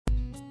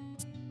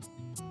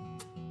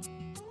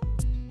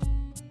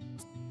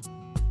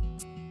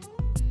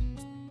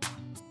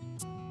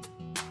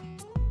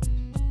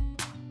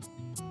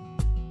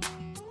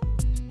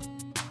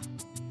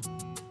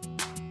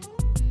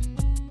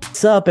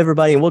What's up,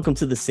 everybody, and welcome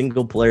to the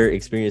Single Player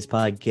Experience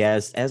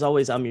Podcast. As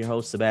always, I'm your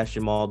host,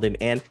 Sebastian Malden,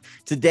 and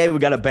today we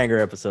got a banger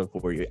episode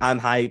for you.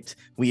 I'm hyped.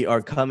 We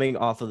are coming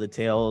off of the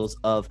tails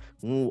of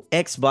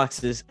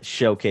Xbox's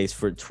showcase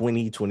for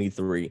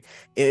 2023.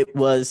 It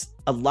was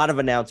a lot of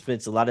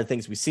announcements, a lot of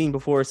things we've seen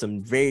before,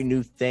 some very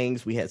new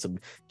things. We had some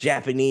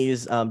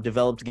Japanese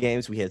developed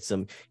games. We had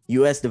some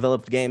US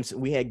developed games.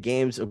 We had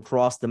games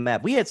across the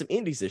map. We had some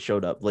indies that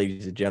showed up,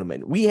 ladies and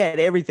gentlemen. We had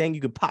everything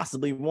you could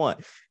possibly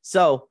want.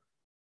 So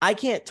I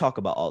can't talk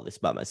about all this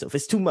by myself.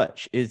 It's too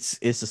much. It's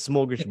a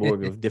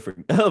smorgasbord of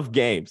different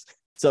games.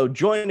 So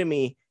joining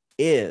me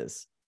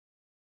is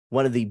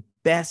one of the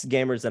best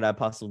gamers that I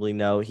possibly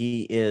know.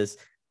 He is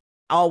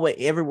always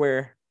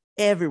everywhere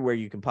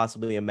you can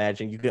possibly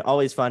imagine. You can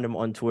always find him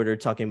on Twitter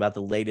talking about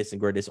the latest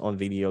and greatest on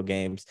video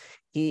games.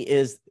 He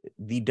is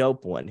the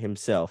dope one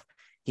himself.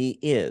 He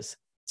is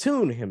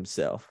Toon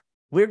himself.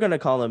 We're going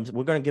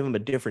to give him a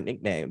different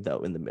nickname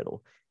though in the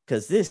middle,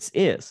 because this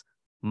is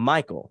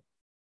Michael,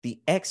 the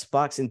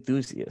Xbox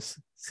enthusiast,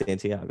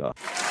 Santiago.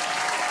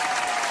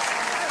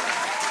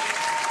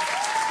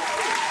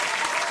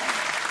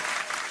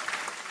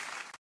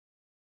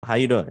 How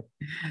you doing?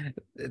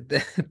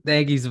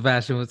 Thank you,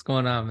 Sebastian. What's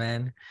going on,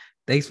 man?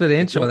 Thanks for the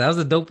intro. That was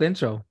a dope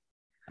intro.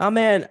 Oh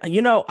man,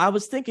 I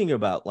was thinking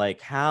about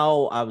like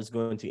how I was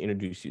going to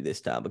introduce you this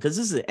time, because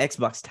this is an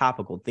Xbox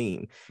topical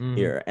theme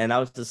here, and I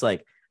was just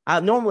like, I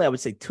would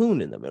say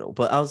Toon in the middle,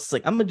 but I was just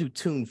like, I'm gonna do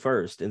Toon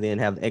first and then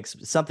have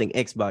something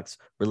Xbox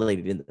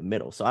related in the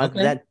middle. So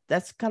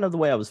that's kind of the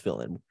way I was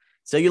feeling.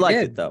 So you liked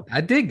it though. I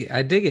dig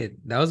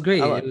it. That was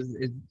great.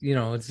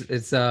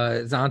 It's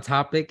on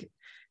topic.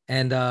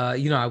 And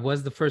I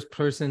was the first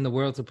person in the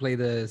world to play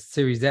the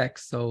Series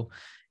X, so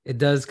it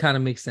does kind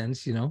of make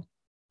sense,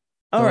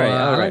 All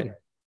right.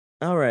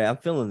 I'm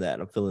feeling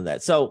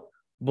that. So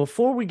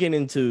before we get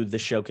into the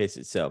showcase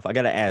itself, I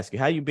gotta ask you,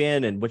 how you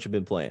been and what you've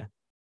been playing?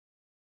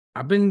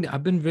 I've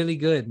been really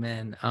good,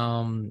 man.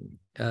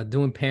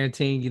 Doing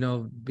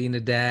parenting, being a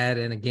dad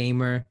and a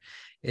gamer.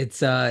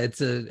 It's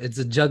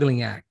a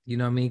juggling act, you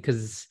know what I mean?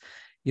 Because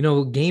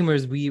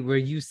gamers, we're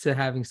used to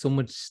having so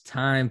much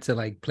time to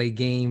like play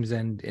games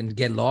and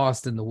get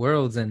lost in the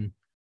worlds, and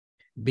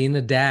being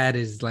a dad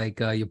is like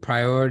your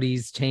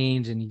priorities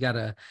change, and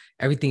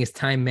everything is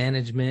time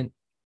management.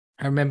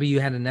 I remember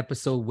you had an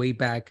episode way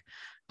back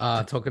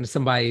talking to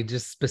somebody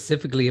just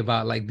specifically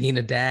about like being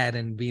a dad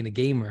and being a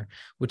gamer,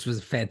 which was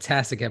a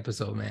fantastic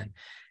episode, man.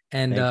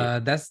 And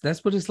that's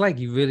what it's like.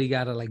 You really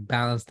gotta like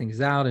balance things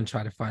out and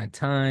try to find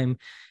time,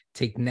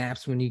 take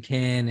naps when you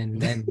can,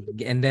 and then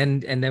and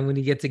then when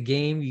you get to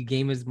game, you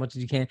game as much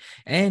as you can,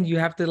 and you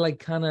have to like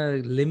kind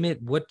of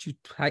limit what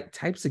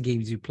types of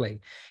games you play.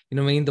 You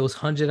know what I mean? Those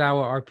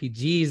 100-hour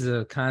RPGs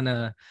are kind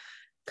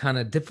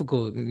of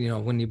difficult,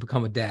 when you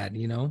become a dad,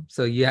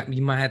 so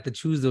you might have to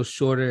choose those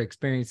shorter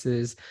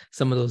experiences,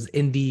 some of those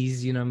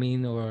indies, you know what I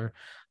mean,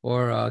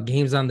 or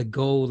games on the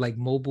go, like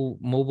mobile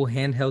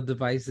handheld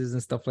devices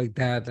and stuff like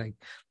that,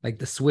 like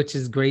the Switch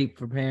is great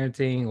for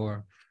parenting,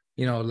 or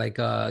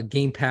like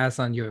Game Pass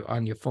on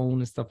your phone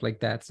and stuff like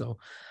that. So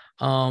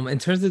in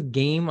terms of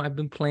game, I've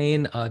been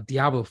playing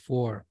Diablo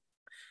 4.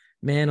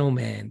 Man, oh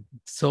man,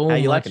 so How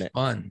you much liking it?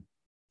 fun.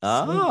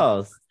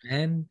 Oh,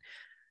 Man,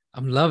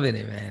 I'm loving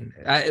it,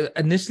 man.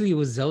 Initially it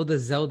was Zelda.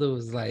 Zelda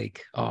was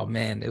like, oh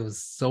man, it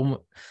was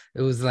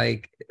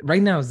like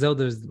right now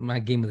Zelda is my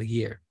game of the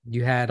year.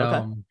 You had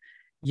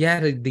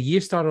okay. the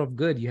year started off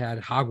good. You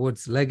had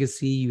Hogwarts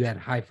Legacy, you had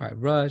Hi-Fi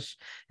Rush,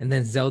 and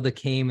then Zelda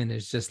came, and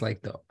it's just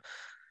like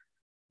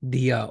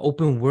the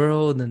open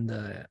world, and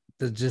the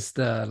just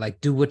like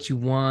do what you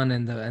want,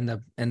 and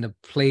the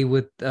play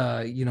with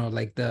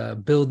like the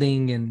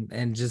building,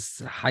 and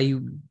just how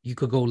you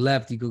could go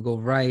left, you could go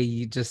right,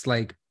 you just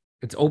like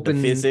it's The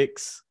open,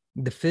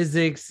 the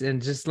physics,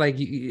 and just like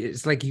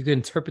it's like you can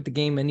interpret the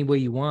game any way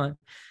you want,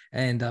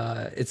 and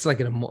it's like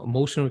an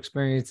emotional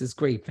experience. It's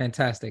great,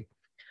 fantastic.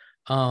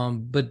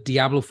 But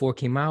Diablo 4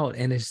 came out,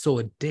 and it's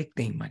so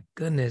addicting. My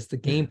goodness, the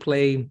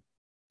gameplay.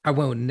 I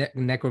went with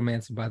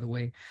Necromancer, by the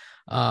way,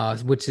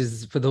 which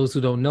is, for those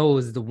who don't know,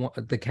 is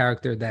the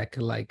character that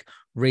could like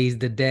raise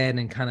the dead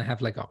and kind of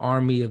have like an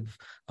army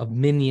of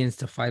minions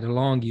to fight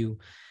along you.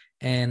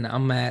 And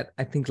I'm at,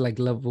 I think, like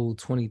level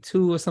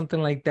 22 or something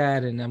like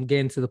that, and I'm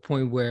getting to the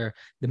point where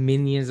the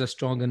minions are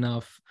strong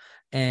enough.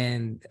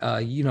 And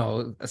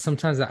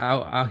sometimes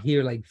I'll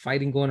hear like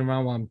fighting going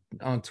around while I'm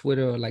on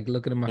Twitter, or like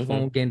looking at my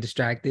phone, getting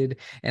distracted,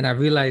 and I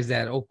realize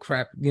that, oh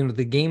crap,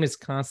 the game is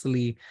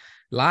constantly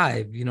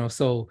live,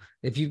 so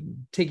if you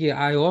take your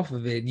eye off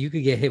of it, you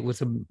could get hit with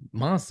some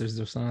monsters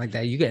or something like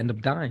that. You could end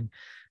up dying.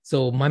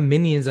 So my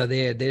minions are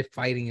there, they're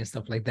fighting and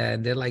stuff like that,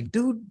 and they're like,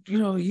 dude, you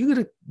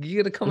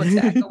gotta come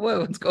attack or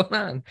what's going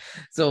on?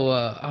 So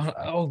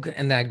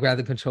and I grab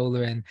the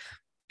controller, and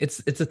it's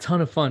a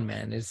ton of fun,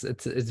 man. It's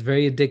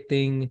very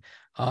addicting.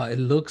 It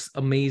looks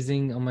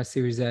amazing on my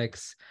Series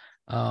X.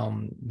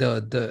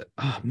 The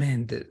oh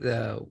man,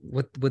 the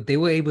what they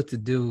were able to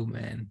do,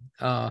 man.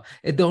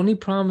 The only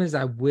problem is,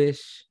 I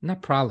wish,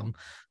 not problem,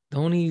 the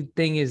only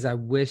thing is I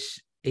wish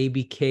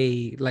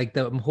ABK, like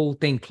the whole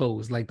thing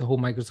closed, like the whole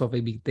Microsoft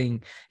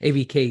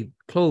ABK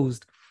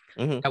closed.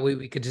 Mm-hmm. That way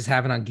we could just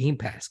have it on Game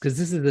Pass, because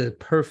this is the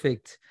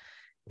perfect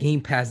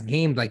Game Pass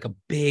game, like a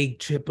big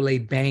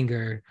AAA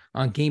banger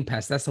on Game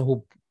Pass. That's the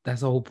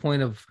whole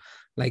point of,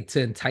 like,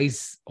 to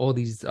entice all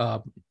these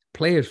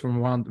players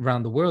from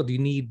around the world. You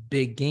need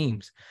big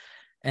games.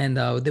 And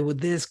they were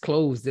this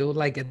close. They were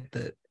like at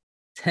the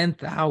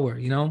 10th hour,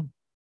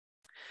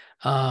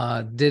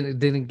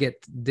 didn't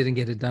get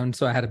it done,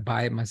 so I had to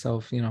buy it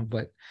myself,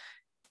 but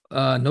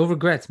no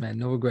regrets, man.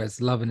 No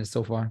regrets. Loving it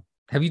so far.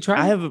 Have you I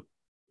tried? have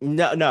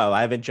no,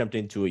 I haven't jumped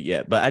into it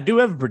yet, but I do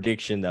have a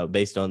prediction though,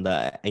 based on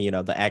the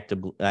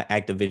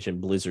Activision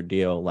Blizzard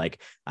deal.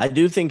 Like, I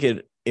do think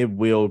it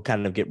will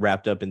kind of get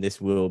wrapped up, and this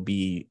will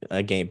be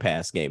a Game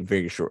Pass game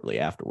very shortly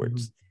Mhm.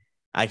 afterwards.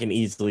 I can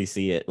easily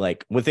see it,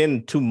 like,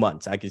 within 2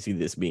 months. I can see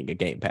this being a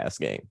Game Pass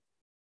game.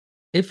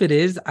 If it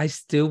is, I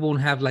still won't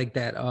have like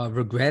that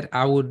regret.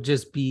 I would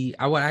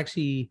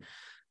actually,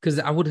 because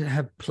I would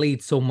have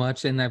played so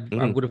much, and I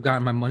Mhm. would have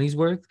gotten my money's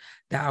worth,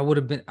 that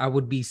I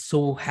would be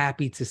so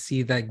happy to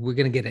see that we're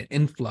gonna get an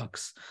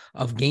influx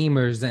of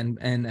gamers and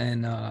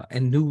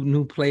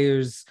new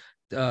players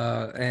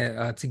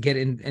to get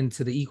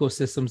into the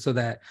ecosystem, so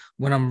that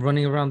when I'm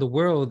running around the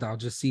world, I'll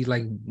just see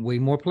like way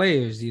more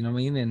players, you know what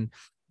I mean? And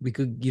we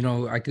could,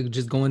 I could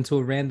just go into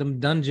a random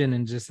dungeon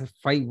and just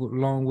fight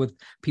along with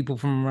people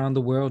from around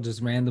the world,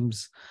 just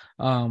randoms.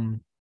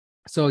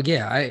 So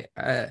yeah,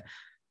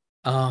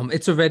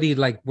 it's already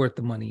like worth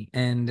the money,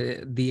 and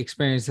the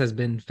experience has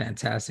been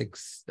fantastic.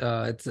 It's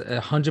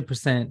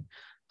 100%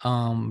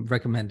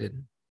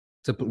 recommended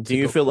Do to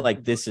you go. feel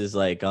like this is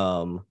like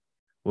going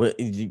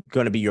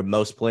to be your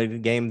most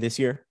played game this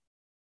year?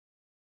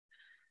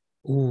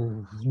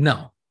 Ooh,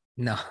 no,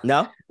 no.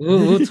 No.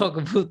 We'll talk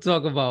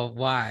about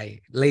why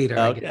later,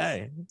 I guess.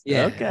 Okay.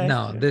 Yeah, Okay.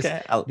 no, this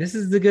Okay. this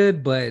is the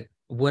good, but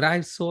what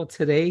I saw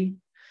today,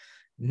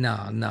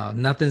 no, no,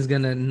 nothing's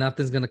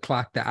gonna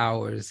clock the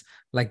hours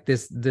like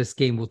this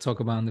game we'll talk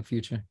about in the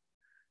future.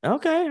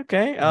 Okay,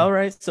 okay, Yeah. all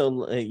right.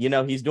 So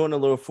he's doing a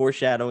little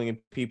foreshadowing, and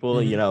people,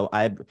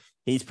 Mhm.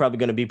 he's probably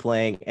going to be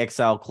playing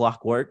Exile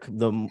Clockwork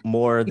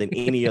more than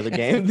any other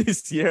game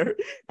this year.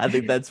 I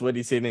think that's what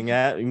he's hitting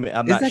at. I'm Is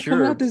not that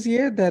coming out sure. this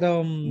year? That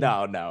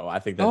No, no, I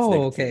think that's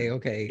Oh, next year. okay,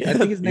 okay. I Yeah,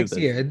 think it's next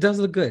year. It does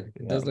look good.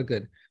 It yeah, does look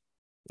good.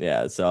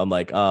 yeah. So I'm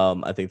like,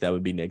 I think that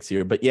would be next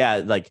year. But yeah,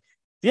 like,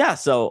 yeah.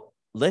 So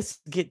let's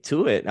get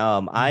to it.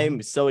 I'm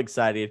Mhm. so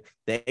excited.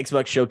 The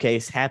Xbox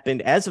Showcase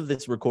happened as of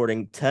this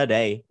recording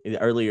today,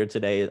 earlier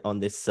today on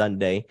this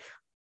Sunday.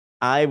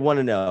 I want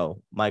to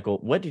know, Michael,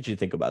 what did you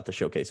think about the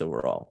showcase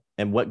overall?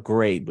 And what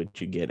grade would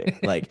you get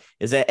it? Like,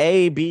 is it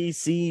A, B,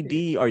 C,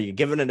 D? Or are you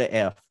giving it an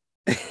F?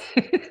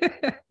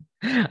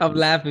 I'm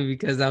laughing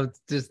because I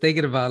was just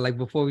thinking about, like,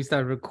 before we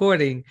started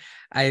recording,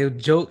 I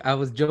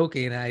was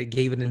joking, I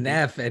gave it an Mhm.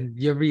 F, and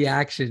your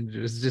reaction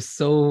was just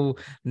so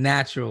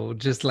natural,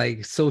 just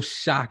like so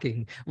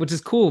shocking, which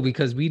is cool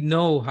because we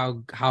know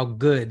how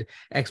good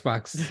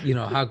Xbox,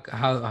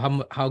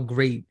 how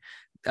great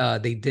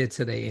they did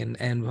today,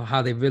 and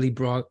how they really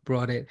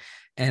brought it.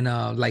 And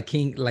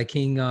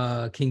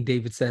King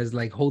David says,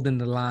 like, holding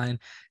the line.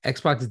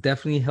 Xbox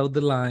definitely held the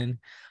line.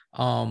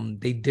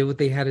 They did what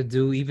they had to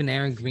do. Even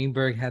Aaron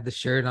Greenberg had the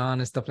shirt on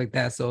and stuff like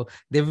that. So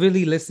they're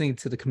really listening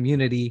to the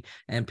community,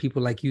 and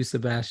people like you,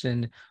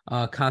 Sebastian.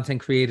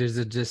 Content creators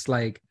are just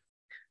like,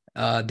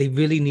 they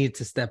really need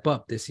to step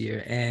up this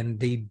year, and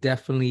they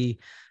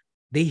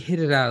hit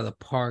it out of the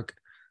park,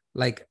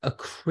 like a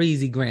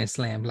crazy grand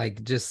slam,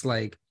 like just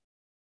like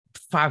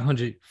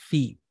 500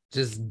 feet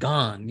just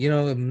gone,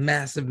 a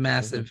massive, Mhm.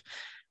 massive,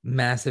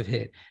 massive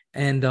hit.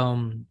 And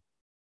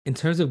in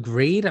terms of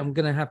grade, I'm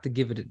gonna have to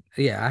give it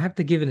I have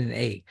to give it an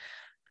A.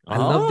 I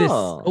love this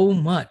Oh, so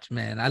much,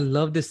 man. I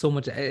love this so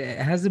much. It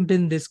hasn't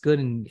been this good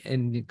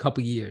in a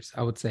couple years,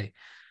 I would say.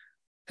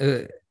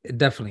 uh,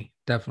 Definitely,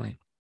 definitely.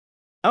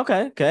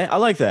 okay, okay. I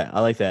like that. I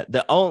like that.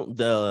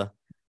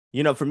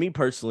 For me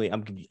personally,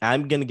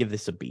 I'm gonna give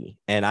this a B,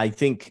 and I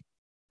think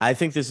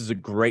this is a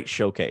great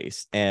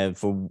showcase, and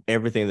for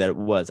everything that it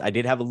was. I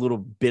did have a little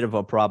bit of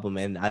a problem,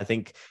 and I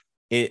think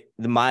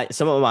my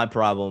some of my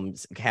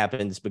problems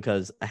happened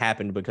because,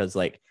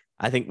 like,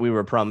 I think we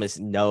were promised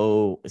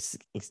no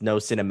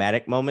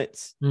cinematic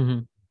moments,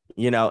 Mhm.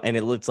 and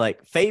it looks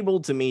like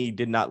Fable to me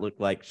did not look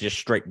like just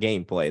straight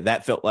gameplay.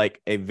 That felt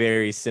like a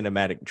very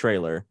cinematic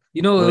trailer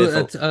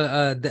with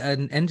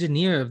An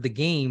engineer of the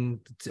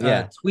game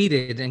yeah,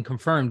 tweeted and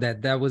confirmed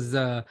that was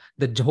the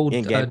whole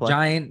in gameplay.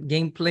 giant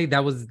gameplay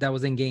that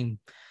was in game.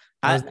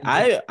 That I was in game.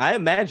 I I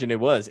imagine it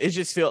was. It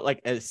just felt like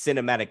a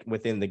cinematic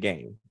within the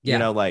game.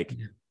 Yeah. Like,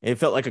 Yeah. it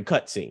felt like a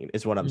cutscene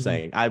is what I'm Mhm.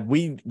 saying.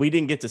 We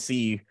didn't get to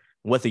see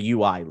what the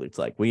UI looks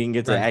like. We didn't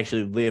get to Right.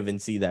 actually live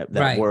and see that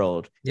Right.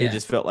 world. It Yeah.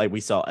 just felt like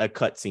we saw a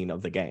cutscene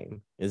of the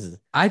game. Is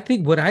I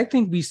think what I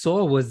think we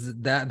saw was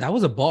that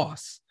was a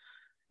boss.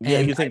 Yeah,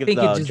 And you I think it's think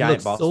it the just giant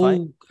looks boss fight?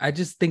 so, I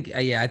just think,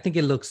 yeah, I think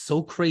it looks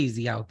so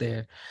crazy out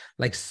there,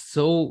 like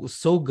so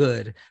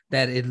good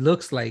that it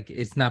looks like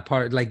it's not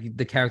part, like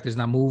the character's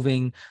not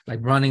moving, like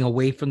running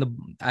away from the,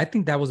 I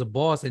think that was a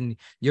boss and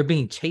you're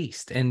being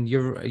chased and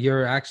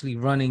you're actually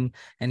running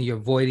and you're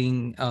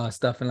avoiding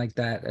stuff and like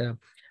that.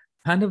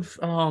 Kind of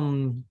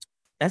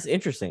That's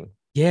interesting.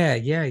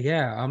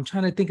 yeah. I'm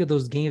trying to think of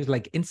those games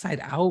like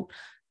Inside Out.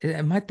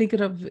 Am I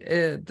thinking of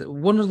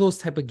one of those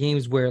type of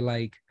games where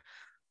like,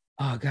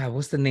 oh God,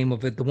 what's the name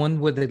of it? The one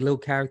with the little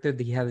character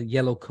that he had a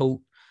yellow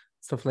coat,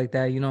 stuff like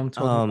that. You know what I'm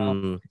talking about?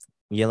 Um,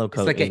 Yellow It's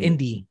Coat like an in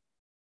indie.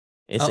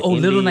 it's an Oh,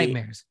 Little indie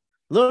Nightmares.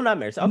 Little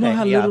Nightmares. You know Okay,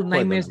 how yeah, Little I've played Little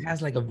Nightmares Nightmares.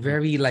 has like a Mhm.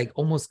 very like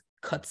almost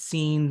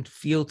cutscene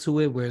feel to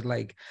it, where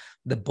like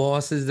the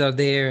bosses are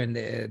there and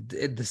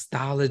the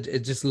style, it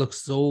just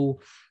looks so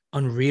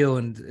unreal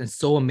and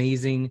so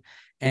amazing. Mhm.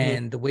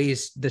 And the way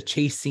the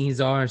chase scenes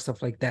are and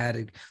stuff like that,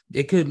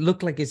 it could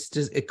look like it's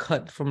just it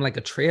cut from like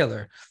a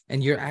trailer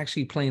and you're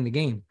actually playing the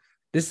game.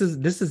 This is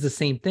the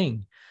same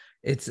thing.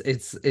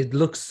 It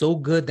looks so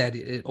good that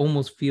it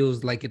almost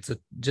feels like it's a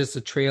just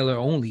a trailer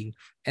only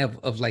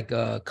of like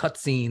a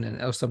cutscene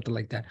and or something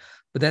like that.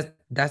 But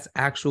that's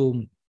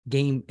actual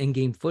game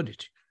in-game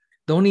footage.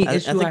 The only I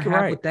issue I think you're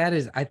have right. with that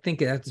is I think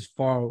that's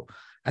far.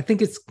 I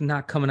think it's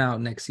not coming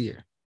out next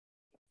year.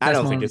 I That's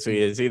don't my think only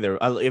it's thing. either.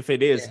 If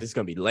it is, Yeah. it's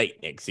gonna be late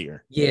next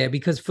year. Yeah,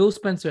 because Phil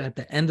Spencer at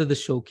the end of the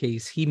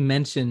showcase, he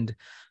mentioned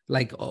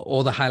like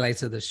all the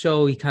highlights of the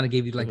show. He kind of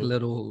gave you like a Mhm.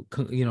 little,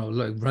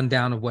 like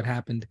rundown of what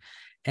happened.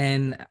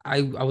 And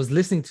I was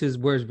listening to his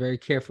words very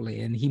carefully,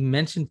 and he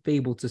mentioned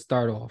Fable to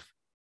start off,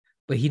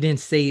 but he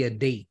didn't say a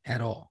date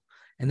at all.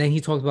 And then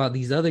he talked about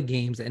these other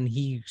games, and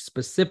he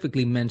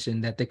specifically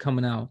mentioned that they're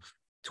coming out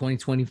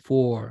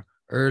 2024,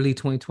 early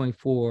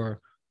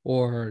 2024,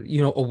 or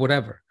or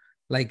whatever.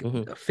 Like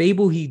Mhm.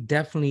 Fable, he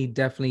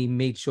definitely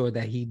made sure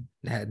that he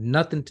had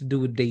nothing to do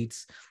with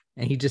dates,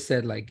 and he just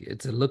said like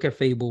it's a look at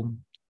Fable.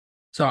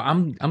 So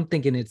I'm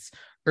thinking it's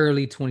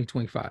early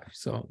 2025.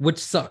 So which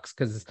sucks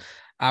because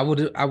I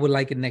would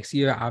like it next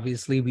year.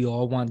 Obviously, we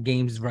all want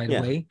games right Yeah.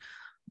 away,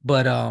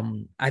 but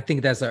I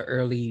think that's a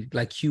early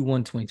like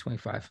Q1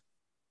 2025.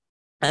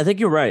 I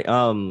think you're right.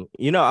 I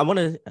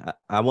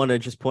want to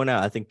just point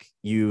out. I think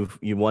you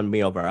won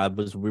me over. I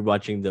was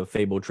rewatching the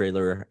Fable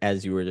trailer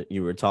as you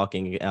were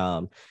talking.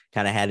 Kind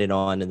of had it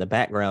on in the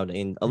background,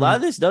 and a lot Mhm.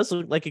 of this does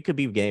look like it could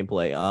be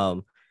gameplay.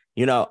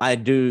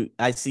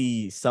 I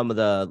see some of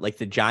the like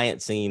the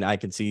giant scene. I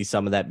can see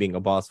some of that being a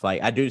boss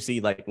fight. I do see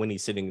like when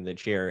he's sitting in the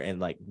chair and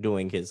like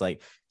doing his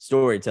like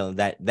storytelling.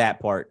 That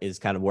part is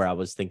kind of where I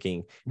was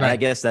thinking, and I Right.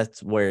 guess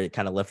that's where it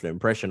kind of left an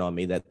impression on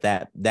me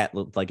that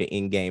looked like an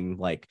in-game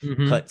like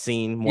Hmm. cut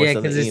scene more Yeah,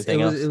 so than because it anything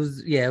was it else.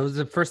 was yeah, it was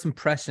the first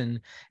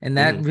impression, and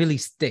that Hmm. really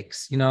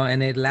sticks,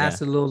 and it Yeah.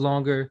 lasts a little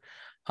longer.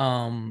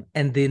 And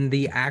then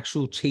the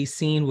actual chase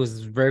scene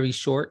was very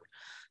short.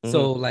 Hmm.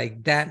 So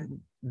like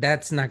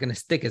that's not gonna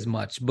stick as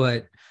much.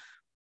 But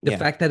the Yeah.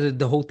 fact that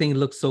the whole thing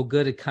looks so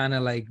good, it kind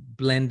of like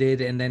blended,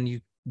 and then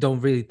you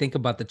don't really think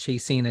about the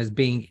chase scene as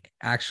being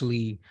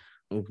actually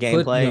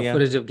Gameplay. Yeah.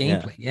 footage of Yeah.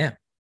 gameplay. Yeah.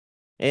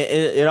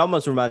 It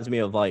almost reminds me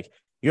of like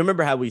you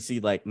remember how we see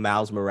like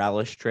Miles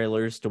Morales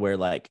trailers to where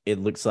like it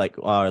looks like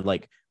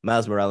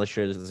Miles Morales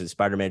trailers and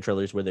Spider-Man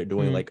trailers where they're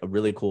doing Mhm. like a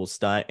really cool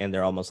stunt and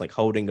they're almost like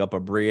holding up a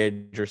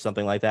bridge or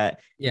something like that.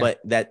 Yeah. But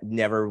that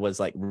never was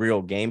like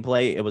real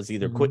gameplay. It was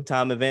either Mhm. quick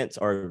time events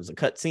or it was a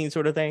cutscene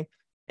sort of thing.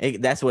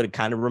 That's what it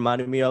kind of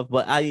reminded me of.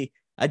 But I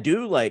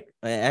do like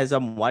as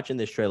I'm watching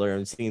this trailer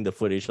and seeing the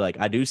footage, like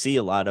I do see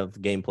a lot of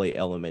gameplay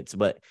elements,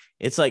 but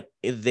it's like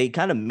they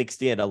kind of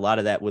mixed in a lot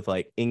of that with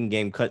like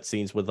in-game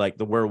cutscenes with like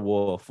the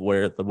werewolf,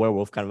 where the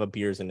werewolf kind of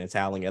appears and it's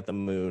howling at the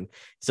moon.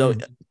 So,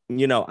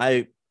 Mhm.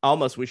 I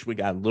almost wish we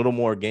got a little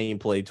more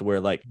gameplay to where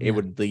like it Yeah.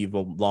 would leave a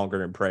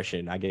longer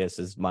impression, I guess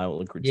is my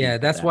only Yeah, critique of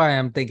that's that. why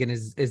I'm thinking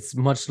is it's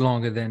much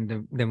longer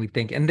than we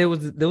think. And there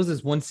was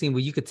this one scene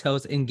where you could tell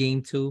it's in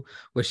game too,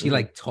 where she Hmm.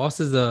 like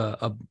tosses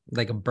a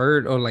like a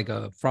bird or like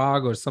a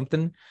frog or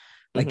something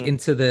like Hmm.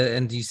 into the,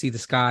 and you see the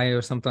sky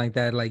or something like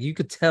that. Like you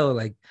could tell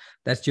like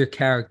that's your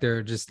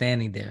character just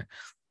standing there.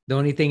 The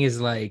only thing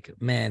is like,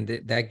 man,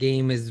 that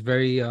game is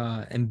very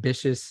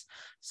ambitious.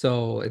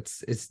 So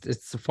it's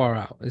far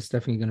out. It's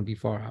definitely gonna be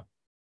far out.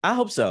 I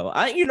hope so.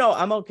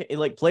 I'm okay.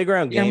 Like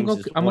Playground Yeah, Games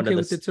is I'm one of okay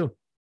the with it too.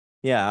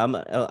 Yeah,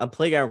 I'm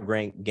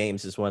Playground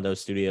Games is one of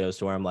those studios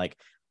to where I'm like,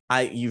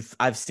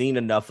 I've seen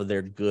enough of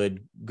their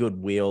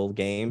goodwill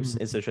games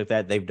and Mhm. such like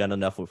that. They've done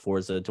enough with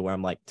Forza to where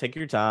I'm like, take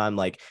your time,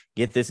 like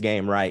get this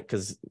game right,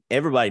 because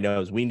everybody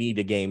knows we need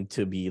a game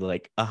to be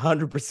like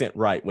 100%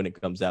 right when it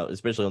comes out,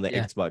 especially on the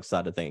Yeah. Xbox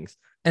side of things.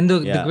 And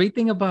the Yeah. great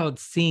thing about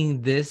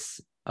seeing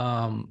this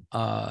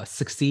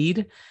succeed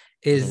Hmm.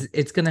 is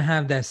it's gonna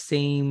have that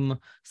same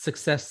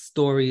success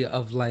story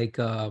of like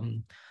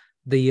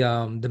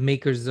the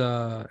makers,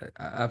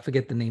 I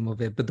forget the name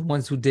of it, but the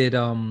ones who did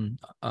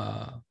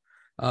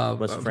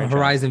What's the franchise?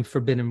 Horizon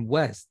Forbidden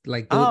West.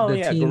 Like Oh the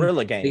yeah, team,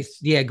 Guerrilla they Games.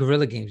 yeah,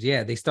 Guerrilla Games.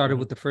 Yeah, they started Hmm.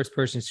 with the first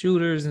person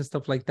shooters and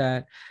stuff like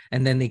that,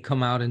 and then they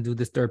come out and do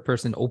this third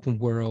person open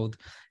world,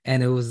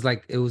 and it was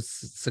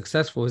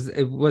successful.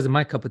 It wasn't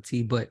my cup of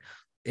tea, but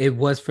it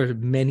was for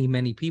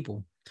many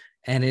people,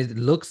 and it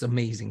looks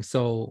amazing.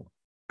 So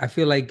I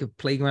feel like if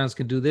Playgrounds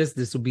can do this,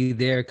 this will be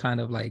their kind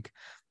of like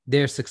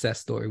their success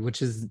story,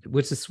 which is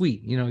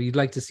sweet. You know, you'd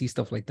like to see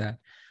stuff like that.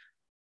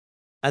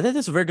 I think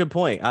that's a very good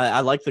point. I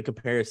like the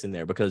comparison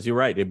there because you're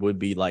right. It would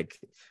be like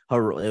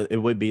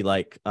it would be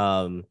like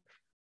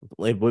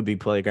it would be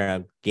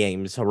Playground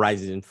Games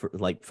Horizon for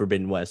like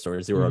Forbidden West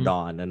or Zero Mhm.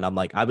 Dawn, and I'm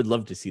like I would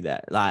love to see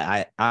that.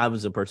 I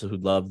was a person who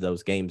loved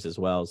those games as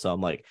well, so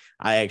I'm like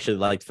I actually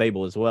liked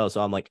Fable as well,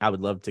 so I'm like I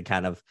would love to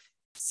kind of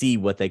see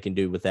what they can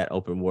do with that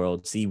open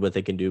world, see what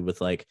they can do with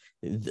like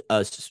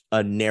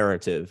a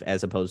narrative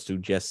as opposed to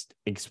just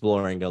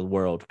exploring a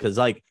world because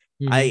like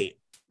Mhm. I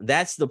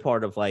that's the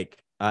part of like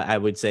I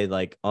would say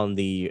like on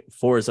the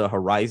Forza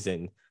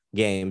Horizon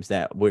games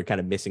that we're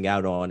kind of missing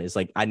out on is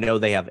like I know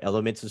they have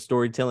elements of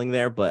storytelling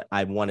there, but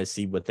I want to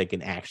see what they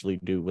can actually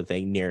do with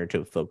a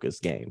narrative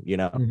focused game, you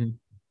know? Mhm.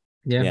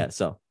 Yeah. Yeah.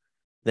 So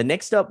the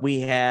next up we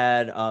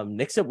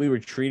were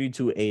treated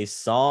to a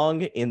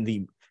song in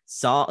the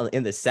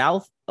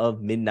South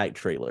of Midnight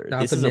trailer.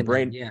 South of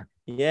Midnight.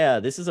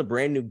 Yeah. This is a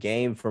brand new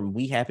game from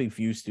We Happy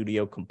Few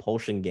Studio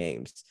Compulsion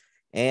Games.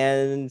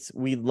 And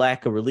we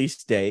lack a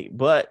release date,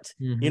 but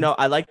you Mhm. know,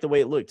 I like the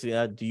way it looked.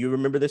 Do you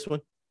remember this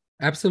one?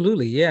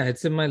 Absolutely. Yeah,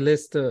 it's in my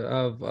list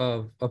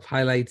of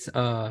highlights.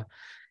 It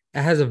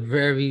has a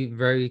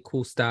very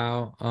cool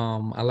style.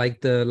 I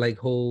like the like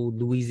whole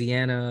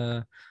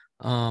Louisiana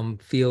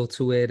feel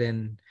to it,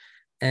 and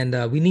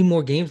we need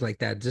more games like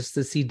that just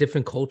to see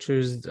different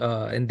cultures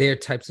and their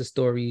types of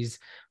stories.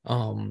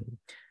 Um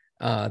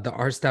the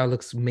art style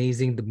looks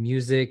amazing, the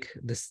music,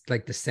 this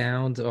like the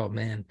sound. Oh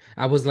man,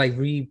 I was like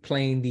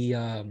replaying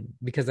the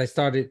because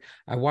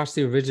I watched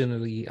it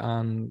originally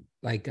on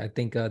like I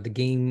think the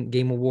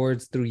game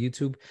awards through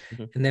YouTube,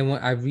 Mhm. and then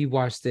when I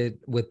rewatched it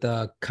with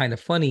kind of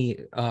funny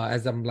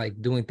as I'm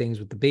like doing things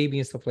with the baby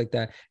and stuff like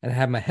that, and I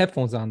had my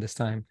headphones on this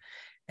time,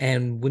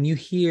 and when you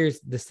hear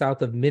the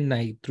South of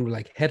Midnight through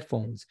like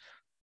headphones,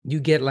 you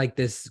get like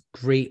this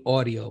great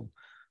audio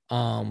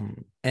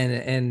and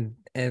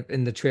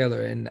in the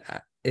trailer, and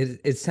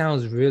it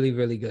sounds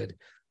really good.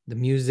 The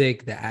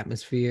music, the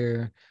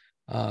atmosphere,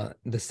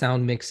 the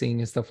sound mixing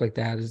and stuff like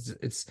that is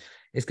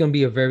it's going to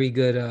be a very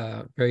good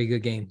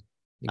game,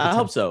 you could I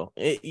hope tell. so.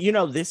 You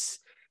know, this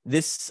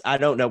I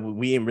don't know.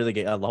 We didn't really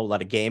get a whole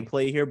lot of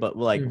gameplay here, but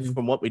like Mhm.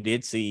 from what we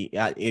did see,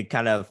 it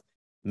kind of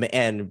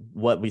and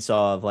what we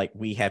saw of like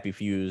We Happy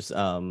Few's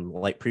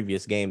like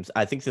previous games.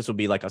 I think this will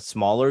be like a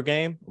smaller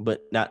game,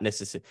 but not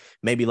necessarily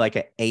maybe like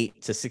an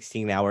 8 to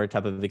 16 hour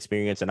type of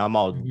experience. And I'm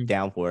all Mhm.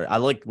 down for it. I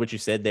like what you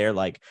said there,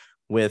 like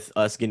with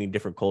us getting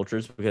different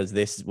cultures because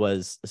this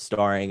was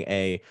starring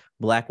a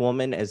black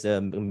woman as the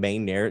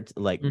main narrative,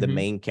 like the Mhm.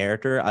 main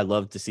character. I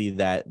love to see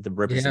that the Yeah,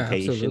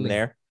 representation absolutely.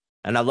 there,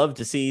 and I love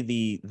to see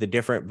the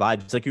different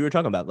vibes, like you were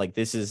talking about. Like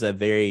this is a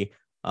very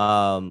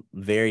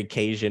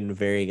Cajun,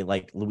 very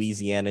like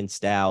Louisianan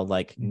style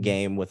like Mhm.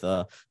 game with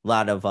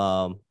lot of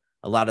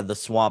a lot of the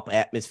swamp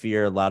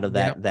atmosphere, a lot of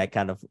Yeah, that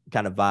kind of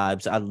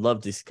vibes. I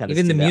love to kind of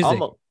even the see that music.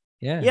 almost.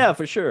 Yeah, Yeah,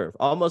 for sure.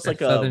 Almost that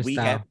like a southern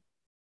style.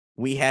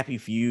 we Happy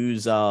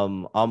Fuse,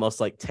 almost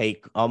like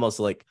take almost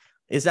like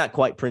it's not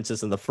quite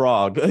Princess and the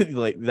Frog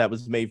like that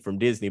was made from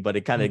Disney, but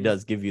it kind of Mhm.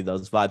 does give you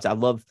those vibes. I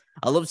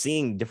love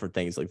seeing different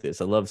things like this.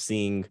 I love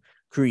seeing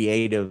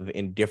creative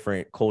in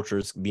different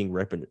cultures being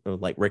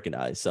like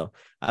recognized. So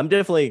I'm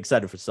definitely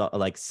excited for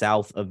like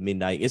South of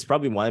Midnight. It's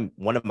probably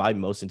one of my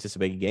most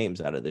anticipated games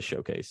out of this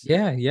showcase.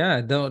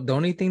 Yeah. The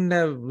only thing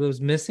that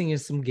was missing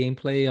is some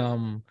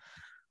gameplay.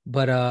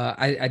 But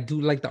I do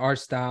like the art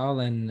style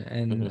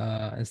Mhm.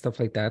 and stuff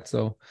like that.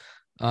 So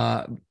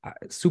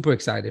super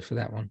excited for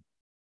that one.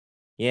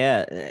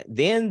 Yeah,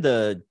 then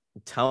the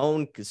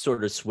tone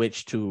sort of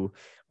switched to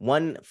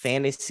one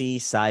fantasy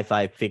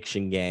sci-fi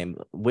fiction game,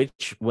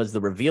 which was the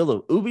reveal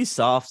of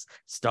Ubisoft's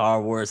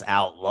Star Wars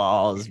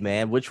Outlaws,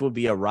 man, which will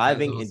be That's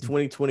arriving in awesome.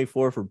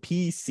 2024 for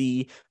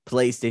PC,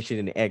 PlayStation,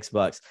 and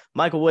Xbox.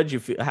 Michael, what did you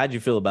feel? How'd you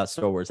feel about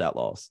Star Wars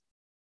Outlaws?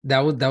 That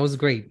was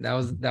great. That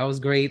was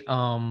great.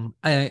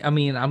 I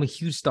mean I'm a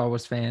huge Star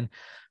Wars fan,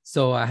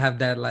 so I have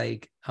that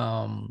like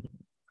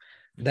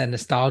that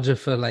nostalgia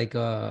for like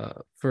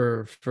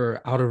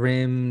for Outer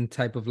Rim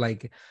type of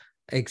like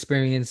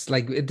experience.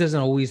 Like it doesn't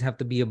always have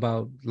to be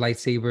about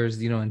lightsabers,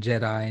 you know, and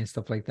Jedi and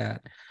stuff like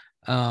that.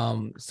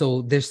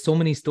 So there's so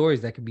many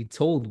stories that could be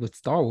told with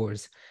Star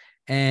Wars,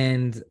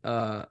 and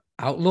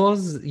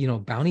outlaws, you know,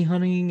 bounty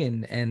hunting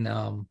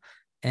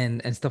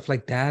and stuff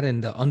like that,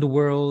 and the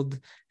underworld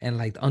and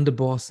like the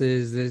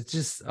underbosses. It's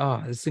just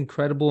it's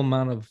incredible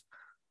amount of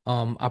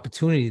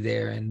opportunity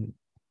there, and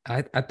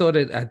I thought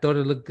it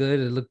looked good.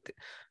 It looked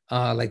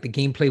like the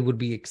gameplay would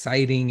be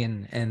exciting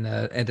and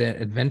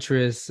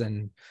adventurous,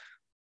 and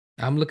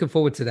I'm looking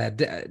forward to that.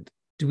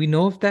 Do we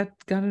know if that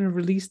got a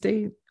release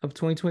date of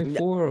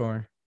 2024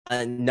 or?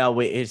 No,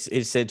 it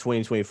said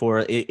 2024.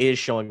 It is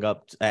showing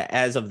up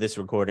as of this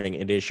recording.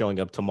 It is showing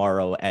up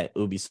tomorrow at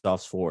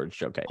Ubisoft's Forward Oh,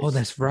 showcase.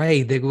 that's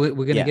right. We're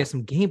gonna Yeah, get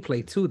some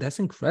gameplay too. That's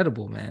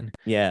incredible, man.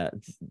 yeah.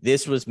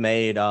 This was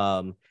made.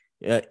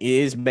 It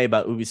is made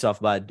by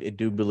Ubisoft, but I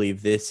do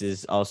believe this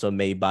is also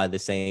made by the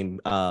same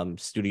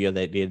studio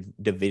that did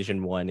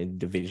Division 1 and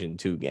Division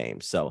 2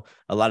 games. So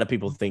a lot of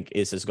people think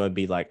this is going to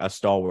be like a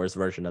Star Wars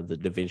version of the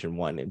Division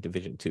 1 and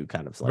Division 2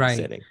 kind of like Right.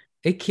 setting.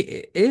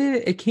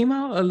 It came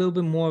out a little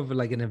bit more of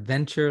like an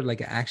adventure,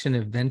 like an action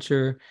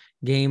adventure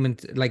game,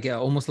 and like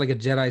almost like a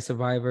Jedi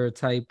Survivor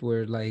type,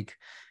 where like,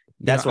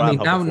 That's I what I'm mean,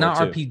 hoping now for not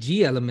too.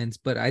 RPG elements,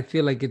 but I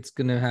feel like it's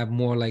gonna have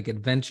more like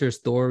adventure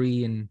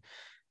story and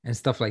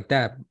stuff like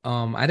that.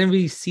 I didn't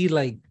really see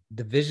like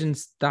Division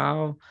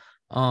style,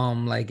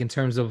 like in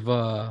terms of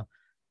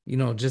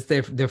just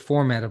their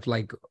format of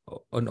like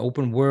an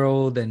open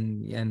world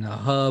and a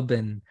hub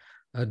and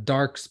a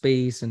dark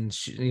space and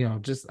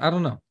just I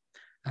don't know.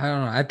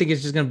 I think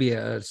it's just gonna be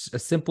a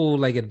simple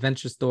like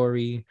adventure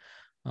story.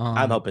 I'm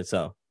Um, hoping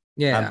so.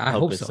 yeah, I'm I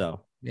hope hoping so. so.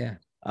 Yeah.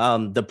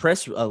 The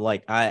press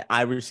like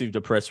I received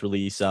a press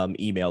release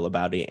email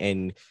about it,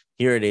 and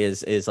here it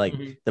is like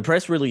Mhm. the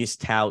press release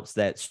touts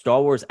that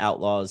Star Wars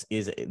Outlaws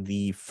is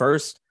the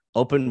first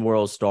open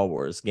world Star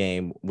Wars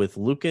game with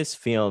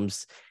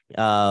Lucasfilms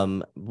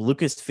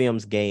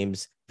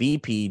Games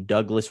VP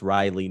Douglas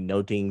Riley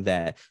noting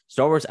that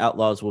Star Wars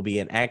Outlaws will be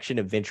an action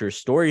adventure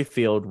story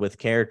filled with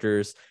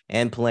characters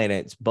and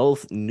planets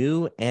both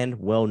new and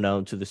well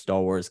known to the Star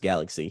Wars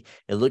galaxy.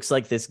 It looks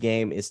like this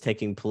game is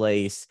taking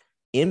place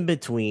in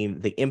between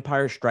The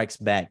Empire Strikes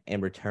Back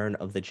and Return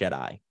of the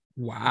Jedi.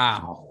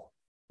 Wow.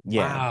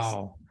 Yeah,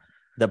 Wow.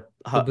 the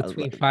So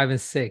between 5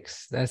 and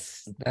 6,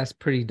 that's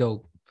pretty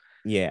dope.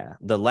 yeah,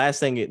 the last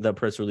thing the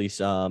press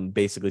release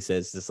basically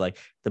says is like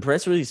the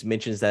press release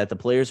mentions that the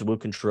players will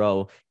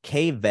control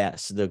Kay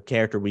Vess, the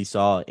character we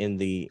saw in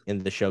the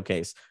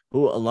showcase,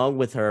 who along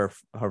with her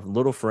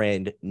little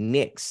friend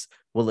Nix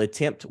will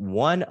attempt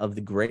one of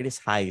the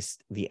greatest heists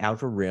the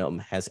Outer Rim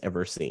has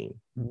ever seen.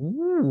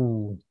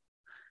 Ooh.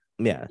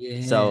 Yeah.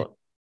 Yeah. So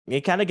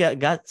it kind of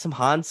got some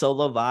Han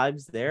Solo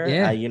vibes there.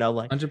 Yeah.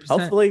 Like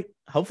 100%.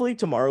 hopefully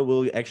tomorrow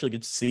we'll actually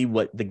get to see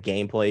what the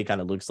gameplay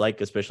kind of looks like,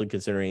 especially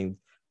considering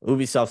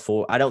Ubisoft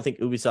 4. I don't think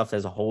Ubisoft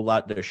has a whole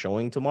lot they're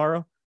showing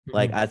tomorrow.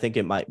 Like Mhm. I think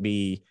it might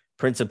be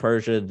Prince of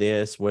Persia,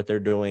 this what they're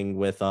doing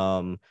with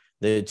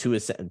the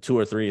two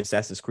or three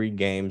Assassin's Creed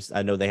games.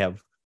 I know they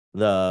have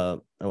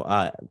the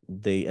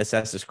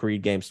Assassin's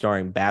Creed game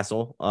starring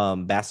Basil,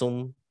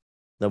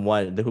 the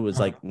one who was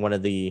Uh, like one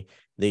of the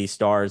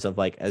stars of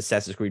like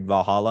Assassin's Creed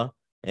Valhalla.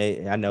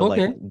 I know, like,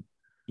 okay.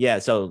 yeah.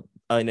 So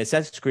in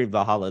Assassin's Creed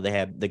Valhalla, they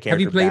have the Have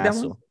you character played that one?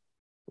 Basil.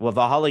 Well,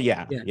 Valhalla,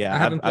 yeah, Yeah, I yeah.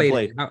 haven't I played it.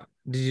 played. How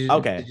did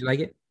Okay, you like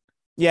it?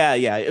 yeah,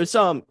 yeah. It's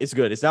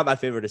good. It's not my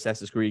favorite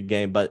Assassin's Creed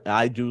game, but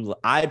I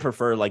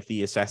prefer like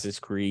the Assassin's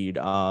Creed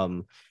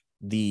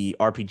the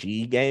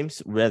RPG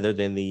games rather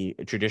than the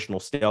traditional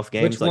stealth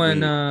games. Like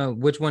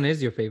Which one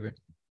is your favorite?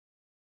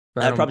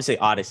 But I I'd don't probably say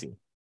Odyssey,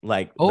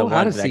 like the Oh, one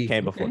that Odyssey.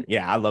 came before. Okay.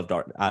 Yeah, I loved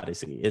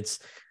Odyssey. It's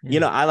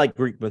Yeah. I like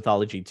Greek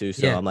mythology too,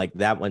 so Yeah. I'm like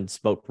that one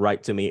spoke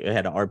right to me.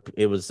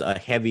 It was a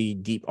heavy,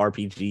 deep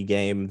RPG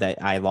game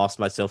that I lost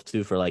myself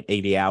to for like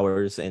 80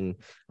 hours, and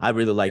I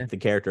really Yeah. liked the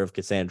character of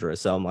Cassandra.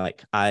 So I'm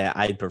like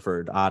I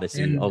preferred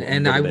Odyssey a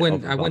And little bit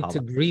over I went to Valhalla.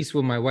 Greece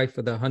with my wife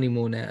for the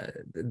honeymoon.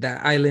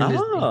 That island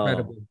is Oh,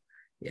 incredible.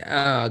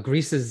 Yeah,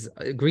 Greece is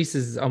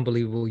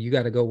unbelievable. You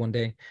got to go one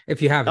day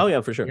if oh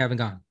yeah, you haven't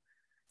gone.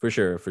 for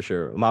sure, for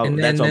sure. And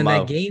That's then on my.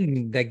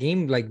 that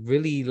game like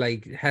really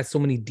like has so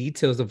many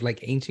details of like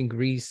ancient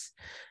Greece.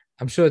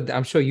 I'm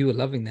sure you were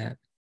loving that.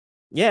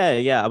 Yeah,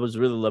 yeah, I was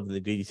really loving the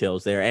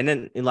details there, and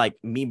then like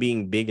me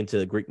being big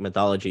into Greek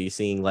mythology,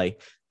 seeing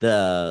like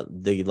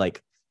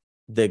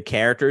the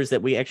characters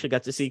that we actually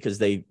got to see because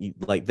they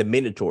like the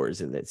Minotaurs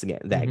in that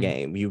Mhm.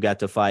 game. You got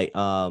to fight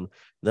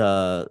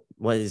the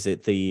what is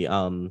it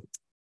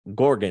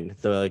Gorgon,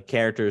 the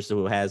characters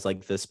who has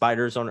like the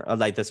spiders on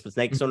like the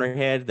snakes on Mhm. her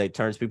head that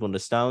turns people into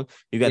stone.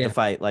 You got to Yeah.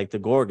 fight like the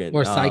Gorgon.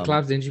 Or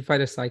Cyclops. Didn't you fight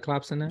a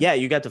Cyclops in that? Yeah,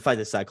 you got to fight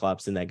the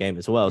Cyclops in that game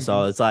as well.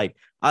 So Mhm. it's like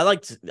I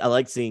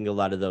like seeing a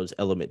lot of those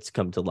elements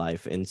come to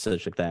life and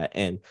such like that.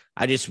 And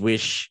I just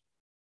wish,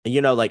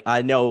 like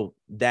I know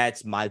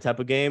that's my type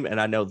of game, and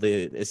I know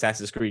the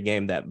Assassin's Creed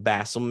game that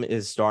Basim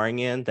is starring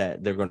in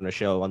that they're going to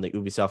show on the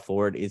Ubisoft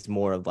Forward is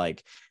more of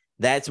like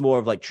that's more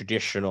of like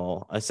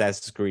traditional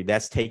Assassin's Creed.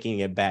 That's taking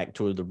it back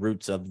to the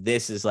roots of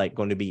this is like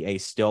going to be a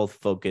stealth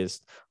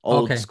focused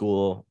old Okay.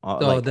 school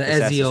So like the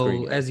Assassin's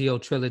Creed game.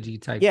 Ezio trilogy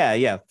type. Yeah,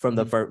 yeah, from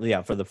the Mhm. first,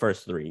 yeah, for the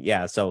first three.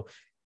 Yeah, so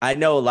I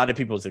know a lot of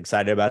people's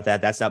excited about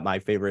that. That's not my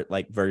favorite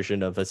like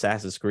version of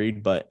Assassin's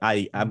Creed, but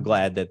I'm Mhm.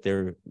 glad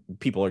that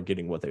people are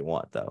getting what they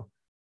want though.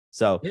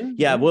 So Yeah,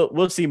 yeah, yeah.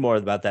 we'll see more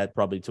about that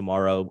probably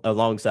tomorrow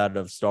alongside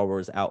of Star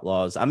Wars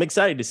Outlaws. I'm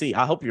excited to see.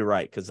 I hope you're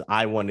right because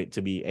I want it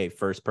to be a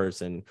first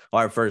person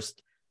or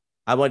first.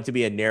 I want it to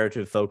be a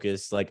narrative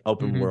focused like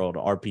open Mhm. world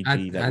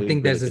RPG that I we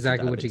think really that's get to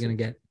exactly dive what you're gonna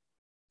into. get.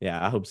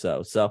 Yeah, I hope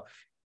so. So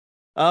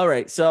all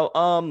right, so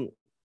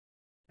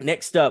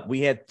Next up,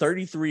 we had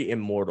 33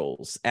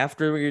 Immortals.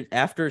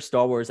 After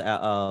Star Wars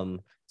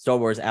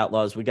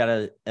Outlaws, we got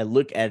a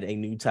look at a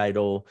new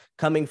title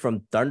coming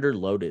from Thunder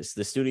Lotus,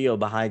 the studio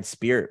behind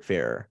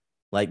Spiritfarer.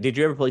 Like, did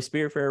you ever play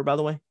Spiritfarer, by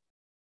the way?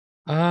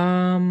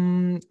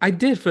 I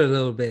did for a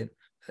little bit.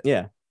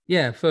 Yeah.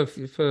 Yeah, for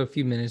a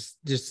few minutes,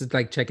 just to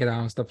like check it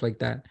out and stuff like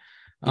that.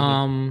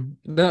 Mhm.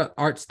 The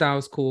art style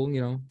is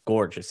cool,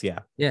 Gorgeous, yeah.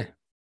 Yeah.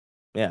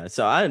 Yeah,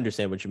 so I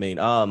understand what you mean.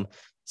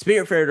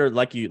 Spiritfarer,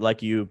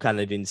 like you kind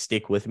of didn't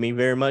stick with me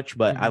very much,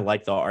 but I Mhm.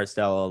 like the art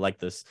style, I like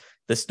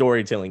the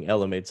storytelling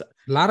elements. A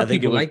lot I of think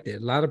it people was liked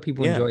it. A lot of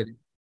people yeah. enjoyed it.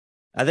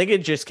 I think it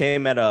just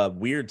came at a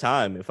weird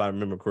time, if I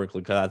remember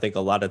correctly, because I think a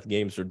lot of the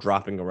games are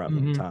dropping around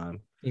that Mhm.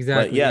 time. But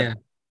Exactly. yeah, Yeah.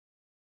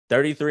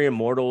 33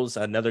 Immortals,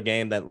 another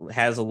game that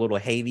has a little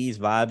Hades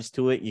vibes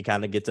to it. You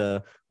kind of get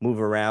to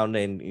move around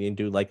and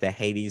do like the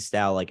Hades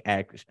style, like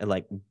act,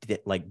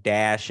 like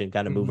dash and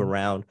kind of move Mhm.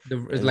 around. It's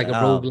And like a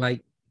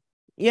roguelike.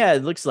 yeah,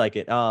 it looks like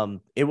it.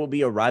 It will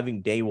be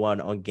arriving day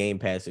one on Game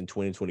Pass in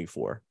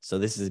 2024. So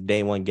this is a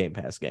day one Game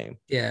Pass game.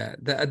 Yeah,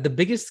 the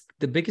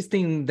biggest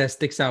thing that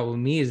sticks out with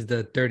me is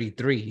the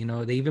 33.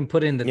 They even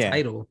put in the Yeah.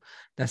 title.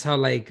 That's how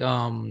like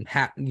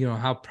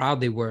how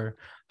proud they were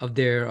of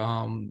their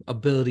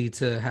ability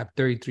to have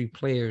 33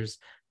 players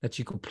that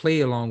you could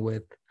play along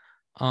with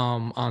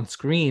on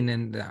screen.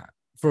 And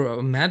for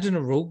imagine a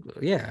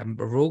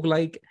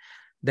roguelike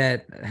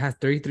that has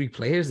 33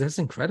 players. That's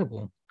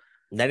incredible.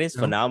 That is You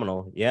know?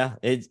 phenomenal. Yeah,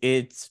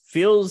 it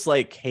feels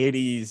like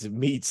Hades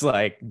meets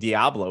like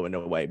Diablo in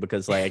a way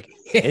because like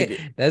That's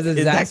that's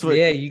exactly, what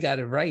yeah, you got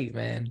it right,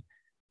 man.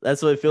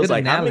 that's what it feels Good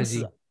like.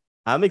 analogy.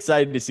 I'm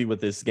excited to see what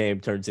this game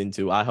turns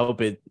into. I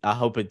hope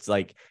it's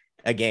like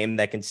a game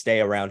that can stay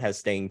around, has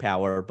staying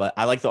power. But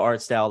I like the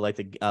art style, like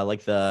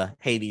the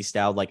Hades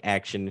style, like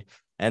action.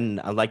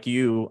 And like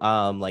you,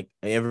 like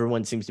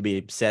everyone seems to be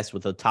obsessed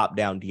with the top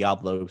down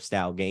Diablo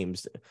style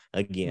games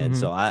again.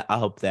 So Mhm. I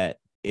hope that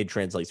it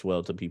translates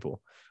well to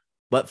people.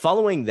 But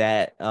following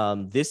that,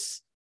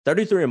 this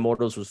 33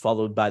 Immortals was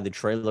followed by the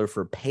trailer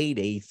for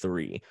Payday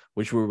 3,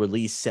 which will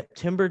release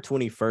September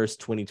 21st,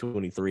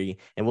 2023,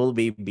 and will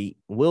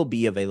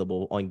be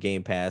available on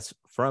Game Pass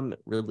from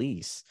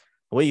release.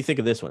 What do you think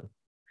of this one?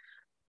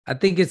 I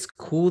think it's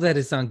cool that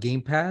it's on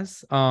Game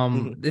Pass.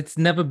 It's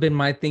never been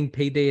my thing.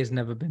 Payday has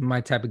never been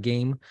my type of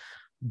game.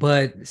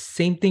 But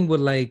same thing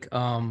with like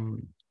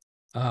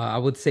I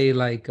would say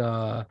like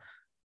um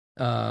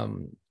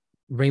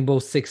Rainbow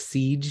Six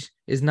Siege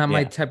is not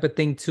my Yeah. type of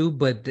thing too,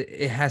 but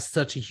it has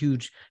such a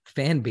huge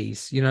fan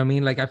base. You know what I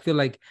mean? Like I feel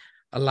like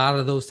a lot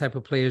of those type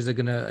of players are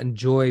gonna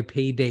enjoy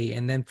Payday,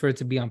 and then for it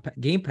to be on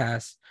Game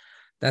Pass,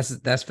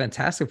 that's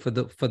fantastic for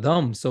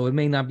them. So it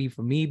may not be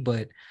for me,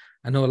 but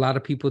I know a lot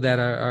of people that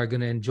are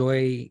gonna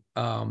enjoy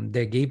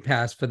their Game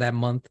Pass for that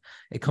month.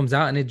 It comes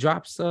out and it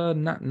drops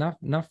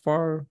not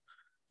far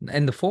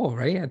in the fall,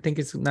 right? I think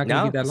it's not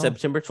gonna be No, that long.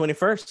 September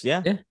 21st.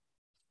 Yeah. Yeah, yeah,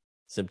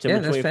 September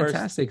that's 21st.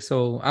 fantastic.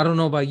 So I don't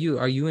know about you.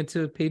 Are you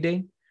into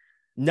Payday?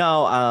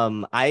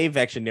 No, I've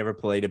actually never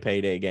played a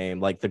Payday game.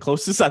 Like the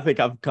closest I think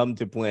I've come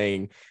to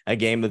playing a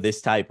game of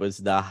this type was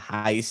the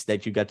heist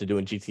that you got to do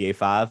in GTA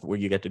 5, where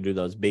you get to do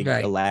those big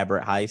Right.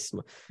 elaborate heists.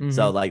 So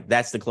Mm-hmm. like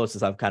that's the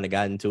closest I've kind of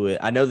gotten to it.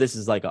 I know this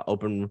is like an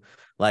open,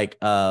 like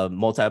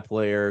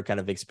multiplayer kind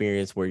of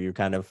experience where you're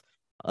kind of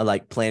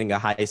like planning a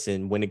heist,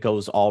 and when it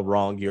goes all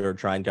wrong, you're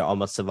trying to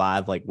almost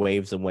survive like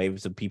waves and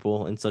waves of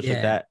people and such like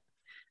Yeah. that.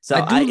 So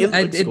it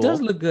looks It does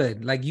cool. look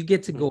good. Like you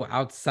get to Mhm. go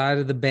outside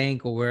of the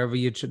bank or wherever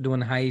you're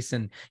doing heists,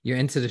 and you're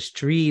into the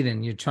street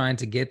and you're trying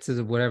to get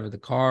to whatever the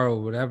car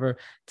or whatever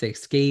to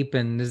escape.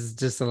 And this is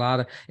just a lot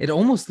of. It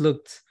almost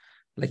looked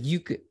like you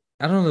could.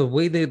 I don't know the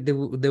way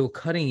they were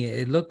cutting it.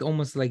 It looked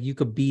almost like you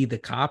could be the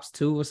cops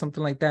too or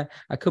something like that.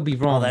 I could be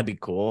Oh, that'd wrong, be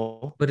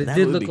cool. but it That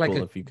did would look be like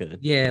cool a, if you could.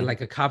 yeah, Mhm. like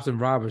a cops and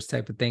robbers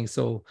type of thing.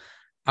 So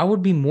I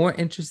would be more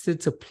interested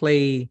to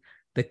play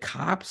the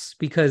cops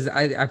because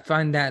I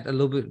find that a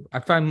little bit. I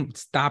find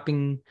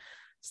stopping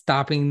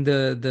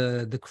The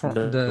the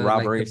like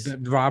robberies. the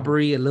Mhm.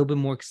 robbery a little bit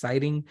more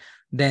exciting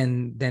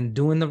than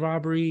doing the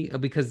robbery,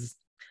 because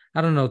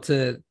I don't know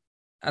to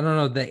I don't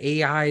know, the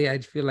AI I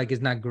feel like is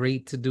not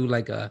great to do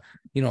like a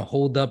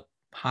hold up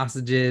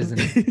hostages and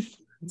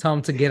tell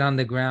them to get on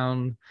the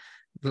ground.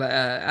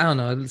 I don't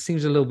know, it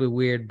seems a little bit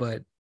weird,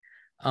 but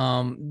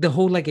the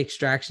whole like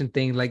extraction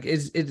thing, like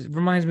it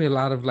reminds me a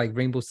lot of like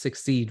Rainbow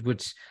Six Siege,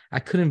 which I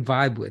couldn't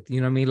vibe with. You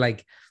know what I mean?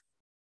 Like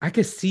I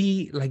could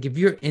see, like, if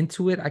you're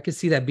into it, I could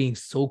see that being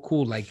so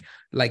cool. Like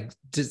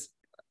just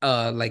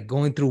like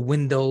going through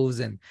windows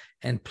and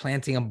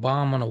planting a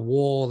bomb on a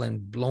wall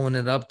and blowing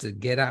it up to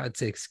get out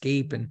to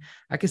escape. And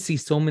I could see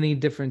so many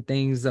different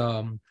things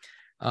to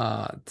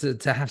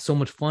have so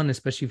much fun,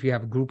 especially if you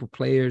have a group of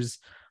players,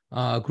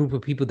 a group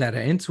of people that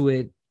are into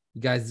it.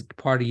 You guys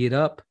party it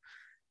up,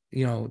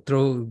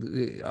 throw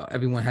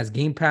everyone has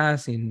Game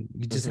Pass, and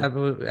you just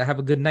Mhm. have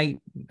a good night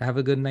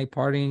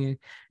partying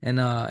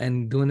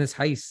and doing this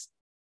heist.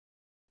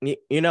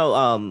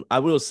 I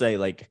will say,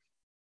 like,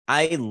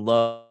 I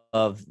love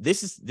of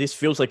this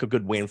feels like a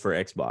good win for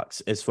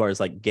Xbox as far as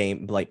like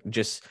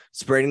just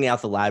spreading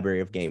out the library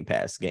of Game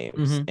Pass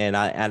games. Mm-hmm.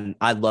 And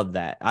I love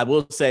that. I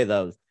will say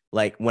though,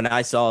 like when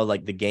I saw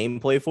like the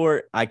gameplay for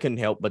it, I couldn't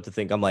help but to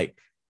think, I'm like,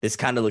 this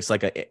kind of looks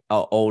like a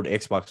old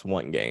Xbox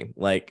One game,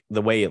 like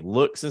the way it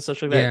looks and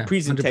such like that. Yeah,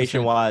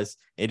 Presentation 100%. wise,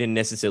 it didn't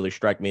necessarily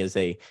strike me as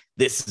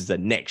this is a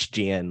next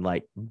gen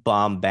like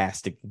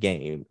bombastic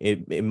game.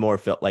 It more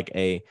felt like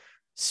a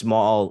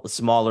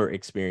smaller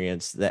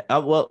experience that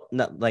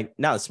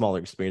not a smaller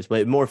experience,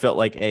 but it more felt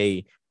like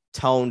a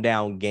toned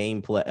down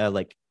gameplay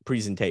like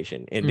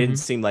presentation. It didn't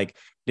seem like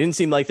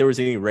there was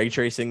any ray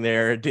tracing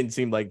there. It didn't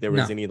seem like there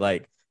was No. any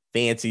like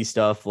fancy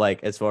stuff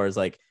like as far as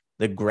like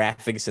the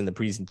graphics and the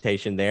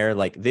presentation there.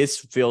 Like this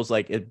feels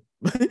like it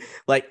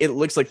like it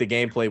looks like the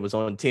gameplay was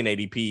on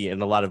 1080p,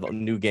 and a lot of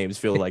new games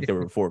feel like they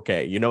were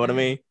 4K. You know what I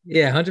mean?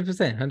 Yeah,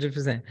 100%,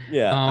 100%.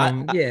 Yeah.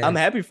 I'm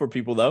happy for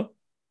people though.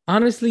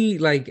 Honestly,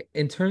 like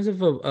in terms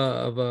of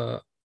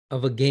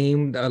a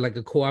game, like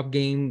a co-op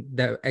game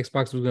that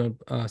Xbox was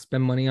gonna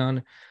spend money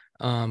on,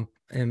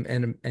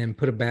 and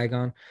put a bag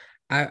on.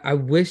 I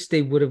wish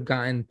they would have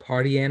gotten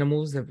Party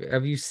Animals.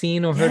 Have you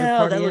seen or heard of Yeah,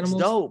 Party that looks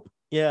Animals? dope.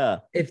 Yeah.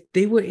 If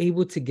they were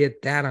able to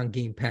get that on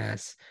Game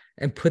Pass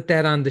and put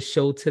that on the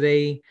show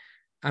today,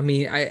 I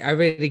mean, I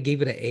already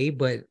gave it an A,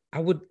 but I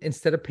would,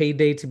 instead of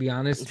Payday, to be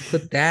honest,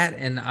 put that,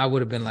 and I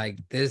would have been like,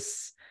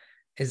 this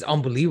is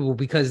unbelievable,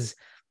 because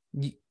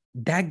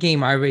that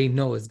game I already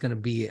know is going to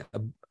be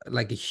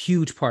like a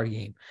huge party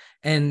game.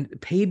 And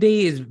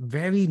Payday is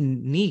very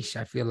niche.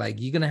 I feel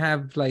like you're going to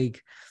have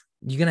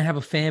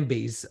a fan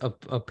base,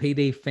 a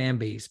Payday fan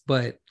base,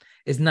 but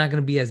it's not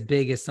going to be as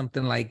big as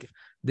something like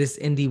this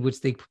indie,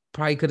 which they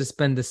probably could have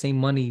spent the same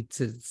money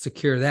to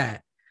secure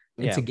that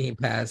into Game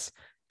Pass,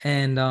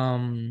 and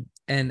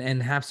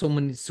have so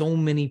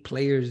many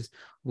players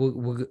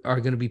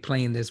are going to be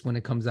playing this when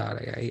it comes out.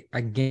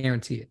 I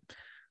guarantee it.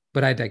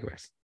 But I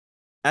digress.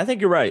 I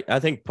think you're right. I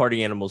think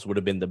Party Animals would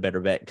have been the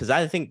better bet, because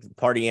I think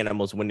Party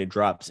Animals, when it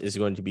drops, is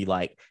going to be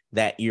like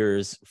that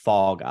year's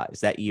Fall Guys,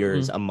 that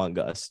year's Among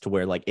Us, to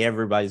where like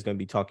everybody's going to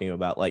be talking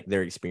about like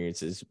their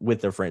experiences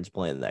with their friends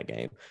playing that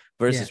game.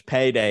 Versus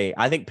Payday,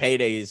 I think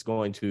Payday is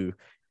going to,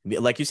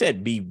 like you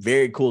said, be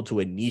very cool to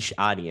a niche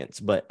audience.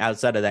 But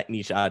outside of that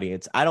niche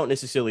audience, I don't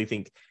necessarily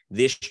think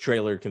this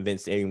trailer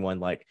convinced anyone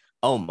like,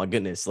 oh my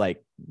goodness,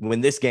 like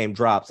when this game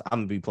drops,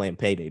 I'm gonna be playing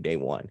Payday day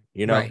one.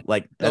 You know, right.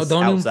 like that's the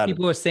only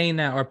people are saying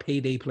that are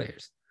Payday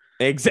players.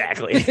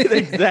 Exactly.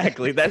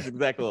 Exactly. That's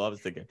exactly what I was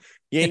thinking.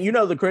 Yeah. You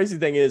know, the crazy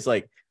thing is,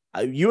 like,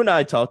 you and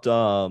I talked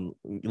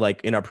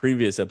like in our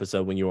previous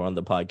episode when you were on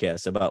the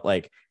podcast about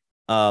like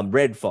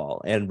Redfall,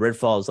 and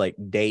Redfall's like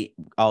date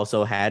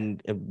also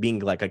hadn't being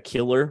like a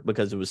killer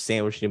because it was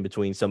sandwiched in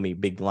between so many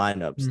big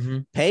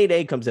lineups.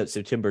 Payday comes out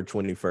September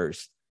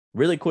 21st.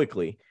 Really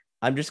quickly,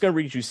 I'm just gonna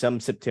read you some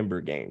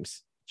September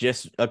games,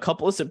 just a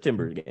couple of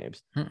September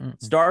games.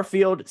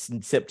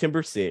 Starfield,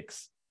 September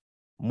 6th.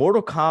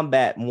 Mortal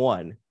Kombat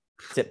 1,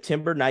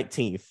 September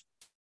 19th.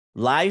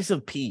 Lies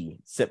of P,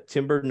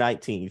 September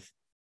 19th.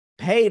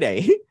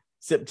 Payday,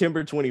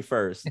 September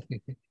 21st.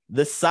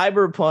 The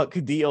Cyberpunk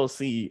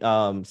DLC,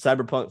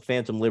 Cyberpunk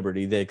Phantom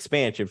Liberty, the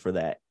expansion for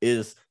that,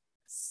 is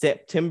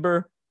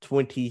September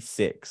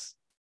 26th.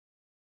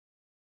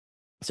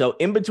 So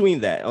in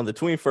between that, on the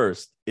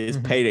 21st, is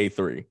Payday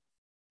 3.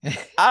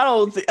 I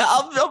don't think,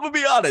 I'm gonna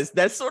be honest,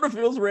 that sort of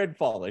feels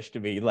Redfallish to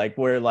me, like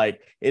where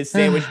like it's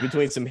sandwiched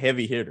between some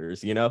heavy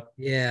hitters, you know?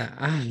 Yeah,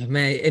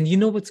 man. And you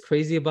know what's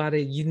crazy about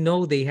it? You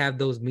know, they have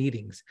those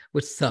meetings,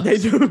 which sucks. They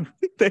do.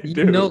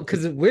 You know,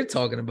 because we're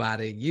talking about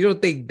it. You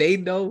don't think they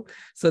know?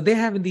 So they're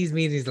having these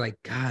meetings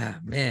like, God,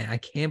 man, I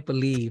can't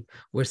believe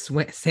we're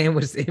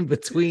sandwiched in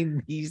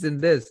between these and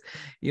this,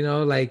 you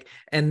know, like,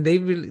 and they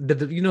really, the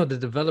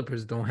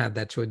developers don't have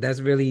that choice. That's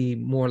really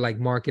more like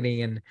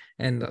marketing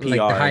and PR, like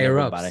the higher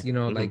ups, everybody. you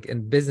know, like,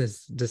 and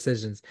business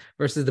decisions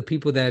versus the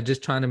people that are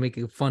just trying to make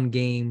a fun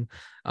game.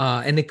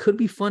 And it could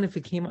be fun if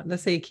it came out,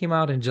 let's say it came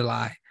out in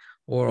July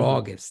or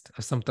August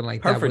or something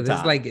like that, where it's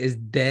like it's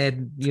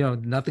dead, you know,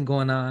 nothing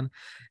going on.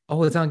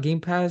 Oh, it's on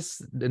Game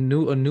Pass, a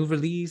new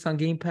release on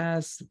Game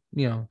Pass,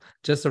 you know,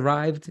 just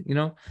arrived, you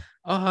know.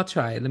 Oh, I'll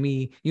try it.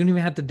 You don't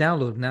even have to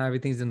download. Now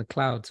everything's in the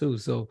cloud too.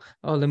 So,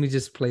 let me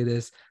just play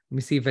this. Let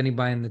me see if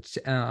anybody in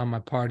the on my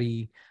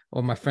party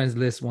or my friends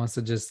list wants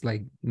to just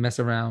like mess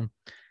around.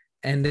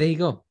 And there you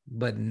go.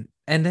 And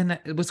then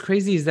what's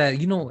crazy is that,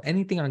 you know,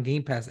 anything on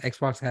Game Pass,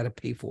 Xbox had to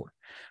pay for,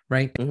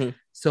 right?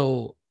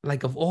 So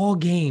like of all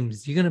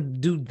games, you're going to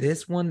do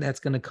this one that's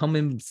going to come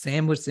in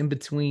sandwiched in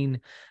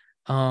between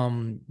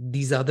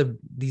these other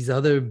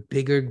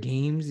bigger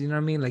games, you know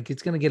what I mean? Like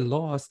it's going to get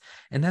lost,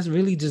 and that's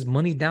really just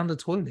money down the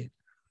toilet.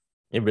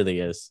 It really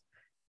is.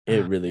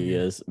 It really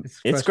is.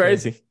 It's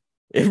crazy.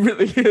 It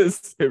really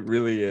is. It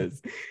really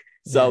is.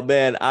 So,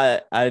 man,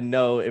 I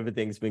know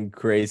everything's been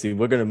crazy.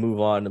 We're going to move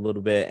on a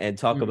little bit and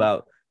talk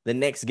about the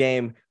next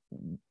game.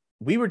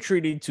 We were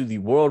treated to the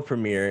world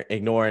premiere,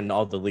 ignoring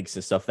all the leaks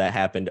and stuff that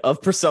happened,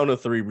 of Persona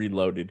 3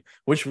 Reloaded,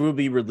 which will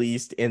be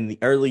released in the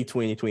early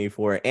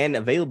 2024 and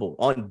available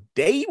on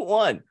day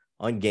one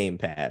on Game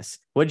Pass.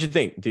 What'd you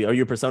think? Are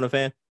you a Persona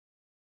fan?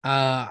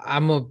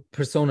 I'm a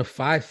Persona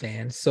 5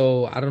 fan,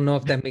 so I don't know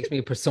if that makes me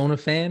a Persona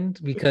fan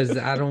because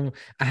I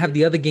have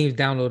the other games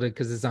downloaded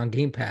because it's on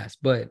Game Pass.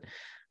 But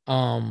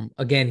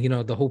again,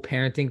 the whole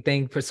parenting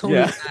thing,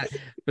 Yeah.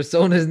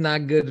 Persona is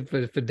not good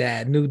for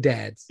new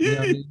dads. You know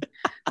what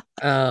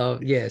I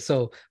mean? Yeah,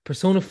 so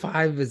Persona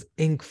 5 is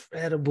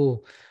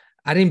incredible.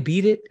 I didn't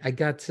beat it. I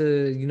got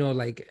to,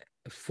 like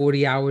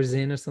 40 hours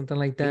in or something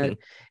like that. Mhm.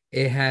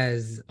 It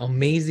has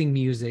amazing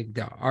music,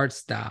 the art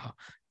style,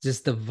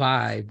 just the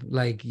vibe.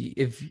 Like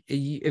if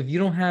you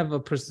don't have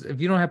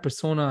if you don't have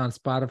Persona on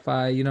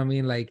Spotify, you know what I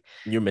mean? Like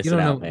You're you missing don't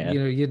out, know,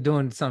 man. you're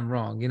doing something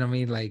wrong. You know what I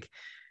mean? Like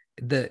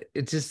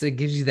it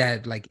gives you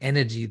that like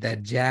energy,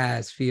 that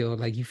jazz feel.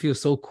 Like you feel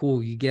so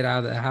cool. You get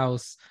out of the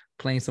house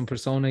playing some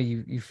Persona,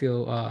 you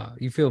feel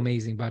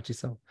amazing about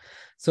yourself.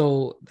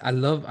 So I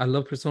love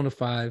Persona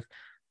 5.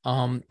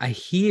 I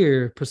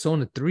hear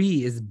Persona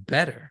 3 is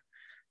better.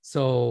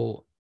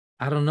 So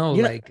I don't know,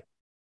 You know, like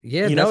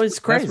yeah, it's that's what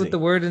the crazy.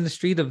 word in the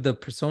street of the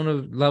Persona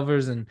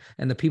lovers and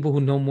the people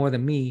who know more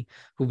than me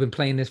who've been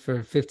playing this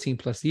for 15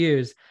 plus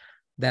years,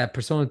 that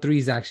Persona 3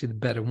 is actually the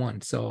better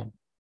one. So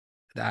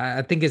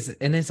I think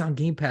it's on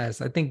Game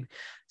Pass. I think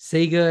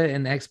Sega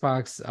and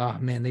Xbox, oh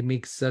man, they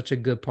make such a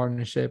good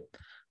partnership.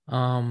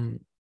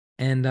 Um,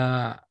 and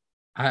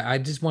I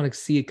just want to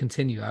see it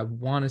continue. I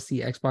want to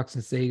see Xbox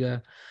and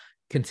Sega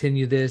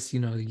continue this. You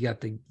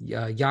got the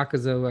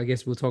Yakuza, I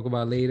guess we'll talk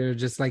about later.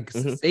 Just like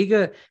Mhm.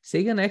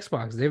 Sega and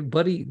Xbox, they're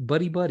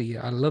buddy.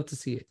 I love to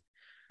see it.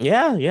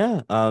 Yeah,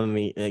 yeah.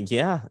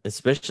 Yeah,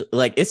 especially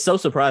like it's so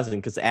surprising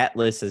because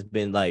Atlas has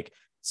been like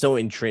so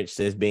entrenched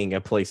as being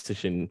a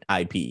PlayStation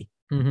IP.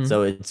 Mhm.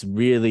 So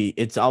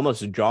it's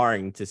almost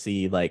jarring to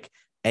see like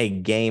a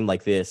game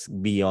like this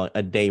be on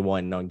a day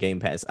one on Game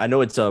Pass. I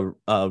know it's a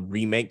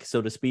remake,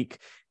 so to speak.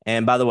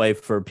 And by the way,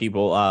 for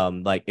people,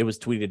 like it was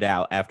tweeted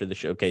out after the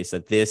showcase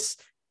that this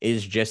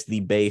is just the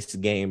base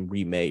game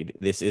remade.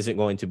 This isn't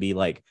going to be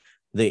like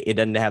it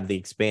doesn't have the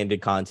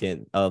expanded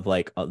content of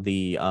like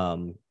the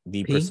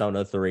P.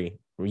 Persona 3,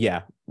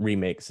 yeah,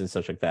 remakes and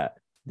such like that.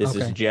 This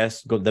is Okay.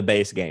 just the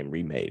base game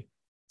remade.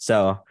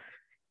 So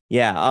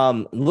yeah, a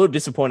little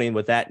disappointing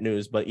with that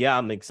news, but yeah,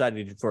 I'm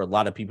excited for a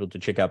lot of people to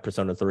check out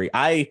Persona 3.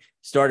 I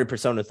started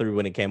Persona 3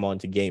 when it came on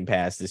to Game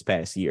Pass this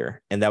past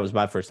year, and that was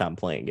my first time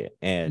playing it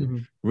and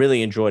Mhm.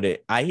 really enjoyed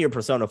it. I hear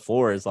Persona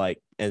 4 is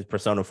like, as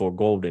Persona 4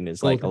 Golden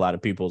is like a Golden. lot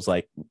of people's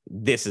like,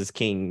 this is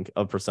king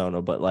of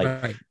Persona, but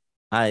like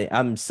Right.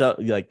 I'm so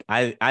like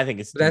I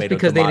think it's That's tomato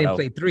because they didn't tomato.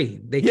 play 3.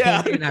 They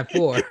Yeah. came in at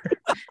 4.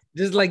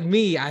 Just like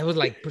me, I was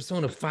like,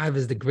 Persona 5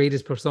 is the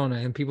greatest Persona.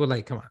 And people were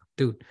like, come on,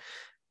 dude,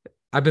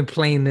 I've been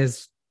playing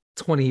this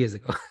 20 years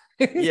ago.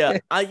 Yeah,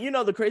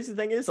 the crazy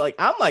thing is, like,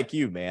 I'm like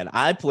you, man.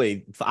 I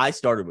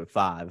started with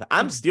 5.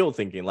 I'm still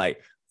thinking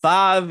like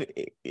 5,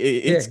 Yeah,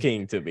 it's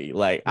king to me.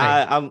 Like,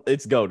 right.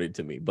 it's goaded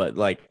to me. But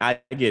like,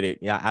 I get it.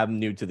 Yeah, I'm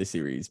new to the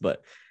series.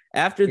 But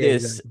after Yeah,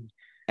 this, exactly.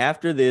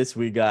 after this,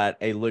 we got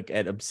a look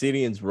at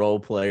Obsidian's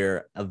role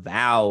player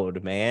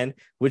Avowed, man,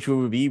 which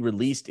will be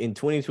released in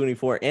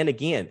 2024. And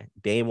again,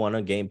 day one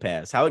on Game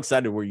Pass. How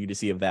excited were you to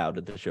see Avowed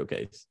at the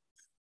showcase?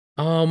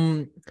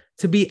 Um,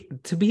 to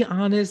be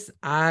honest,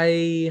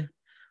 I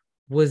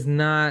was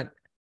not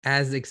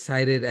as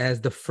excited as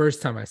the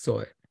first time I saw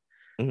it.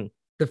 Mhm.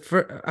 The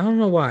first, I don't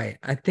know why.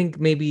 I think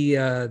maybe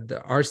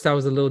the art style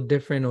was a little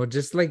different, or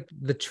just like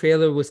the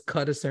trailer was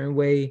cut a certain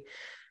way.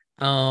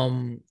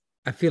 Um,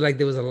 I feel like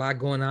there was a lot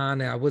going on,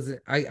 and I was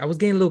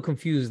getting a little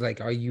confused.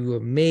 Like, are you a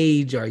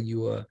mage? Are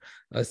you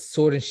a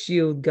sword and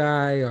shield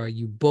guy? Are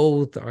you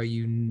both? Are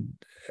you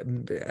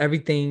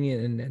everything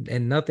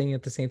and nothing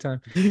at the same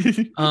time?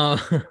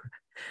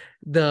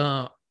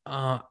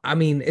 Uh, I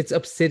mean, it's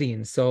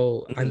Obsidian,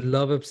 so I Mhm.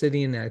 love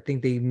Obsidian. And I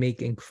think they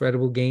make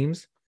incredible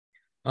games.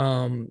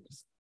 Um,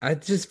 I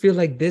just feel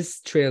like this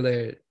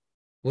trailer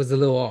was a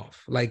little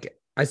off. Like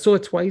I saw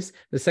it twice.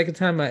 The second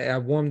time I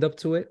warmed up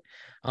to it,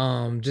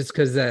 just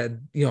because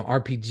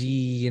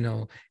RPG,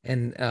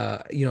 and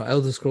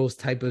Elder Scrolls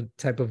type of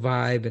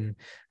vibe, and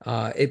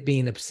it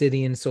being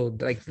Obsidian, so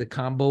like the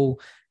combo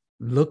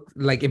look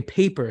like in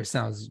paper it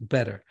sounds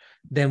better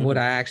than what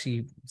Mhm. I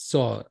actually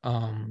saw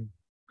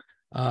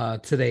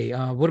today.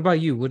 What about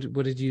you? What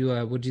did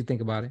you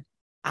think about it?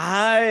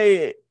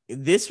 I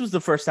This was the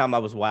first time I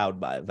was wowed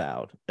by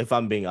Avowed, if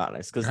I'm being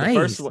honest. Because the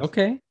first Nice. one,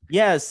 Okay.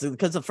 yes,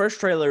 because the first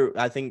trailer,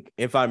 I think,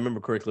 if I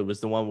remember correctly, was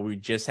the one where we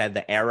just had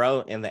the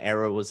arrow and the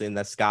arrow was in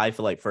the sky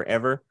for like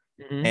forever.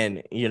 Mhm.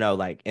 And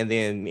like, and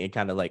then it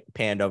kind of like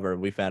panned over and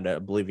we found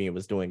out, believing it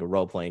was doing a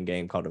role playing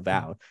game called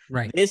Avowed.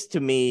 Right. This to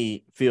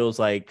me feels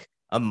like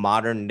a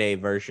modern day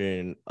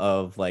version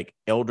of like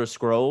Elder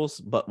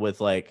Scrolls, but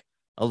with like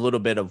a little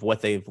bit of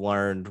what they've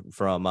learned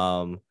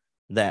from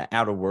the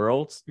Outer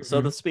Worlds,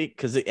 so to Mhm. speak,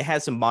 because it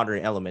has some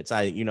modern elements.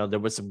 There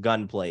was some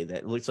gunplay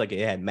that looks like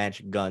it had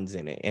magic guns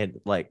in it, and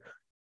like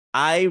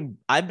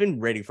I've been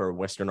ready for a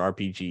Western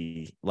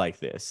RPG like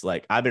this.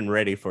 Like I've been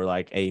ready for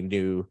like a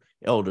new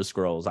Elder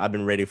Scrolls. I've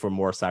been ready for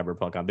more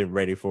Cyberpunk. I've been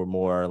ready for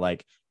more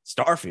like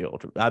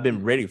Starfield. I've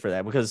been ready for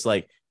that because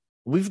like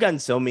we've gotten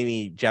so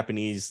many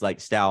Japanese like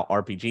style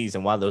RPGs,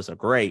 and while those are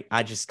great,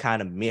 I just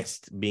kind of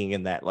missed being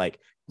in that like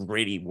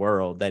gritty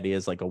world that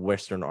is like a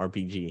Western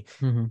RPG.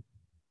 Mhm.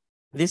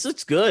 This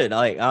looks good.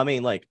 Like, I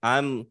mean, like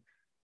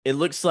it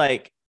looks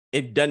like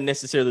it doesn't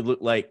necessarily look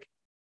like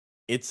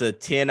it's a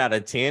 10 out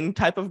of 10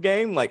 type of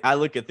game. Like, I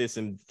look at this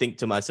and think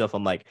to myself,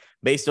 I'm like,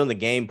 based on the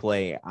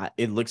gameplay,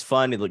 it looks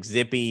fun. It looks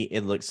zippy.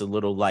 It looks a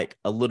little like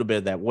a little bit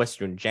of that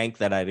Western jank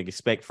that I'd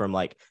expect from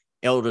like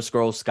Elder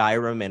Scrolls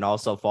Skyrim and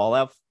also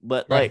Fallout.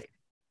 But Right. like,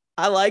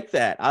 I like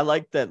that. I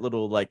like that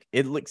little, like,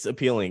 it looks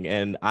appealing,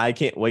 and I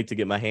can't wait to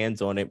get my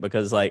hands on it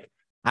because like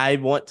I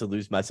want to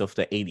lose myself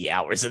to 80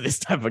 hours of this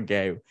type of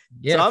game. So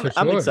Yeah, for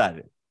I'm sure.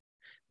 excited.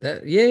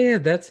 Yeah,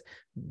 that's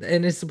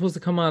and it's supposed to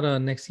come out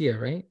next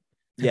year, right?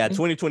 I Yeah, think.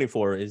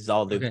 2024 is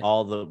Okay.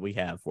 all that we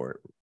have for it.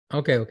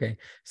 Okay.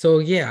 So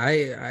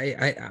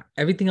yeah,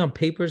 everything on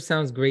paper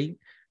sounds great.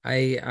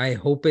 I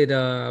hope it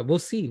we'll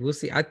see. We'll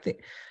see. I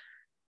think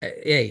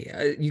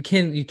hey, you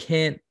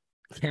can't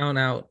count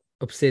out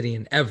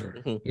Obsidian ever.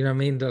 Mhm. You know what I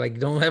mean? They're like,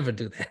 don't ever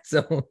do that.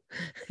 So,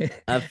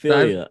 I so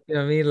feel you. you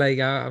know what I mean? Like,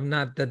 I'm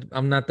not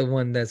the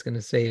one that's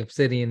gonna say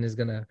Obsidian is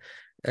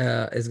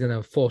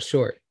gonna fall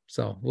short.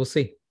 So we'll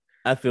see.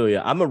 I feel you.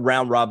 I'm a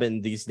round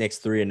robin these next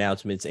three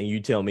announcements, and you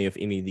tell me if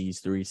any of these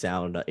three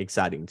sound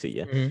exciting to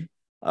you. Mhm.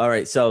 All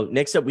right. So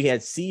next up, we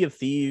had Sea of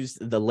Thieves: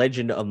 The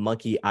Legend of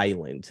Monkey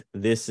Island.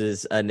 This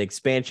is an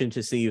expansion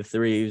to Sea of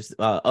Thieves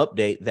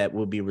update that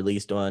will be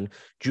released on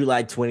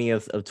July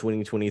 20th of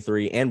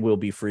 2023 and will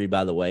be free,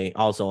 by the way,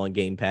 also on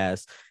Game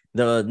Pass.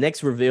 The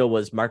next reveal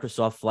was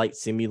Microsoft Flight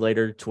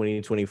Simulator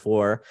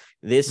 2024.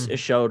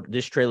 Mhm.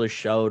 This trailer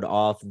showed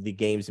off the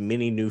game's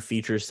many new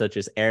features such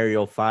as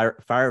aerial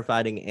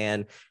firefighting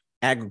and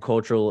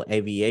agricultural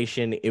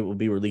aviation. It will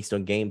be released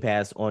on Game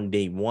Pass on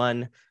day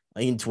one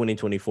in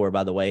 2024,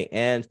 by the way.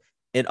 And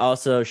it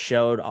also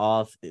showed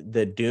off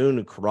the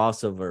Dune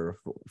crossover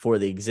for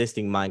the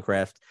existing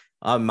Minecraft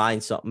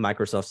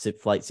Microsoft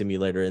Flight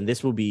Simulator. And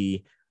this will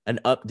be an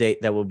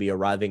update that will be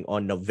arriving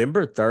on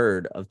November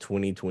 3rd of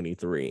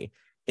 2023.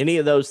 Any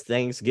of those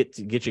things get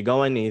you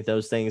going? Any of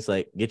those things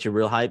like get you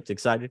real hyped,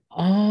 excited?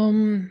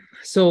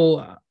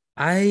 So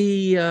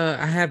I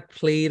have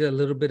played a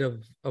little bit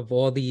of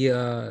all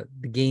the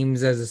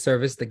games as a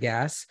service, the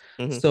gas.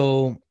 Mm-hmm.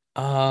 So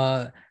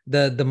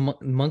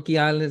Monkey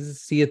Island,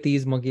 Sea of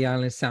Thieves, Monkey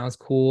Island sounds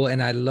cool,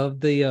 and I love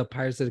the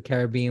Pirates of the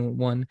Caribbean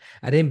one.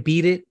 I didn't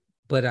beat it,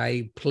 but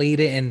I played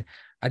it, and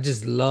I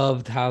just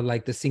loved how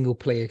like the single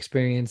player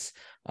experience,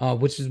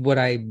 which is what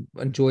I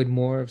enjoyed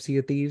more of Sea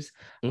of Thieves.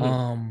 Mm-hmm.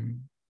 Um,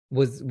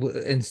 was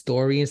in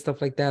story and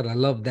stuff like that. I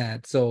love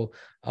that. So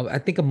I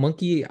think a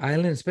Monkey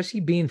Island,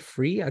 especially being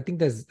free, I think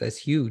that's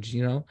huge.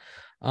 You know,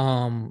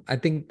 I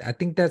think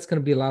that's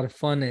gonna be a lot of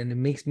fun, and it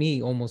makes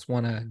me almost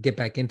want to get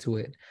back into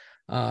it.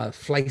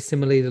 Flight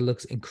Simulator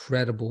looks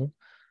incredible.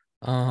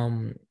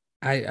 Um,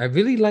 I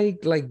really like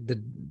the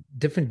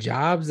different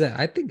jobs that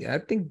I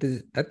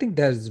think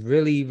that's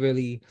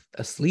really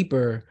a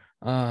sleeper.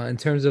 In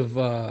terms of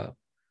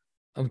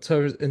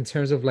in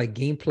terms of like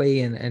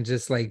gameplay and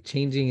just like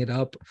changing it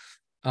up,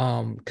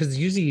 because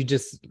usually you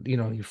just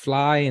you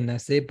fly and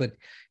that's it, but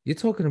you're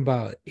talking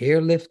about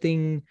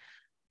airlifting,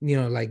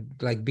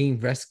 like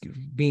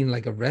being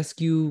like a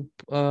rescue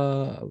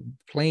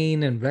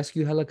plane and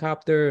rescue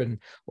helicopter, and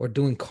or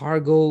doing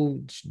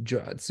cargo.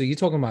 So you're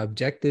talking about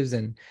objectives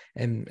and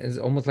it's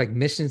almost like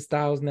mission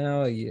styles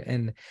now,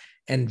 and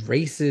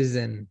races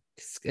and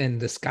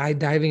the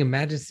skydiving.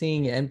 Imagine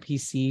seeing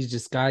NPCs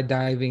just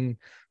skydiving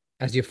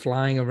as you're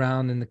flying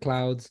around in the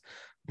clouds.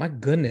 My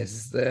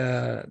goodness,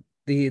 the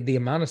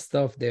amount of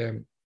stuff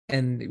there.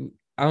 And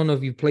I don't know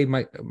if you played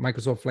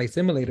Microsoft Flight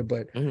Simulator,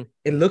 but Mm-hmm.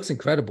 it looks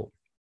incredible.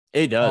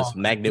 It does. Like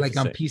on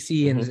Magnificent.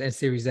 PC Mm-hmm. and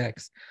Series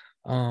X.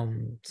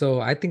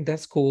 So I think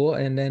that's cool.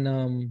 And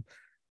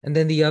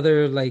then the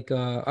other, like,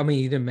 I mean,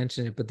 you didn't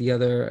mention it, but the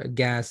other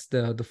gas,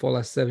 the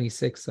Fallout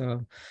 76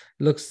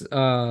 looks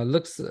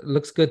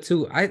good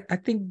too. I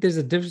think there's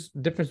a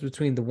difference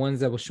between the ones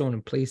that were shown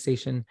in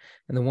PlayStation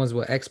and the ones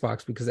with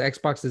Xbox, because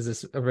Xbox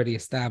is already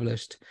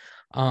established.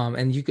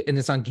 And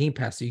it's on Game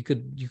Pass, so you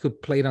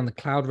could play it on the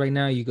cloud right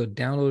now. You could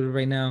download it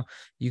right now.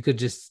 You could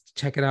just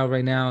check it out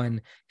right now,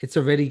 and it's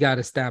already got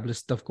established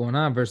stuff going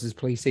on, versus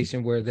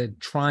PlayStation, where they're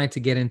trying to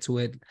get into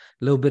it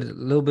a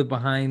little bit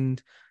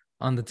behind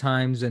on the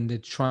times, and they're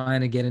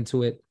trying to get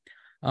into it.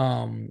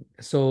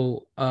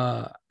 So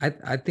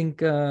I think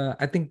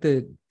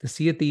the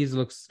Sea of Thieves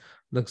looks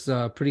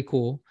pretty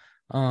cool.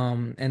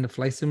 And the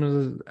Flight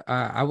Simulator,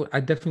 I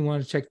definitely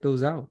want to check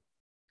those out.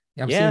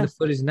 I'm seeing Yeah. the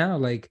footage now,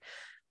 like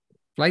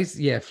Flight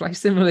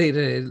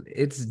Simulator,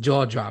 it's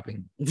jaw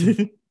dropping.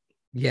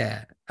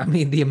 Yeah, I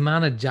mean the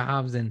amount of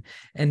jobs, and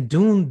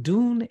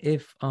Dune,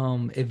 if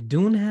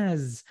Dune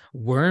has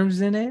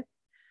worms in it,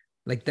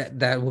 like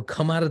that will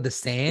come out of the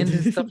sand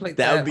and stuff like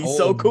That would that. be Oh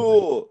so my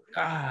cool.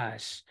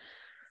 gosh,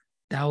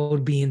 that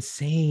would be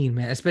insane,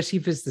 man. Especially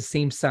if it's the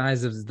same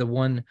size as the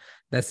one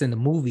that's in the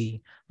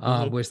movie,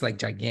 Mm-hmm. where it's like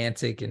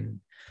gigantic. And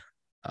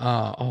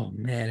Oh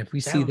man, if we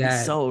That see would be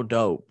that. so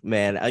dope,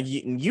 man.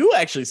 You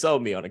actually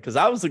sold me on it because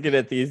I was looking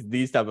at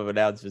these type of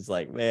announcements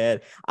like, man,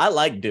 I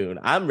like Dune.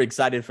 I'm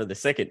excited for the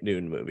second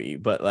Dune movie,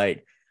 but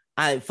like,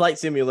 I Flight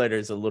Simulator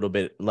is a little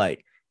bit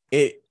like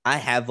it. I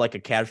have like a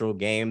casual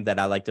game that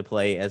I like to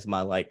play as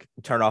my like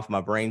turn off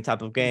my brain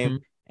type of game, Mhm.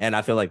 and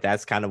I feel like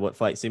that's kind of what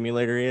Flight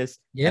Simulator is.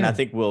 And I Yeah.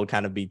 think we'll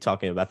kind of be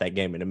talking about that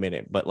game in a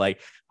minute. But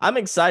like, I'm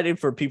excited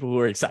for people who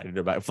are excited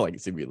about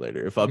Flight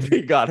Simulator. If I'm Mhm.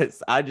 being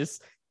honest, I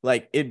just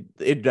like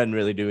it doesn't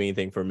really do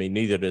anything for me.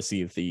 Neither does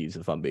Sea of Thieves,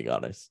 if I'm being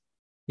honest.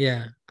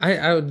 Yeah.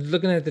 I was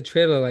looking at the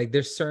trailer, like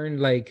there's certain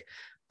like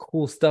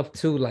cool stuff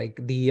too, like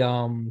the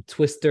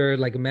twister.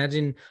 Like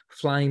imagine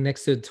flying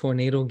next to a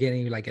tornado,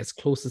 getting like as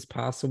close as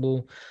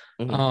possible.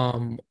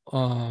 Hmm.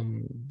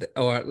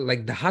 Or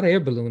like the hot air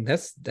balloon.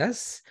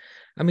 That's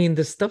I mean,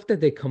 the stuff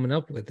that they're coming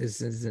up with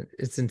is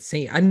it's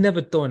insane. I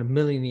never thought in a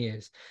million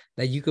years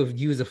that you could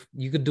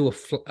do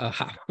a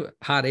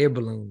hot air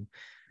balloon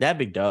That'd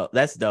be dope.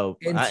 That's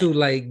dope. into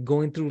like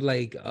going through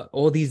like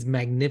all these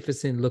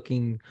magnificent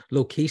looking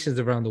locations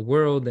around the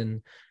world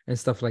and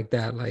stuff like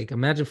that. Like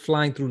imagine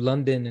flying through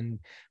London and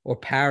or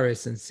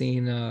Paris and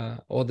seeing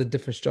all the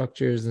different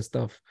structures and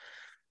stuff.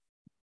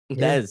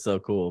 Yeah. That is so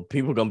cool.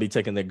 People gonna be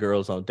taking their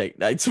girls on date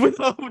nights with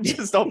them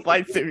just on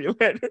Flight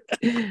Simulator.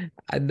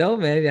 I know,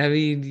 man. I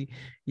mean,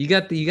 you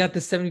got the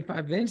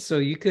 75 inch, so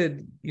you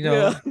could,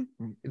 Yeah.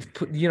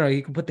 put, you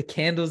can put the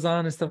candles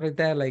on and stuff like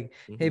that. Like,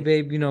 hey, Mhm.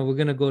 babe, we're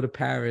gonna go to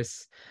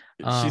Paris.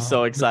 She's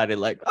so The excited,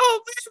 like,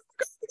 oh man,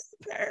 we're going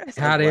to Paris.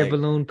 I'm hot air like,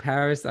 balloon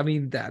Paris. I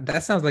mean,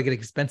 that sounds like an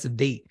expensive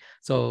date.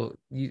 So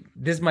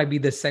this might be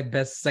the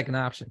best second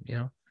option.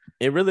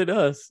 it really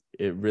does.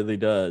 It really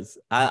does.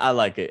 I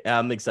like it.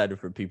 I'm excited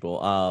for people.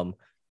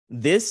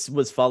 This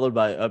was followed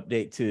by an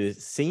update to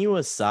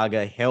Senua's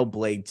Saga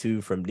Hellblade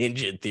 2 from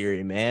Ninja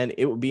Theory, man.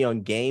 It will be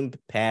on Game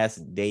Pass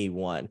day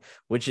one,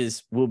 which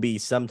will be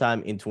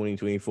sometime in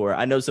 2024.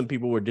 I know some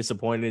people were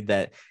disappointed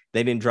that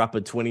they didn't drop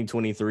a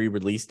 2023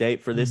 release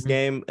date for this Mhm.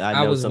 game. I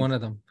I know was some, one of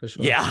them for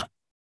sure. yeah,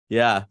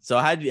 yeah. So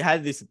how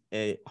did this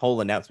whole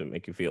announcement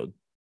make you feel?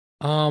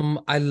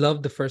 I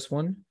love the first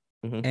one.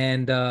 Hmm.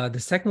 And the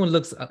second one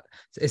looks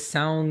it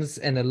sounds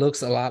and it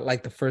looks a lot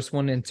like the first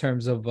one in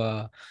terms of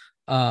the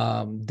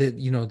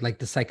like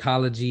the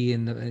psychology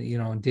and the,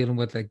 and dealing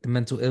with like the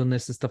mental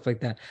illness and stuff like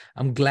that.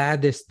 I'm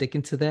glad they're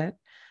sticking to that,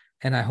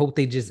 and I hope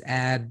they just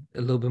add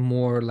a little bit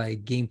more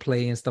like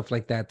gameplay and stuff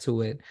like that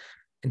to it.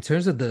 In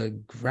terms of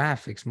the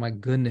graphics, my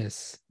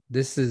goodness,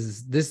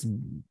 this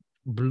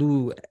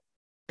blew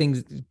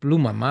blew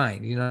my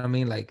mind. You know what I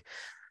mean? Like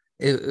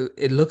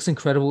it looks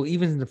incredible.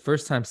 Even the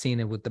first time seeing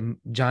it with the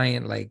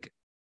giant like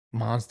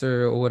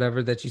monster or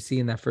whatever that you see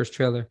in that first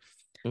trailer.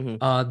 Hmm.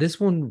 This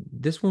one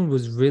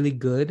was really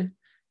good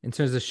in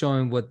terms of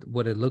showing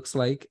what it looks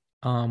like.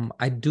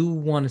 I do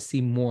want to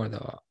see more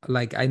though.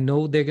 Like I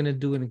know they're gonna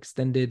do an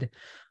extended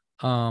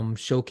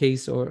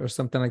showcase or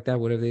something like that,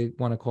 whatever they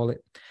want to call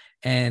it.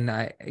 And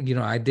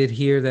I did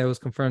hear that it was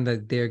confirmed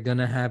that they're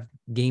gonna have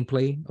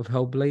gameplay of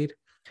Hellblade.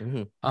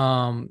 Hmm.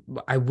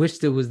 I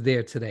wished it was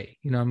there today.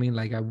 You know what I mean?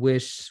 Like I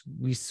wish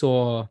we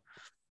saw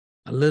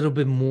a little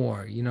bit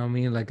more, you know what I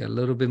mean? Like a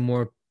little bit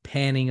more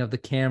panning of the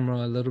camera,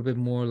 a little bit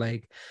more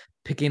like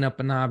picking up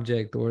an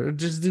object or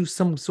just do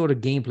some sort of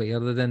gameplay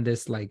other than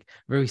this like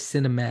very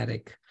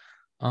cinematic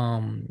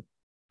um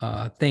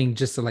thing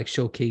just to like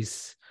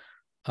showcase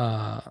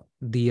the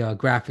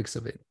graphics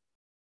of it.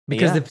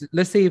 Because Yeah. if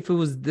let's say if it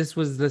was this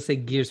was let's say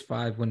Gears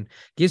 5, when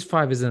Gears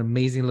 5 is an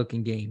amazing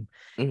looking game,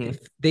 Hmm. if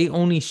they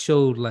only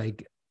showed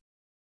like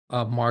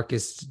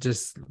Marcus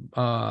just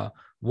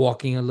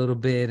walking a little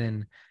bit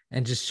and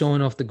just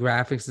showing off the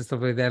graphics and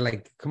stuff like that.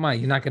 Like, come on,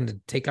 you're not gonna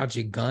take out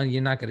your gun,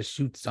 you're not gonna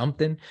shoot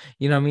something.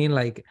 You know what I mean?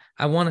 Like,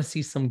 I want to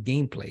see some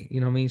gameplay. You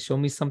know what I mean? Show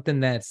me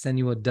something that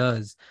Senua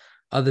does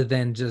other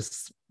than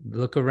just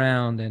look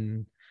around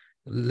and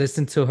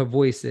listen to her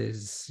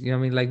voices. You know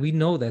what I mean? Like we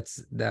know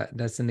that's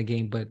in the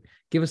game, but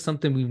give us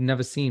something we've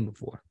never seen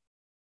before.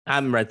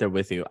 I'm right there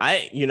with you.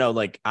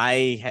 Like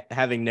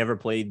having never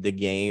played the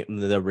game,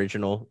 the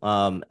original,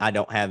 I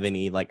don't have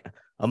any like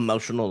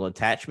emotional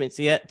attachments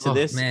yet to Oh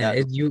this.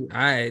 man, you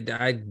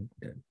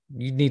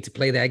need to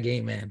play that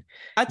game, man.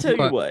 I You tell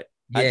you are, what,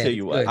 I yeah, tell it's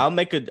you what, good.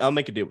 I'll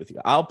make a deal with you.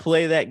 I'll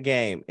play that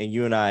game, and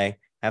you and I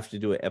have to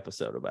do an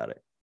episode about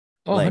it.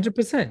 Oh, Like,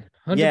 100%.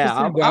 yeah,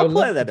 100%. Bro. I I'll would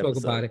play love to that talk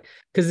episode. about it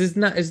because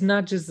it's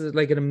not just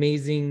like an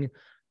amazing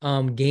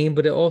game,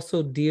 but it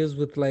also deals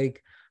with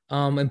like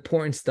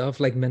important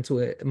stuff like Hmm.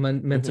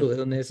 mental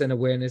illness and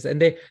awareness.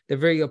 And they're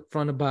very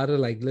upfront about it.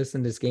 Like,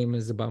 listen, this game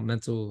is about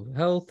mental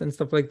health and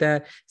stuff like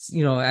that.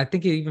 I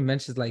think it even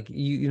mentions like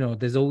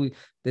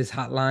there's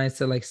hotlines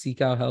to like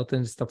seek out help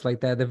and stuff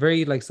like that. They're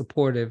very like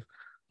supportive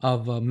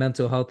of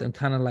mental health and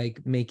kind of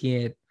like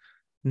making it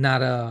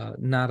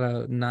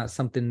not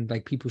something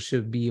like people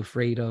should be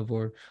afraid of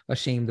or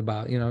ashamed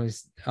about.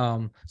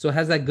 So it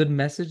has that good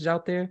message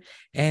out there,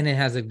 and it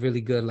has a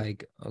really good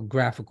like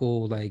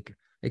graphical like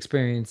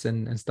experience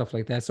and stuff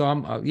like that.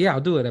 So yeah,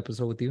 I'll do an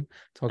episode with you,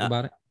 talk Uh,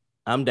 about it.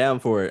 I'm down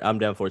for it. I'm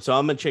down for it. So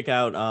I'm gonna check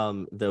out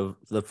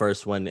the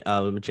first one.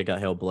 I'm gonna check out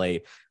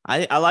Hellblade.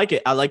 I like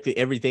it. I like the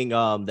everything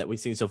that we've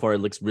seen so far. It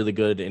looks really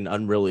good in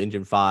Unreal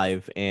Engine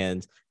 5,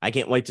 and I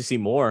can't wait to see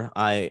more.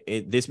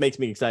 This makes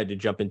me excited to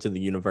jump into the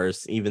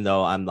universe, even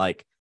though I'm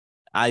like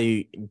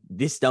I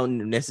this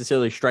don't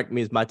necessarily strike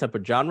me as my type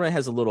of genre. It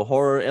has a little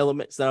horror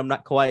elements that I'm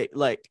not quite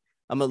like.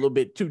 I'm a little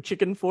bit too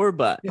chicken for,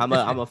 but I'm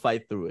a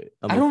fight through it.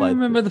 I'm I a don't fight through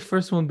remember it. the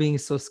first one being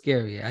so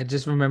scary. I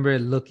just remember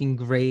it looking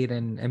great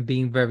and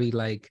being very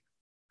like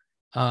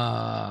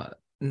uh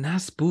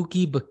not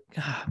spooky, but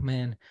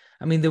man.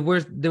 I mean it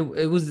was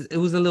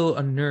a little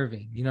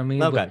unnerving, you know what I mean?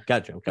 But Okay,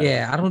 gotcha. Okay.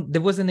 yeah, I don't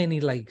there wasn't any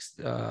like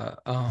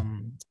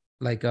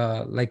like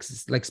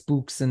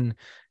spooks and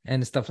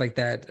stuff like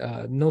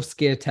that. No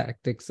scare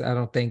tactics, I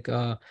don't think.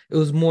 It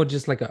was more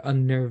just like a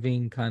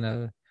unnerving kind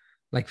of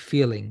like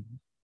feeling.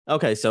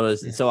 Okay, so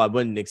Yeah. so I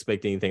wouldn't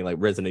expect anything like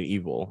Resident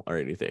Evil or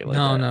anything like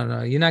No, that. no,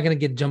 no. You're not gonna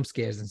get jump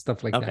scares and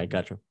stuff like Okay, that.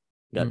 gotcha.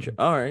 Gotcha. Mm.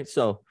 All right.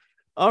 So,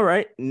 all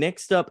right.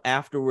 Next up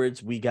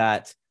afterwards, we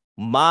got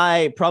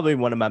my probably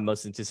one of my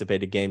most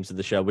anticipated games of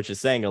the show, which is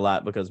saying a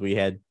lot because we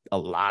had a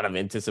lot of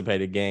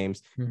anticipated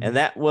games. And Mhm.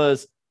 that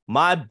was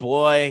my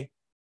boy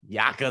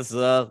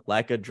Yakuza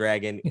Like a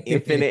Dragon,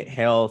 Infinite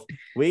Health.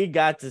 We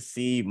got to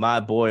see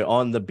my boy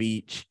on the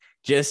beach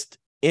just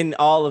in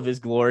all of his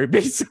glory,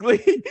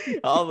 basically.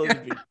 all of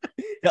the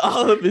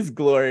all of his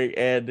glory.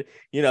 And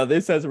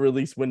this has a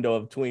release window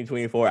of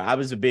 2024. I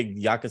was a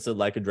big Yakuza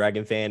Like a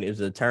Dragon fan. It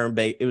was a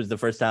turn-based. It was the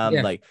first time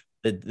Yeah, like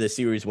the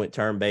series went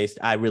turn-based.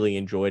 I really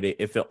enjoyed it.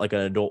 It felt like an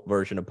adult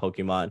version of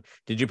Pokemon.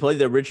 Did you play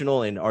the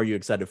original? And are you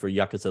excited for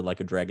Yakuza Like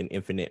a Dragon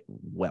Infinite I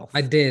Wealth?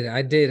 did.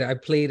 I did. I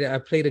played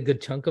a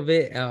good chunk of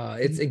it.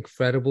 It's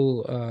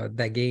incredible,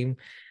 that game.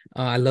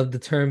 I love the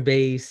turn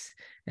base.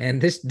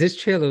 And this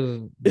trailer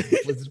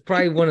was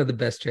probably one of the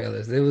best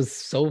trailers. It was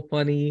so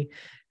funny.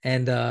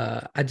 And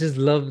I just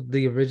loved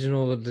the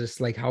original,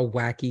 just like how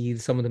wacky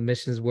some of the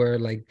missions were,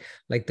 like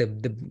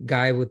the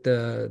guy with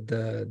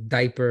the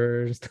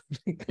diaper and stuff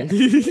like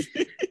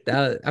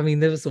that. I mean,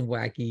 there was some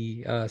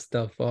wacky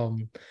stuff.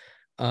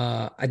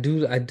 I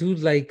do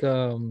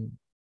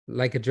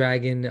like a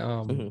dragon,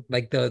 Mhm.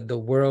 like the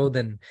world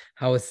and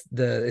how it's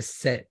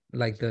set,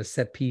 like the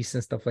set piece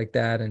and stuff like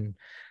that. And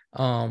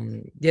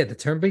yeah, the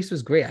turn base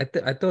was great. I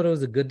thought it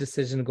was a good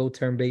decision to go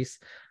turn base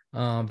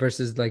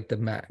versus like the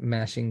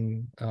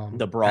mashing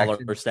The brawler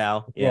action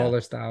style. Yeah.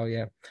 brawler style.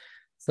 Yeah.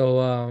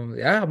 So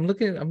yeah, I'm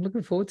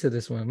looking forward to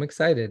this one. I'm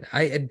excited.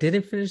 I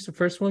didn't finish the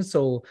first one,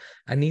 so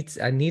I need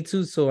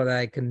to so that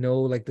I can know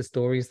like the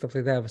story and stuff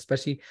like that,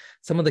 especially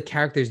some of the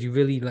characters you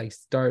really like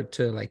start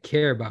to like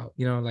care about,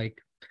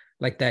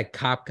 like that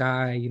cop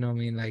guy, you know what I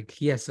mean? Like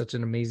he has such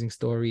an amazing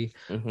story.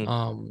 Hmm.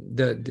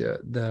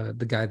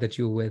 The guy that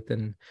you were with,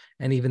 and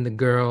even the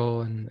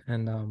girl and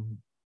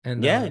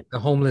Yeah. the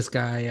homeless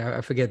guy.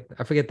 I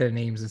forget their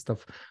names and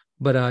stuff.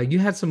 But you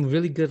had some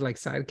really good like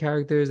side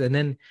characters, and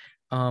then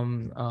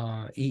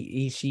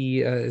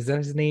Ishi, is that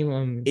his name?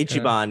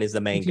 Ichiban is the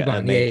Ichiban. main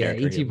Yeah, yeah,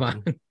 character here.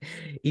 Ichiban.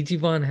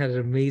 Ichiban had an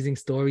amazing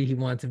story. He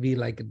wanted to be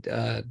like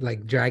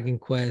Dragon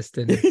Quest,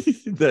 and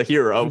The he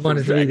hero from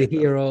wanted to be the Dragon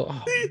Quest. hero.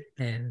 Oh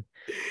man,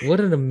 what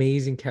an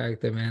amazing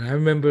character, man. I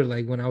remember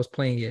like when I was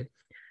playing it,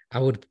 I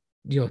would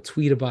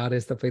tweet about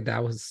it, stuff like that.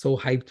 I was so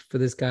hyped for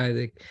this guy.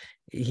 Like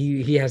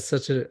he has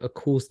such a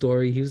cool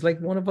story. He was like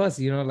one of us,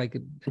 like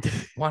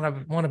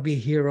wanna be a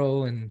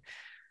hero. And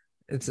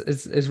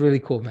it's really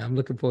cool, man. I'm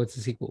looking forward to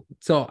the sequel.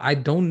 So I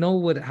don't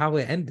know how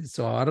it ended.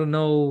 So I don't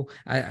know.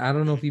 I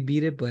don't know if you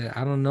beat it, but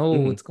I don't know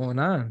Mhm. what's going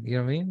on. You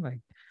know what I mean? Like,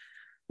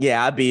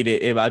 Yeah, I beat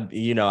it. If I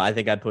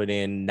think I put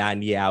in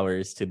 90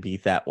 hours to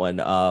beat that one.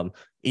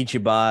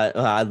 Ichiban,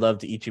 I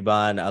loved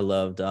Ichiban. I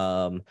loved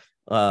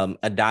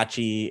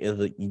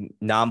Adachi.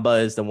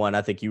 Namba is the one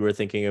I think you were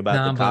thinking about, the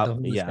Namba, the cop.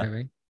 homeless Yeah. guy,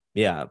 right?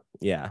 Yeah,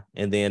 yeah.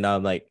 And then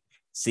like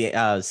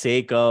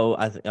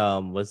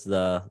Seiko, was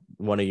the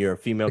one of your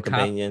female The cop.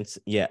 companions.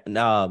 Yeah,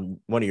 one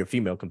of your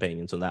female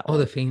companions on that Oh, the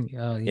one. thing.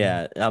 Oh,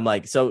 yeah. Yeah, I'm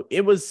like, so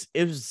it was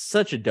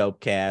such a dope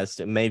cast.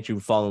 It made you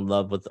fall in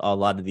love with a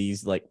lot of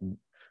these like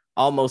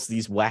almost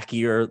these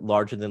wackier,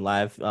 larger than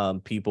life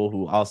people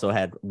who also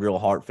had real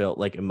heartfelt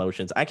like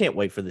emotions. I can't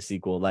wait for the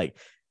sequel. Like,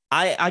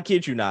 I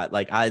kid you not.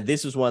 Like,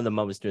 this was one of the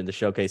moments during the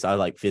showcase. I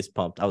like fist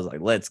pumped. I was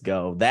like, let's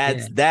go.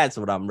 Yeah. That's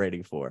what I'm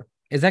ready for.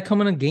 Is that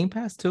coming on Game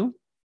Pass too?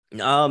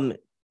 Um,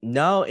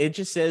 no, it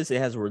just says it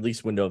has a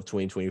release window of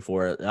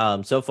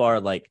 2024. So far,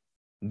 like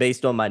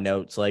based on my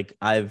notes, like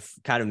I've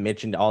kind of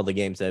mentioned all the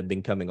games that have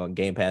been coming on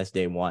Game Pass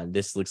day one.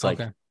 This looks like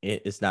Okay.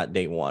 it's not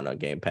day one on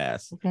Game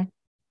Pass. Okay.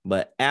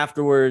 But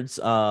afterwards,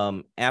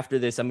 after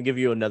this, I'm gonna give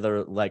you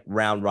another like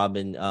round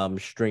robin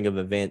string of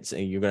events,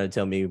 and you're gonna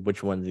tell me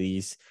which one of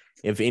these,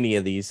 if any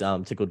of these,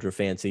 tickled your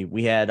fancy.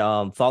 We had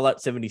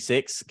Fallout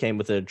 76 came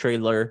with a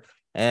trailer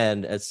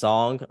and a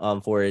song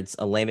for its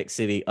Atlantic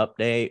City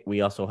update.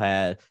 We also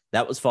had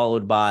that was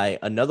followed by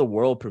another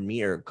world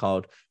premiere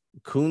called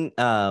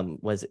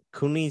was it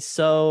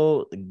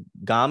Kuniso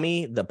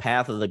Gami, the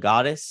Path of the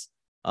Goddess.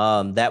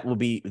 That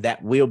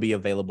will be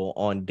available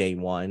on day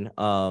one.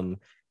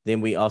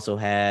 Then we also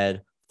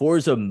had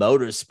Forza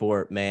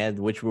Motorsport, man,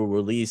 which will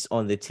release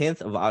on the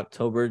 10th of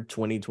October,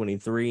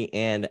 2023.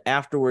 And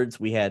afterwards,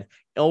 we had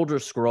Elder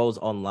Scrolls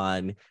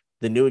Online,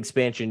 the new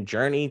expansion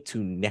Journey to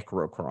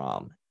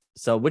Necrocrom.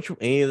 So which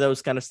any of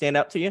those kind of stand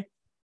out to you?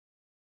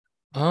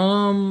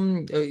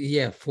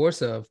 Yeah,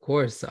 Forza, of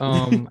course.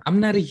 I'm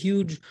not a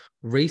huge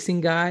racing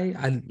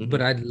guy,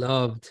 but I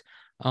loved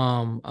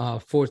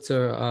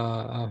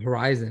Forza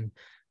Horizon.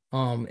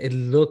 It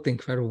looked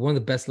incredible. One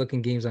of the best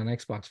looking games on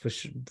Xbox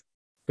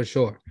for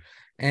sure.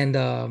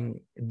 And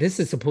this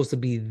is supposed to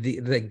be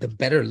the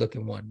better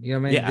looking one. You know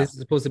what I mean? Yeah. This is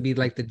supposed to be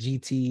like the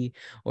GT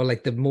or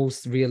like the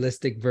most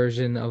realistic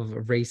version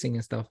of racing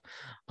and stuff.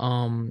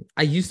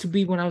 I used to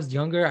be when I was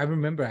younger. I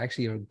remember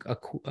actually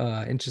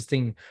a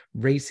interesting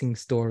racing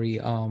story.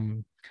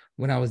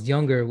 When I was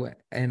younger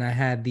and I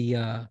had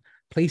the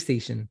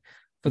PlayStation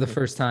for the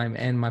first time,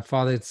 and my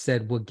father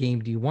said, "What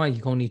game do you want?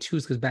 You can only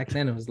choose," because back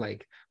then it was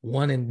like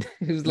one and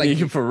it was like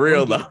for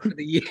real though. For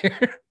the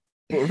year.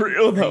 For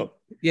real though.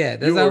 Yeah,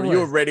 that's you how were it you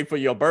were was. ready for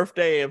your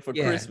birthday and for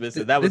Christmas,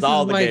 and that was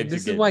all the games you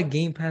This get. is why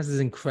Game Pass is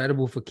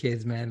incredible for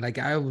kids, man. Like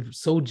I was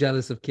so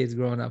jealous of kids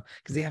growing up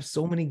because they have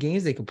so many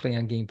games they could play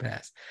on Game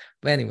Pass.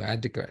 But anyway, I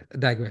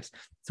digress.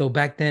 So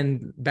back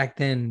then, in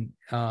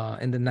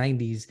the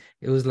 90s,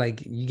 it was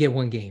like you get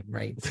one game,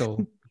 right?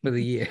 So for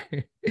the year,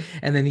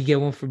 and then you get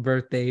one for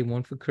birthday,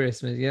 one for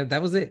Christmas. Yeah,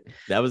 that was it.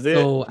 That was it.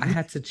 So I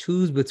had to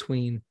choose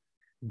between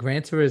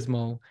Gran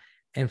Turismo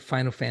and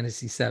Final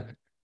Fantasy VII.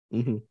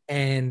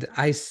 And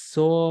I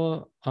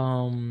saw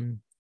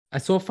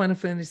Final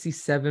Fantasy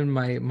VII.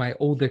 My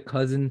older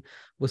cousin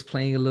was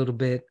playing a little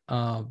bit.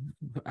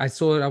 I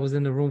saw it. I was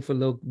in the room for a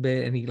little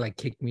bit, and he like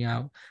kicked me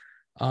out.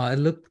 It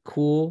looked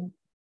cool.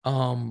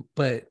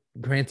 But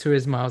Gran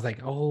Turismo, I was like,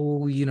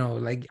 oh,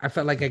 like I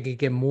felt like I could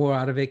get more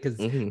out of it because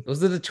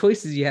those are the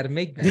choices you had to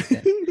make back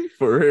then.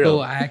 For real. So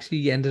I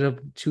actually ended up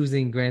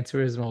choosing Gran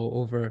Turismo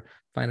over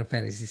Final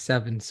Fantasy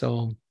VII.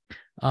 So,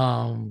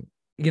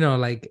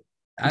 like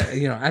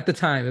at the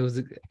time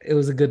it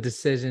was a good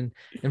decision.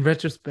 In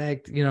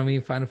retrospect, I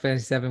mean, Final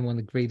Fantasy VII, one of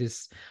the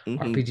greatest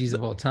RPGs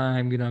of all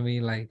time. You know what I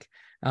mean? Like,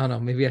 I don't know,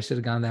 maybe I should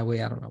have gone that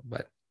way. I don't know,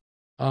 but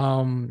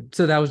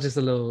so that was just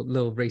a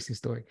little racing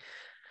story.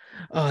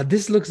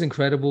 This looks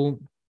incredible.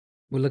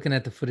 We're looking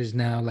at the footage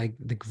now, like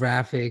the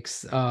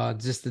graphics,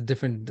 just the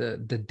different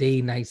the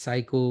day night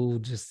cycle,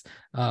 just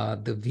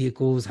the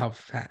vehicles, how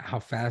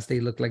fast they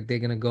look like they're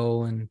gonna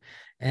go, and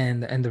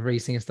the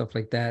racing and stuff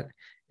like that.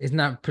 It's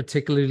not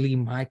particularly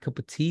my cup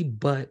of tea,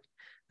 but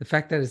the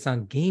fact that it's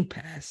on Game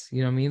Pass,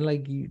 you know what I mean?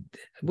 Like,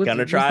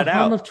 what's the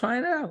harm of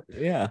trying it out?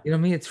 Yeah, you know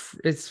what I mean?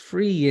 It's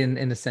free in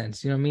a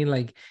sense, you know what I mean?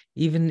 Like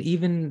even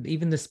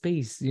the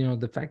space,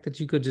 the fact that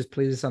you could just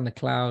play this on the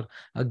cloud,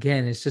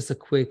 again, it's just a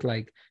quick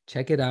like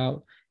check it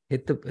out,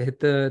 hit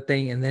the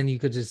thing, and then you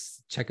could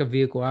just check a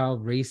vehicle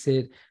out, race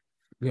it,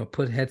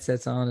 put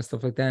headsets on and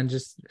stuff like that, and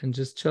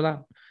just chill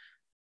out.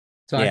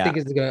 So yeah. I think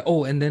it's good.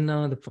 Oh, and then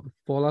the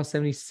Fallout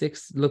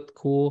 76 looked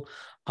cool.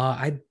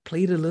 I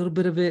played a little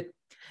bit of it.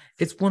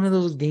 It's one of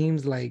those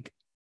games like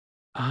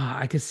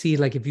I could see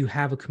like if you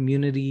have a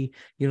community,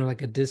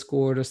 like a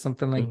Discord or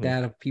something like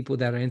that of people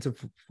that are into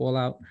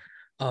Fallout,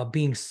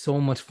 being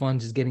so much fun,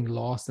 just getting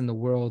lost in the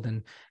world.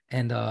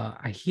 And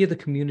I hear the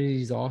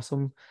community is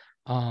awesome.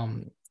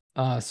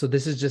 So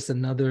this is just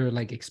another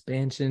like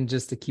expansion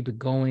just to keep it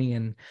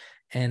going.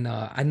 And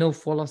I know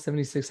Fallout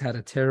 76 had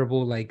a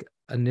terrible like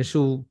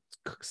initial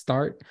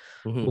start,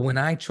 but when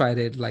I tried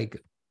it like a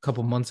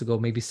couple months ago,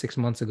 maybe 6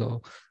 months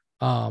ago,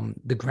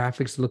 the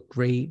graphics look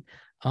great.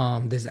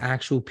 There's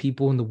actual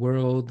people in the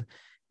world,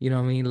 you know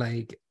what I mean?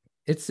 Like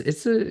it's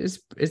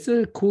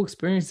a cool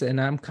experience,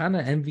 and I'm kind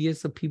of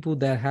envious of people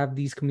that have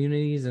these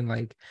communities and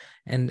like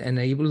and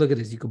you look at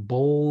this, you could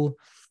bowl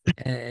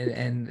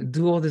and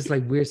do all this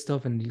like weird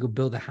stuff, and you could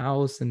build a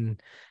house and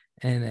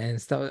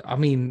stuff. I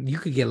mean, you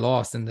could get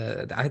lost in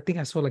I think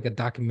I saw like a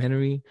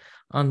documentary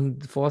on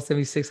Fallout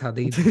 76 how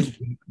they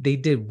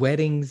did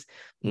weddings.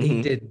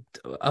 They did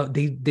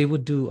they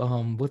would do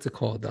what's it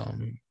called,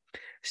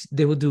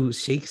 they would do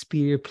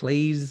Shakespeare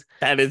plays.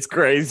 That is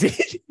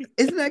crazy.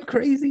 Isn't that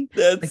crazy?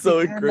 That's like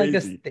so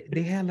crazy.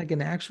 They had like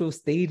an actual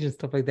stage and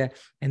stuff like that,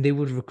 and they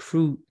would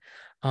recruit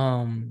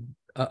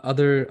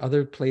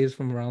other players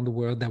from around the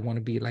world that want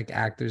to be like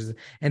actors,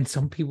 and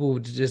some people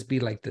would just be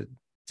like the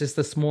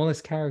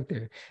smallest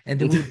character, and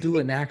they would do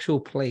an actual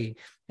play,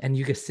 and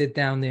you could sit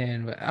down there,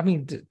 and I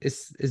mean,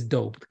 it's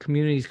dope. The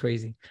community is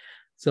crazy.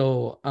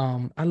 So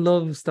I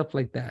love stuff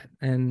like that,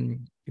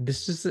 and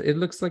it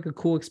looks like a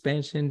cool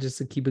expansion just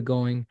to keep it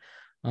going.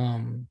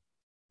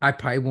 I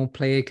probably won't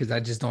play it because I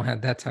just don't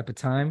have that type of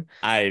time.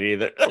 I ain't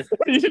either.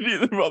 You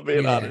neither, if I'm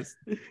being honest.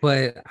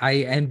 But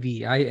I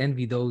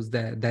envy those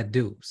that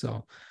do,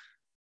 so,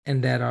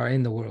 and that are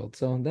in the world.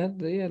 So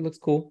that it looks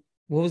cool.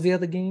 What was the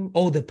other game?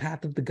 Oh, the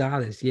Path of the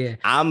Goddess. Yeah,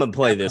 I'm gonna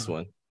play this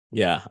one.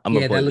 Yeah, I'm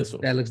gonna play this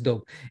one. That looks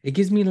dope. It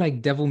gives me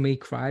like Devil May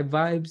Cry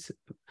vibes,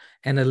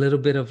 and a little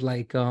bit of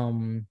like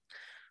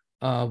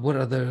what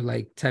other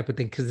like type of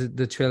thing, because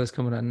the trailer's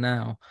coming out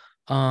now.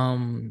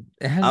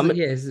 It has, I'm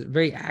yeah, it's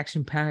very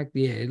action packed.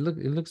 Yeah, it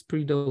looks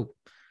pretty dope.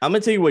 I'm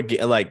gonna tell you what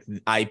like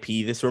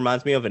IP this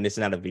reminds me of, and it's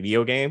not a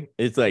video game.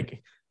 It's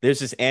like there's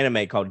this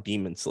anime called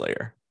Demon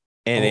Slayer,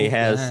 and it Oh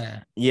has yeah.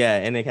 yeah,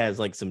 and it has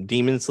like some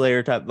Demon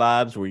Slayer type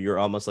vibes where you're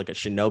almost like a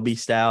shinobi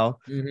style,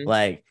 Hmm.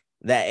 like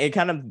that. It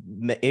kind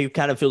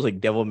of feels like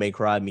Devil May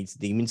Cry meets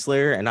Demon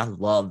Slayer, and I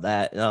love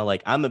that.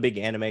 Like I'm a big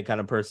anime kind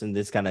of person.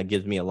 This kind of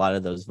gives me a lot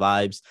of those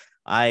vibes.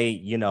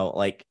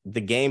 Like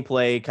the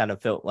gameplay kind of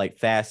felt like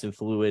fast and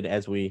fluid,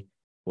 as we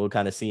will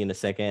kind of see in a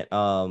second.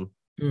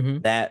 Hmm.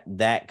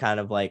 That kind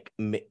of like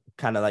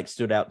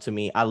stood out to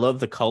me. I love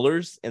the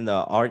colors in the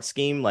art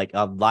scheme, like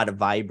a lot of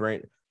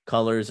vibrant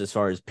colors as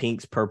far as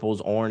pinks,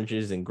 purples,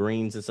 oranges, and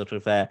greens and stuff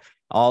like that.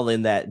 All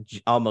in that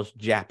almost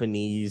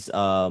Japanese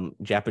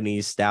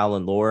style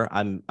and lore.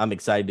 I'm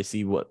excited to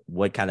see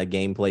what kind of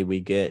gameplay we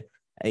get.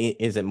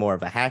 Is it more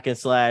of a hack and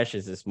slash?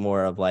 Is this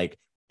more of like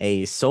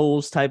a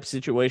Souls type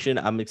situation?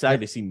 I'm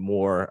excited Yep. to see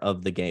more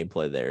of the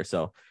gameplay there.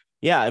 So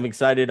yeah, I'm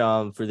excited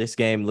for this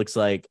game. Looks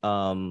like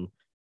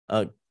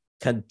uh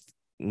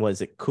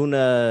was it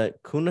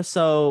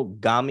Kunaso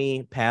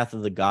Gami Path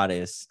of the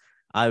Goddess.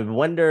 I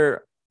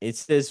wonder, it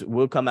says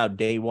will come out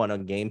day one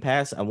on Game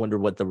Pass. I wonder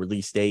what the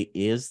release date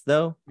is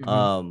though.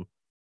 Hmm.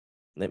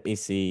 Let me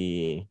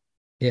see.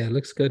 Yeah, it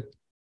looks good.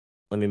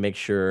 Let me make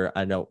sure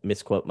I don't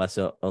misquote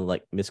myself,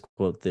 like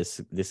misquote this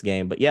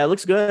game. But yeah, it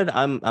looks good.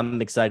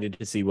 I'm excited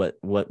to see what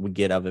we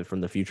get of it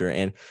from the future.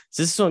 And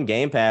since it's on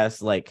Game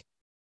Pass, like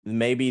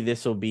maybe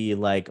this will be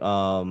like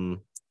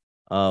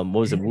what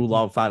was it,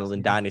 Wulong Finals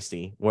and Yeah.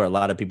 Dynasty, where a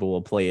lot of people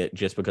will play it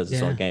just because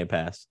it's on Yeah. Game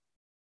Pass.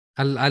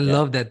 I Yeah,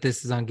 love that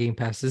this is on Game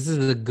Pass. This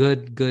is a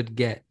good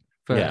get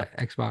yeah,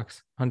 for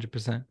Xbox.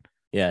 100%.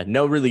 yeah.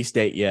 No release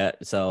date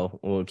yet, so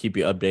we'll keep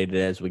you updated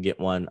as we get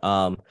one.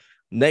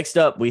 Next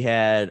up we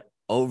had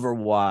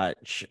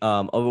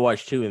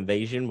Overwatch 2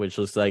 Invasion, which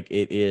looks like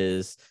it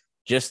is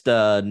just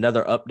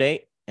another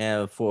update,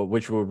 and for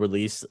which will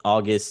release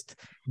August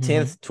Hmm.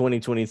 10th,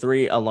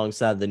 2023,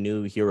 alongside the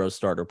new Hero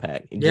Starter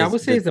Pack. Yeah, I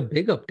would say The it's a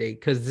big update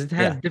because it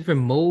has yeah,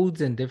 different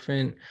modes and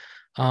different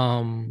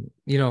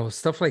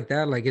stuff like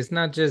that. Like it's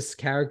not just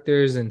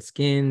characters and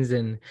skins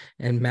and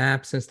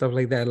maps and stuff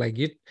like that. Like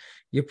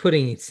you're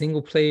putting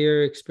single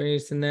player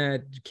experience in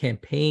that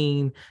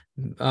campaign,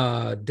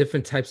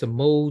 different types of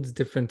modes,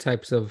 different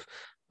types of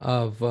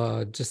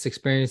just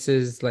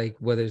experiences, like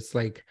whether it's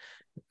like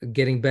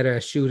getting better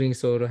at shooting,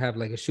 so it'll have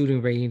like a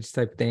shooting range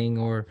type thing,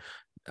 or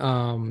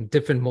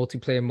different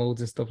multiplayer modes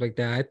and stuff like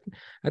that.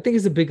 I think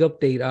it's a big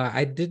update.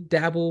 I did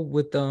dabble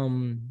with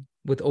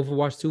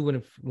Overwatch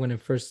 2 when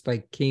it first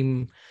like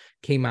came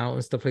out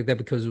and stuff like that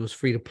because it was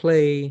free to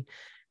play.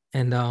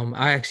 And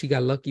I actually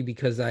got lucky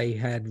because I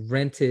had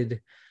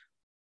rented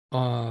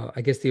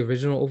I guess the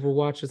original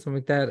Overwatch or something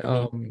like that,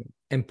 mhm.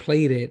 and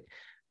played it.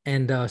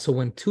 And so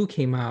when 2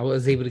 came out, I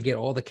was able to get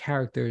all the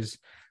characters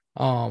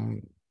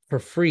um for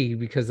free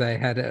because I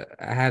had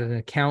an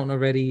account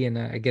already, and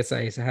I guess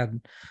I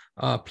had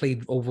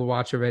played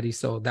Overwatch already,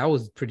 so that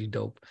was pretty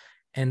dope.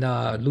 And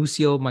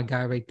Lucio, my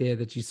guy right there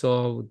that you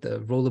saw with the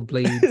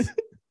rollerblades,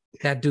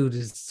 that dude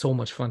is so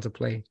much fun to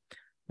play.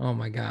 Oh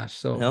my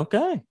gosh.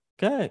 Okay,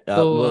 okay.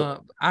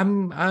 Well,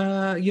 I'm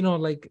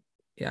like,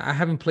 yeah, I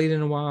haven't played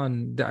in a while,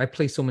 and I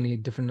play so many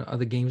different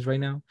other games right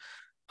now.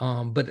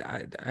 But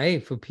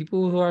for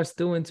people who are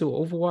still into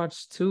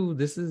Overwatch 2,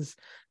 this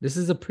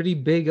is a pretty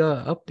big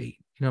update.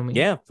 You know what I mean?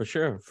 yeah, for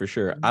sure, for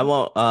sure. I Mhm.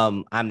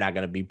 won't. I'm not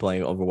gonna be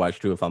playing Overwatch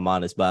 2 if I'm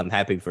honest, but I'm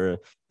happy for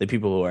the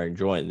people who are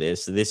enjoying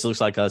this. This looks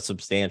like a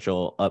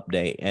substantial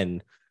update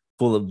and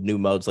full of new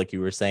modes, like you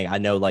were saying. I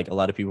know, like a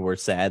lot of people were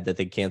sad that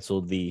they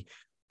canceled the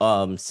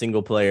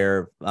single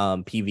player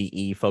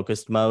PVE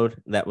focused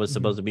mode that was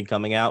supposed Mhm. to be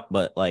coming out,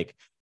 but like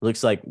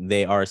looks like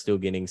they are still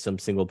getting some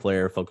single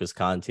player focused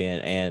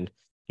content, and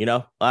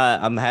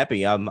I'm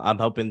happy. I'm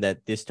hoping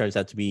that this turns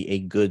out to be a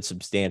good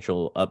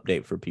substantial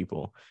update for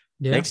people.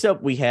 Yeah. Next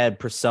up, we had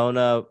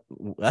Persona,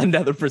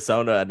 another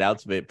Persona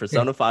announcement,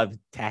 Persona 5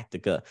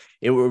 Tactica.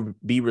 It will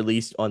be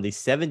released on the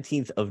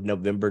 17th of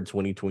November,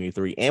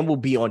 2023, and will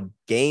be on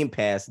Game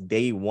Pass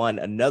day one.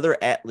 Another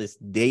Atlas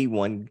day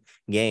one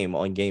game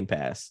on Game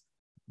Pass.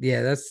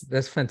 Yeah,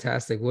 that's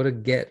fantastic. What a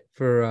get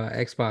for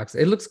Xbox.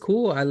 It looks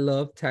cool. I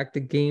love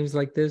tactic games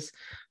like this.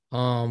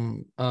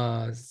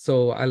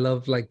 So I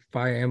love like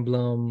Fire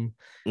Emblem,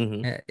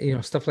 Hmm.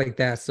 stuff like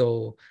that.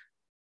 So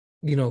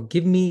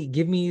give me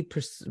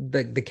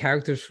the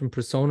characters from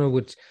Persona,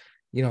 which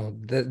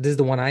this is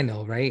the one I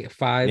know, right?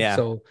 Five. Yeah.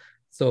 So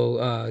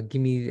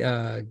give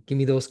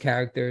me those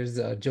characters,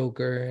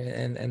 Joker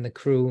and the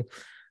crew,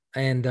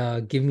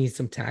 and give me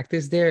some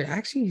tactics there.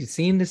 Actually,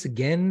 seeing this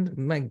again,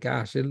 my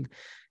gosh, it Looks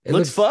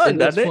looks it fun,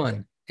 looks doesn't it?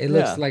 fun. It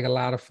looks Yeah. like a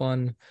lot of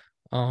fun.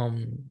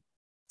 Um,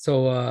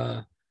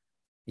 so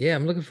yeah,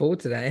 I'm looking forward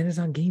to that, and it's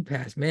on Game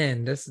Pass,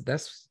 man. That's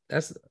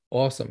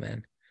awesome,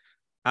 man.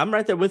 I'm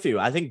right there with you.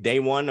 I think day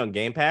one on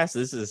Game Pass,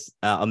 this is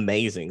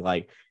amazing.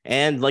 Like,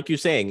 and like you're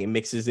saying, it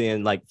mixes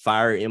in like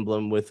Fire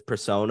Emblem with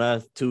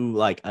Persona, two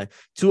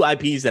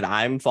IPs that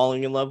I'm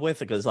falling in love with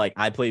because like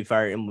I played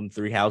Fire Emblem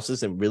Three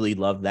Houses and really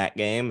loved that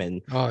game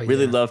and Oh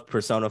really yeah. loved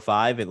Persona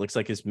 5. It looks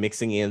like it's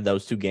mixing in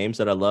those two games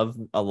that I love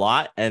a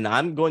lot, and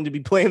I'm going to be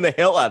playing the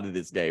hell out of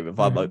this game if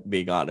I'm Mhm.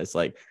 being honest.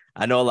 Like,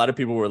 I know a lot of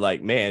people were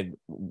like, "Man,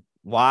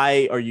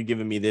 why are you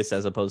giving me this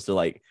as opposed to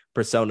like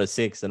Persona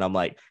 6?" And I'm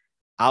like,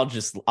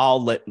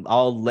 I'll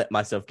let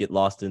myself get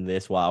lost in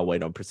this while I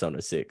wait on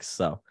Persona 6.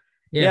 So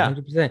Yeah, yeah.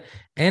 100%.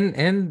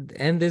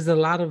 And there's a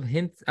lot of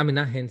hints. I mean,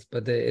 not hints,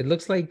 but it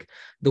looks like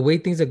the way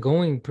things are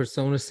going,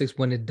 Persona 6,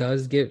 when it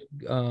does get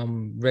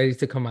ready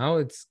to come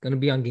out, it's gonna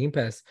be on Game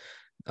Pass.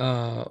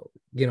 Uh,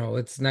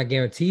 it's not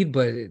guaranteed,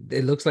 but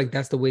it looks like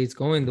that's the way it's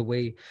going, the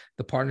way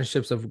the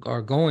partnerships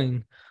are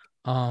going.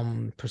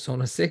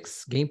 Persona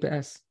 6 Game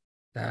Pass.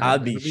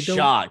 I'd be That'll be dope.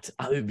 shocked.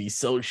 I would be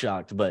so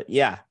shocked. But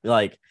yeah,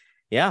 like,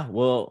 yeah,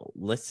 well,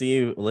 let's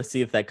see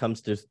if that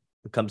comes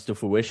to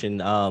fruition.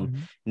 Mhm.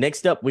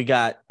 Next up we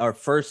got our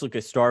first look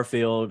at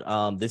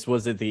Starfield. This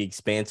wasn't the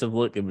expansive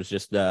look, it was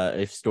just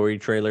a story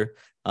trailer.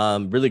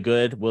 Really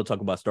good. We'll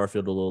talk about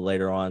Starfield a little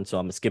later on, so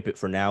I'm gonna skip it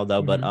for now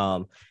though. But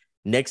Mhm.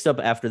 next up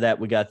after that,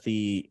 we got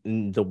the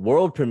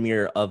world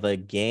premiere of a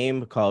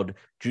game called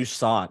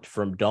Jusant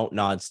from Don't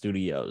Nod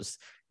Studios.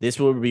 This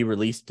will be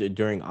released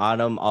during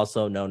autumn,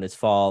 also known as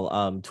fall,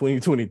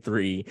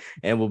 2023,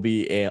 and will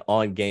be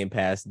on Game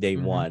Pass day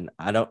Mhm. one.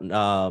 I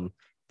don't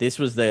This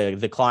was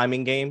the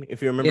climbing game,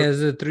 if you Yeah, remember.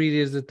 it's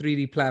a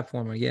 3D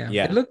platformer. Yeah.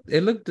 Yeah.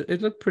 It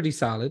looked pretty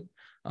solid.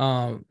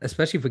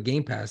 Especially for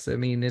Game Pass. I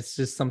mean, it's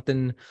just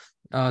something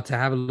to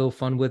have a little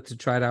fun with, to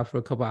try it out for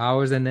a couple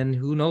hours, and then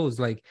who knows,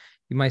 like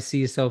you might see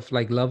yourself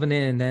like loving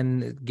it, and then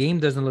the game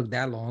doesn't look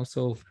that long.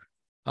 So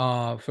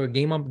for a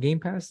game on Game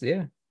Pass,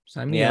 yeah,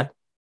 sign me Yeah. up.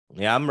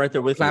 Yeah, I'm right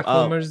there More with you.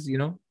 platformers, you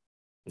know.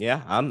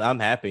 Yeah, I'm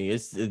happy.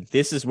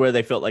 This is where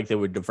they felt like they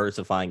were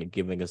diversifying and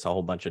giving us a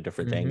whole bunch of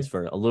different things Hmm.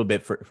 for a little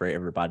bit for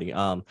everybody.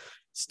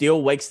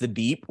 Still Wakes the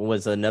Deep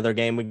was another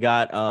game we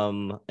got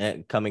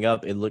coming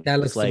up. It That looks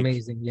looks like,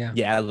 amazing. Yeah.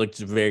 yeah, it looks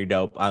very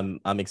dope. I'm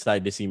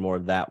excited to see more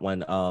of that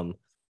one.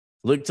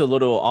 Looked a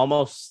little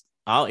almost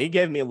it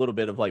gave me a little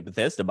bit of like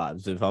Bethesda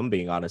vibes, if I'm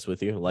being honest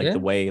with you. Like the Yeah.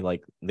 way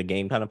like the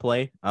game kind of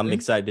play. I'm Yeah.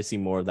 excited to see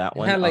more of that It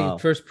one. had like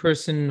first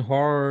person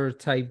horror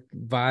type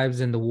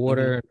vibes in the Mhm.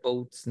 water and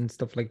boats and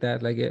stuff like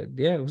that. Like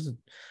yeah, it was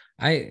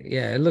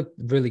it looked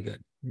really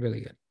good. Really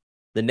good.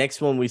 The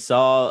next one we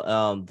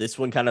saw, this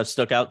one kind of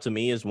stuck out to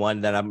me as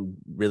one that I'm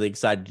really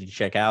excited to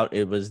check out.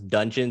 It was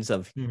Dungeons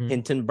of Hmm.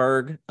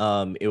 Hindenburg.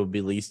 It will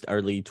be released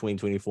early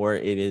 2024.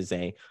 It is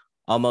a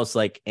almost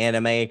like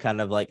anime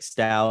kind of like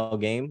style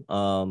game.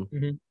 Hmm.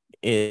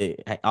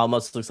 It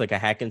almost looks like a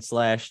hack and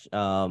slash.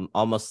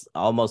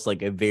 Almost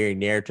like a very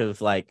narrative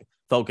like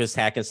focused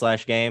hack and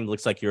slash game.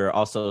 Looks like you're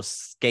also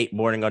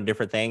skateboarding on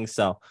different things.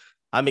 So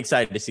I'm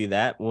excited to see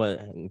that.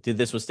 What did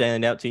this one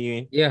stand out to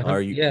you? Yeah, Or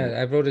you? yeah,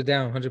 I wrote it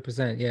down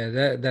 100%.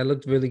 Yeah, that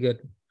looked really good.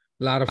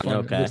 A lot of fun. It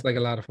Okay. looks like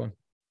a lot of fun.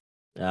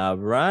 All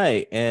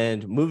right.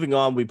 And moving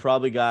on, we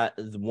probably got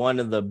one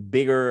of the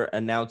bigger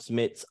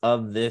announcements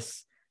of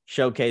this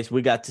showcase.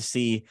 We got to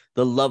see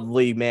the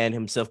lovely man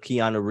himself,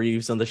 Keanu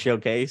Reeves, on the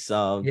showcase,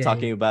 Yeah.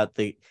 talking about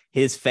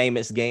his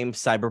famous game,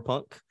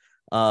 Cyberpunk,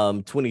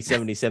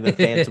 2077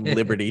 Phantom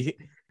Liberty.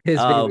 His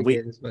favorite We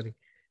game is funny.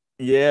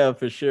 Yeah,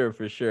 for sure,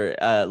 for sure.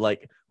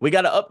 Like we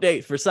got an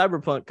update for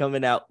Cyberpunk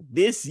coming out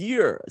this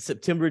year,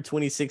 September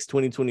 26,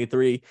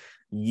 2023.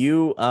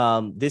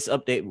 This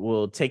update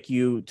will take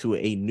you to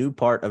a new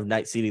part of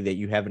Night City that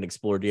you haven't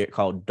explored yet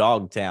called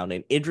Dogtown,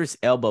 and Idris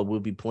Elba will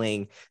be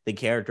playing the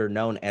character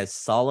known as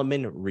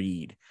Solomon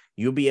Reed.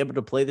 You'll be able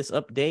to play this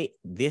update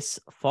this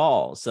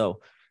fall.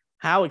 So,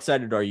 how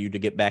excited are you to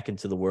get back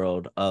into the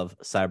world of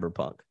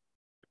Cyberpunk?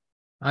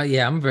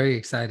 Yeah, I'm very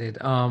excited.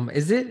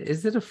 Is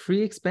it a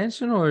free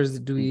expansion, or is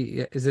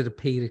it a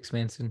paid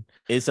expansion?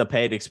 It's a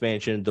paid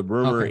expansion. The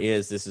rumor Okay.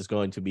 is this is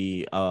going to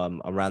be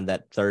around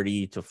that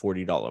 $30 to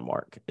 $40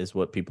 mark is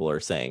what people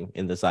are saying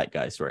in the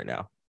zeitgeist right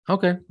now.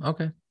 Okay.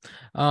 Okay.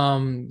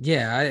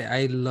 Yeah,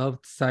 I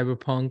loved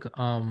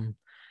Cyberpunk.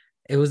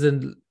 It was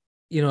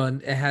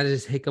it had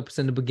its hiccups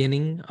in the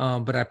beginning,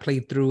 but I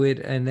played through it,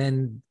 and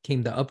then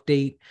came the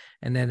update,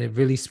 and then it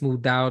really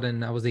smoothed out,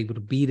 and I was able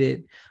to beat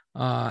it.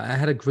 I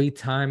had a great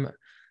time.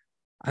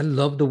 I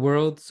love the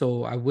world,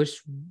 so I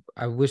wish,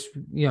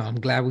 I'm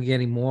glad we're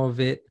getting more of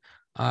it.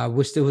 I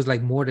wish there was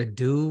like more to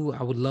do.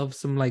 I would love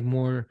some like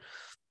more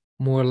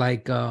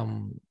like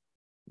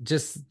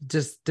just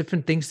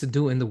different things to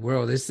do in the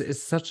world.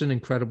 It's such an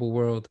incredible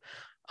world.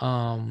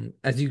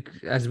 As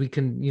we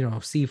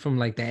can, see from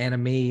like the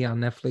anime on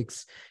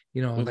Netflix,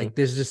 Mhm. like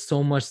there's just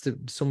so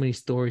many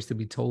stories to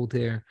be told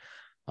here.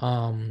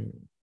 Um,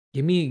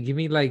 give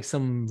me like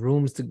some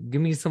rooms to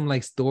give me some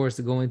like stores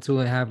to go into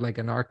and have like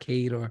an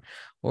arcade, or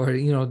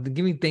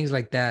give me things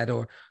like that.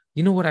 Or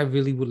what I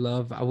really would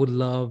love? I would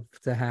love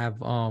to have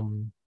how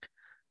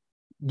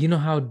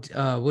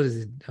what is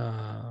it?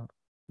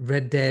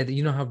 Red Dead.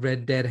 You know how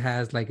Red Dead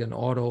has like an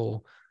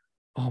auto.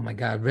 Oh my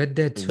God, Red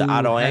Dead The 2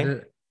 auto had aim.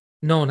 a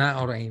no, not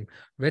auto aim.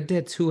 Red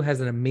Dead 2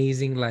 has an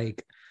amazing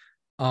like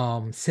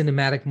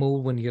cinematic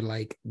mode when you're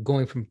like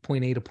going from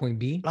point A to point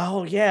B.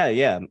 Oh yeah,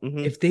 yeah. Hmm.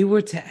 If they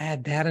were to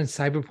add that in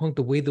Cyberpunk,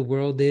 the way the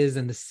world is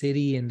and the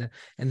city and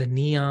the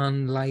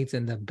neon lights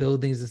and the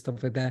buildings and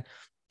stuff like that,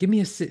 give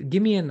me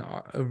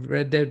a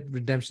Red Dead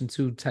Redemption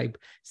 2 type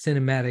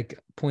cinematic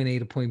point A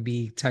to point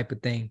B type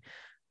of thing.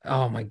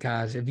 Oh my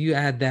gosh, if you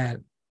add that,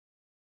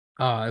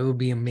 oh, it would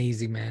be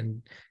amazing,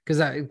 man.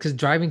 Because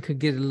driving could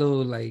get a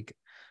little like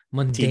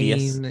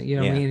Tedious. mundane, you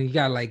know what I Yeah. mean? You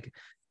got like,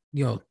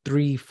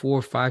 3,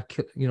 4, 5,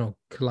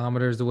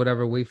 kilometers or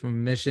whatever away from a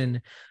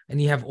mission, and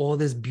you have all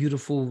this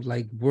beautiful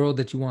like world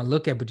that you want to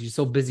look at, but you're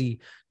so busy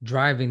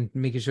driving,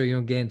 making sure you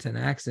don't get into an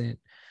accident.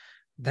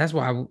 That's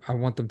why I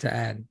want them to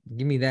add.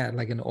 Give me that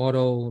like an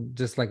auto,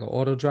 just like an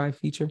auto drive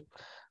feature.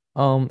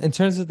 In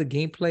terms of the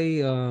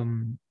gameplay,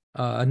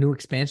 a new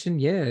expansion,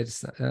 yeah,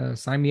 it's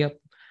sign me up.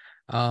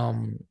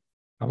 Um,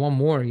 I want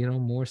more,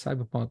 more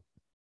cyberpunk.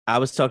 I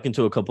was talking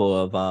to a couple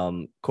of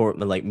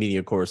like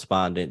media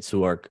correspondents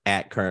who are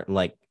at current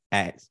like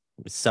at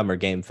Summer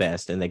Game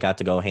Fest, and they got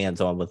to go hands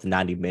on with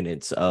 90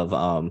 minutes of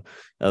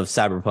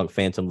Cyberpunk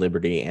Phantom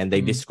Liberty, and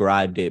they Mhm.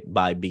 described it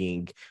by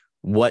being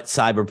what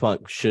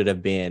Cyberpunk should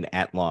have been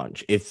at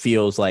launch. It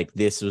feels like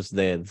this was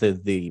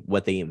the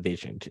what they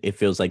envisioned. It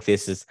feels like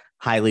this is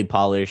highly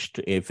polished.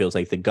 It feels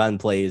like the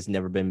gunplay has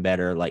never been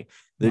better. Like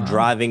the Wow.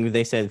 driving,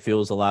 they said,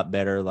 feels a lot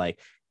better. Like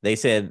they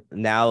said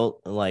now,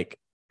 like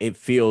it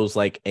feels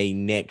like a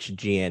next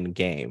gen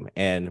game,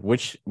 and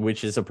which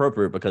is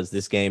appropriate because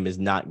this game is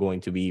not going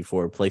to be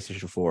for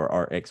PlayStation 4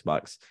 or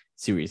Xbox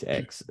Series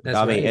X. That's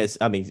right.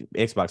 I mean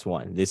Xbox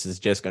One. This is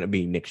just going to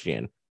be next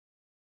gen.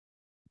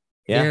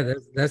 Yeah. Yeah,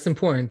 that's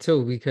important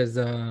too, because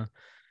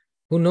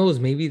who knows,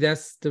 maybe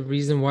that's the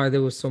reason why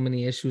there was so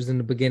many issues in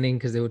the beginning,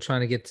 because they were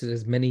trying to get to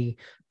as many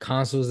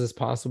consoles as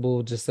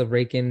possible just to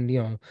rake in,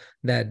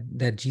 that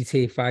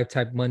GTA 5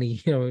 type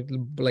money,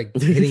 like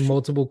hitting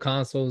multiple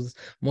consoles,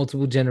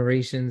 multiple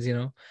generations,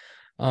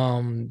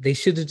 they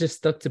should have just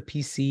stuck to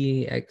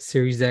PC,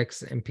 Series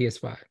X, and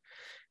PS5.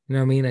 You know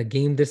what I mean? A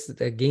game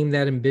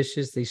that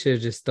ambitious, they should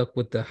have just stuck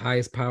with the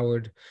highest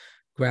powered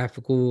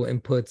graphical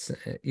inputs,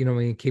 what I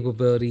mean,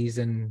 capabilities.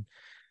 And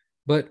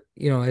but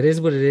it is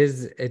what it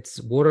is.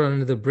 It's water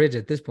under the bridge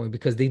at this point,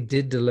 because they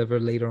did deliver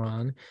later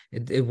on.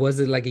 It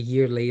wasn't like a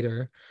year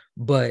later,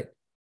 but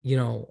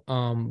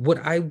what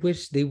I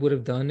wish they would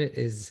have done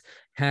is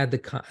had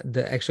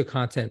the extra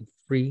content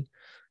free.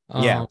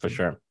 Yeah, Um, for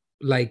sure.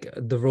 like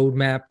the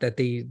roadmap that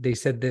they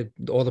said, that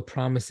all the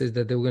promises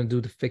that they were going to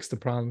do to fix the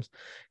problems,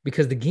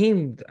 because the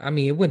game, I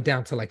mean, it went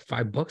down to like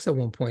 $5 at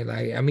one point.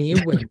 Like, I mean,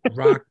 it went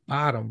rock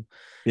bottom.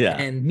 Yeah.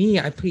 And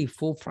I paid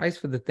full price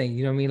for the thing,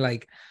 you know what I mean?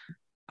 Like,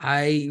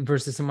 I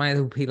versus somebody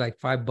who paid like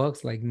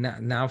 $5, like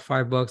now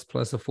 $5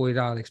 plus a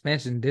 $40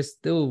 expansion, they're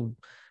still,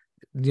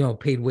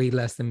 paid way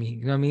less than me.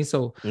 You know what I mean?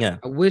 So Yeah.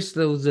 I wish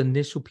those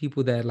initial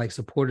people that like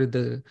supported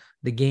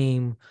the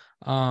game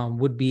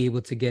would be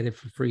able to get it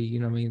for free. You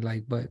know what I mean?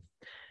 Like, but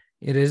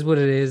it is what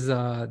it is.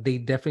 They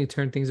definitely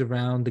turned things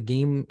around. The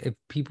game, if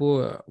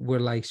people were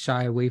like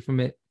shy away from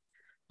it,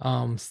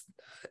 um,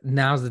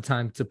 now's the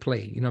time to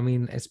play. You know what I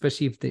mean?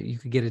 Especially if you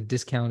could get it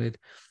discounted.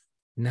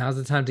 Now's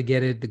the time to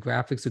get it. The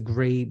graphics are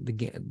great.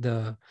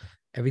 The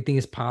everything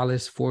is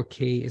polished.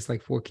 4K. It's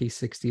like 4K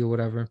 60 or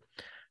whatever.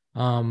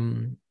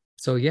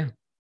 So yeah.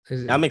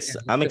 I'm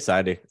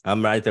excited.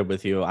 I'm right there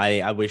with you.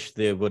 I wish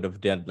they would have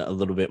done a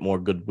little bit more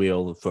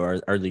goodwill for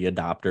early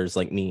adopters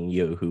like me and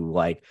you who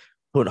like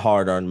put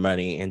hard earned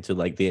money into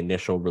like the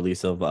initial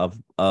release of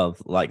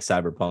like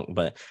Cyberpunk.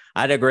 But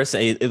I digress.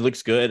 It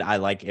looks good. I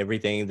like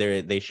everything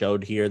they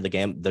showed here. The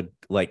game, the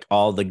like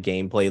all the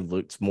gameplay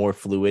looks more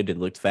fluid. It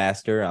looked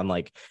faster. I'm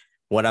like,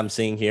 what I'm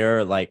seeing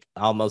here like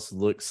almost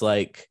looks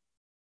like,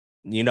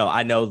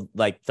 I know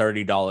like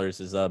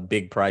 $30 is a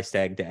big price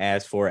tag to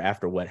ask for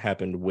after what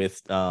happened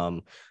with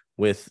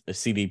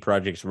CD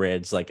Projekt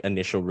Red's like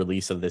initial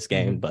release of this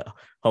game, Mhm. but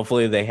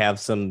hopefully they have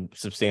some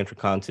substantial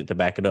content to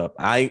back it up.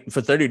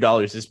 For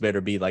 $30, this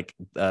better be like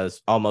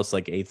almost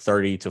like a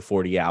 30 to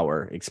 40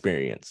 hour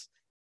experience.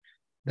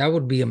 That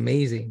would be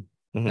amazing.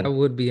 Mm-hmm. That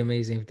would be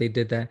amazing if they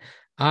did that.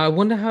 I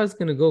wonder how it's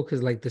gonna go,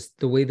 because like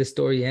the way the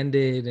story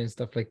ended and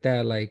stuff like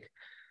that. Like,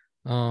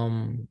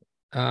 um,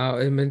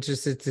 I'm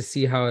interested to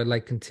see how it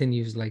like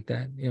continues like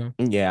that.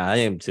 Yeah, I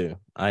am too.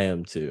 I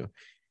am too.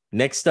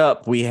 Next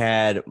up, we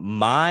had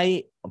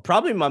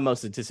probably my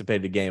most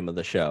anticipated game of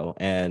the show.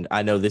 And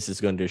I know this is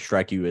going to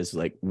strike you as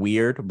like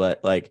weird,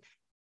 but like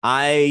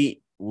I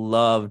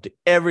loved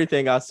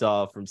everything I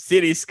saw from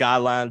City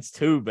Skylines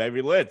 2,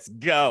 baby. Let's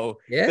go.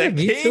 Yeah, The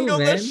me king too, of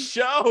the man.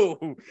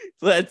 show.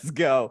 Let's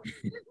go.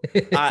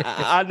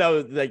 I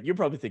know that you're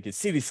probably thinking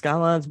City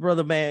Skylines,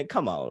 brother, man.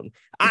 Come on.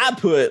 I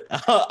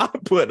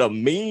put a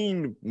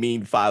mean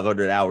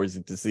 500 hours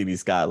into City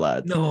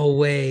Skylines. No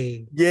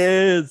way.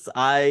 Yes,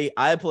 I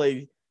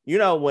play.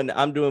 When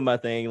I'm doing my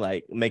thing,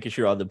 like making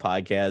sure all the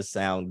podcasts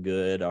sound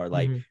good, or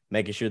like Mhm.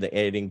 making sure the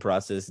editing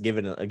process,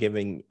 giving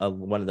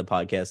one of the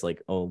podcasts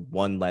like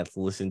one last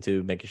listen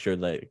to, making sure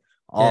that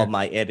all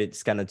my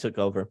edits kind of took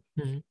over.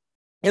 Mm-hmm.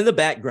 In the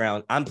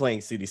background, I'm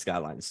playing City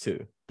Skylines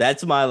 2.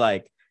 That's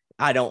my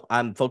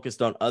I'm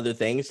focused on other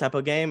things type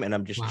of game, and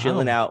I'm just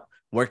chilling Wow. out,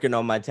 working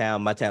on my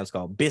town. My town's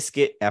called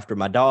Biscuit after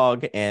my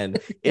dog, and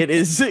it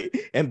is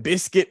and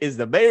Biscuit is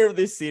the mayor of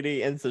this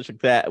city and such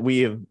like that.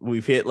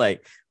 We've hit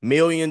like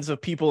millions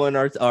of people in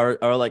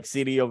our like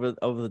city over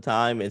the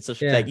time and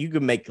such like that. You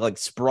can make like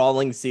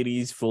sprawling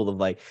cities full of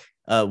like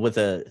with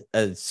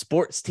a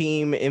sports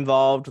team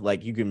involved.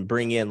 Like you can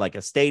bring in like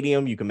a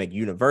stadium, you can make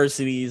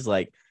universities,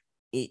 like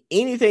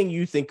anything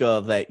you think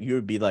of that you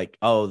would be like,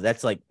 oh,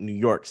 that's like New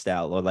York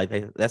style, or like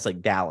that's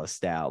like Dallas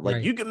style.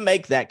 Like you can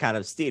make that kind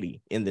of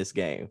city in this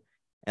game,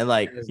 and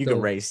like you can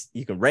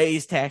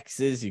raise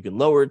taxes, you can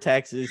lower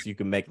taxes, you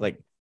can make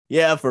like,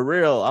 yeah, for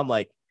real. I'm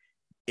like,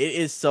 it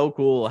is so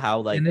cool how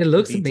like and it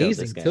looks detailed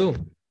amazing this game. too.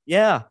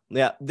 Yeah.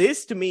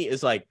 This to me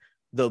is like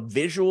the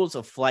visuals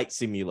of Flight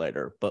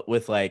Simulator, but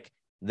with like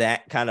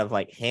that kind of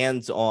like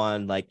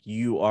hands-on, like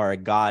you are a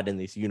god in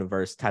this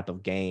universe type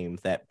of game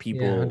that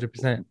people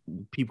 100%.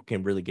 people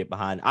can really get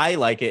behind. I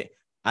like it.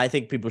 I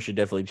think people should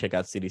definitely check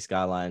out City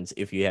Skylines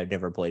if you have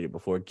never played it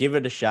before. Give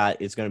it a shot.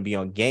 It's going to be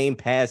on Game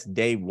Pass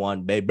day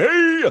one,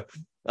 baby.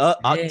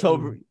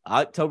 October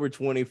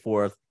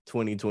 24th,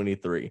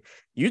 2023.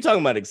 You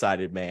talking about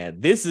excited, man.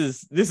 This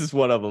is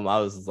one of them. I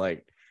was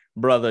like,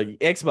 brother,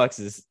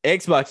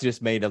 Xbox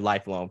just made a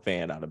lifelong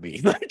fan out of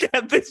me. Like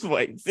at this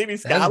point, City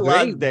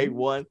Skylines day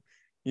one.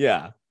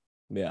 Yeah.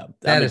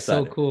 That is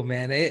so cool,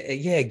 man.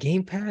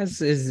 Game Pass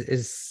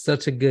is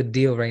such a good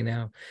deal right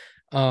now.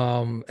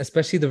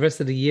 Especially the rest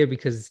of the year,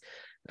 because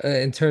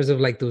in terms of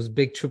like those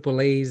big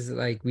AAAs,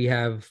 like we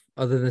have,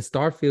 other than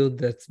Starfield,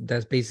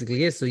 that's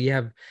basically it. So you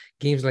have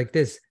games like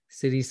this,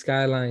 City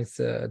Skylines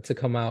to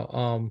come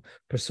out,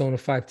 Persona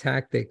 5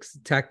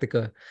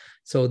 Tactica.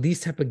 So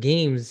these type of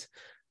games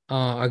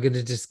are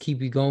gonna just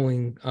keep you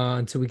going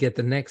until we get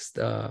the next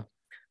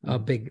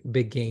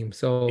big game.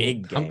 So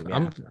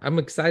I'm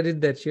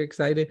excited that you're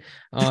excited.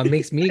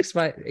 Makes me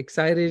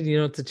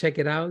excited, to check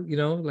it out.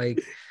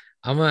 Like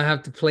I'm gonna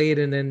have to play it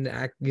and then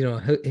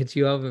hit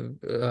you up,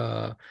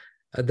 the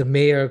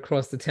mayor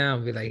across the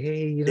town, be like,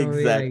 hey,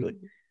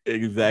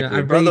 exactly,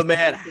 I brother,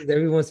 man.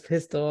 Everyone's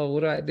pissed off. What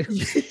do I do?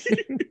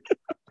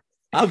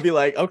 I'll be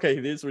like,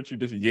 okay, this is what you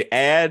do. You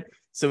add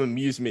some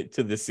amusement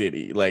to the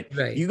city. Like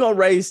you gonna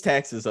raise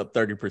taxes up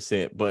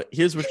 30%, but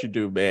here's what you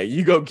do, man.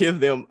 You go give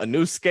them a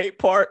new skate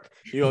park.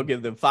 You gonna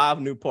give them 5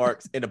 new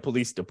parks and a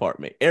police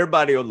department.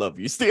 Everybody will love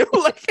you still.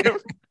 Like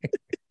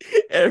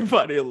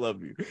everybody will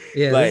love you.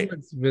 Yeah, like, this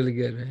looks really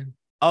good, man.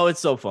 Oh, it's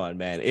so fun,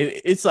 man.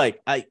 It's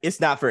like it's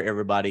not for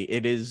everybody.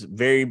 It is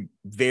very,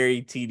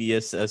 very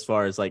tedious as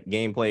far as like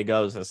gameplay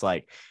goes. It's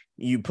like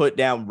you put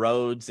down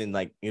roads and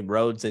like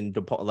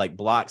like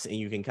blocks, and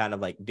you can kind of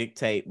like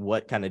dictate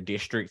what kind of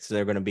districts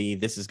they're going to be.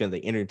 This is going to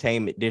be the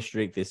entertainment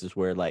district. This is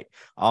where like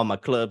all my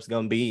clubs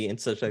going to be and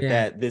such like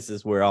that. This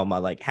is where all my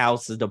like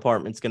houses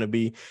department's going to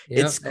be.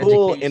 It's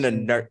cool in a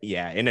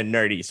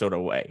nerdy sort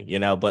of way,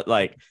 but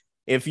like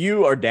if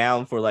you are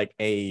down for like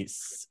a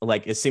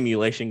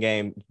simulation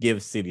game,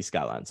 give City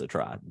Skylines a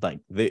try.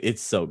 Like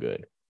it's so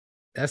good.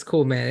 That's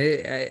cool,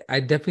 man. I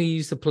definitely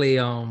used to play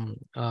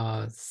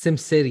Sim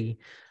City.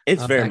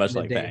 It's very much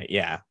like that,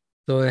 yeah.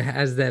 So it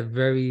has that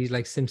very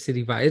like Sim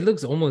City vibe. It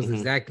looks almost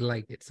exactly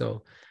like it.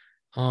 So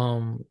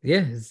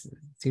it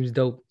seems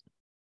dope.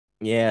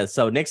 Yeah.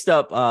 So next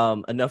up,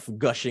 enough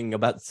gushing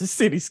about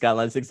City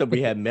Skylines. Next up,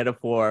 we have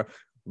Metaphor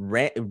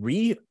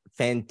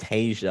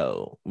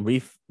ReFantazio.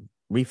 Like,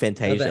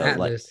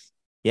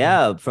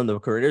 from the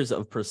creators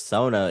of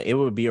Persona. It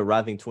would be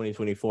arriving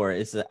 2024.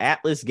 It's an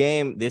Atlas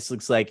game. This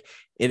looks like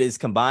it is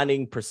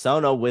combining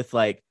Persona with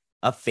like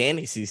a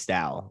fantasy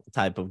style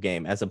type of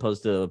game, as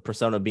opposed to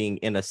Persona being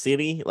in a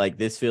city. Like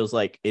this feels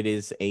like it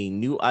is a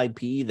new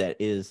IP that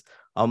is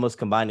almost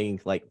combining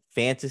like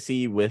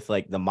fantasy with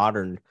like the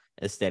modern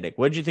aesthetic.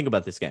 What did you think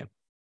about this game?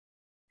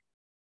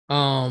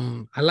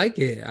 I like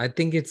it. I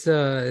think it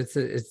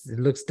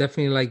looks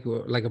definitely like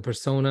a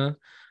Persona.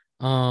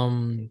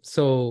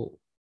 So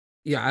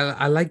yeah,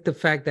 I like the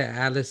fact that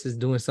Atlas is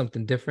doing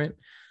something different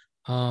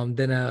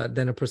than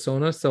a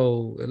Persona.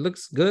 So it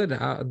looks good.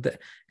 And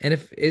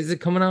is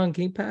it coming out on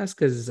Game Pass?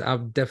 Because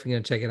I'm definitely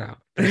gonna check it out.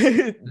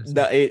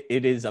 No,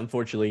 it is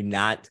unfortunately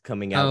not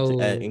coming out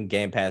in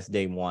Game Pass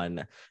day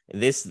one.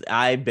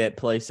 I bet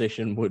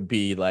PlayStation would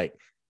be like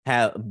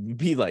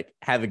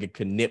having a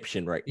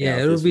conniption right now.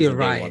 Yeah, it would be a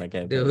riot.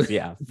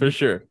 Yeah, for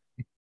sure.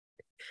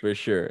 For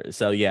sure.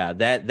 So yeah,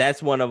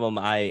 that's one of them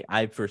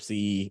I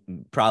foresee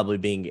probably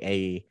being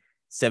a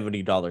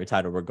 $70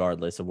 title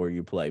regardless of where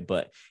you play.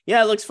 But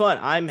yeah, it looks fun.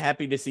 I'm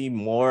happy to see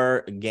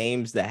more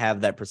games that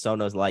have that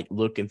Persona's like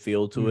look and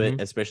feel to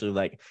it, especially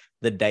like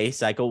the day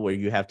cycle where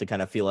you have to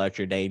kind of feel out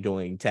your day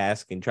doing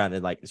tasks and trying to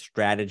like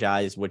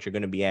strategize what you're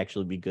going to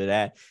be good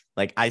at.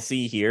 Like I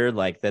see here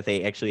like that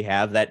they actually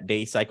have that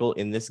day cycle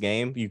in this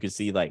game. You can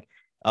see like,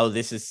 oh,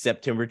 this is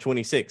September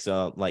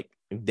 26th. Like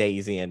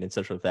days in and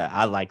such like that.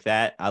 I like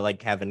that. I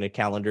like having a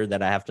calendar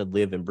that I have to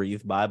live and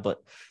breathe by.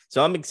 But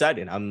so I'm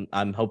excited.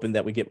 I'm hoping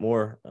that we get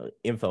more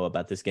info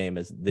about this game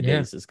as the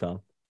days has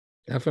come.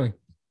 Definitely.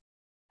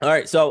 All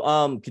right,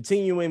 so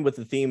continuing with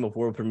the theme of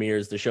world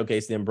premieres, the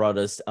showcase then brought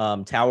us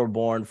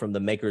Towerborn from the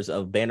makers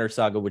of Banner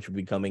Saga, which will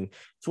be coming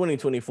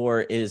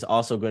 2024, is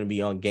also going to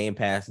be on Game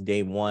Pass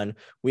day one.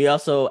 We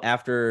also,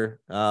 after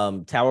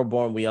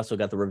Towerborn, we also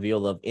got the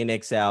reveal of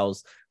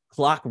NXL's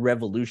Clock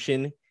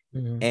Revolution,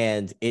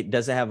 and it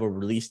doesn't have a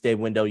release day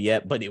window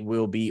yet, but it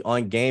will be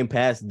on Game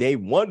Pass day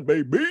one,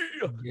 baby.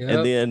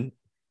 Yep.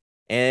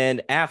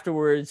 And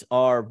afterwards,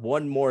 our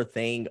one more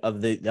thing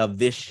of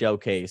this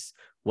showcase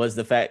was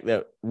the fact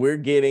that we're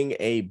getting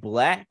a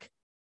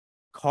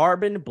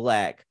carbon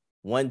black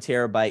 1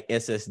 terabyte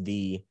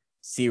SSD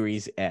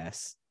Series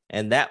S.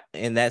 And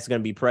that's going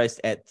to be priced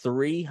at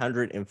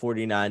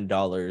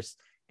 $349,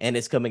 and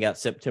it's coming out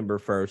September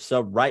 1st,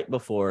 so right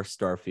before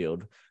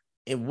Starfield.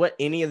 And what,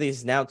 any of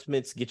these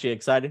announcements get you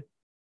excited?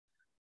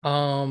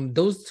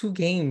 Those two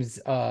games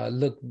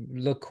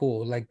look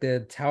cool. Like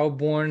the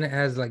Towerborn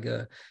has like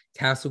a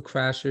Castle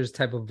Crashers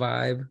type of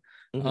vibe,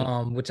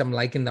 which I'm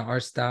liking the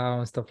art style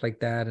and stuff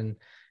like that. And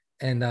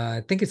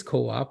I think it's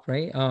co-op,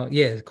 right?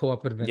 Yeah,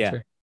 co-op adventure.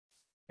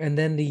 Yeah. And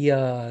then the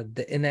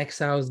In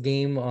Exiles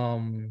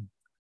game,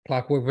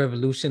 Clockwork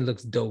Revolution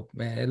looks dope,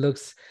 man.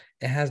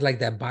 It has like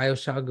that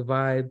BioShock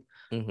vibe.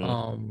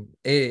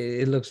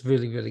 It looks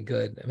really, really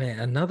good,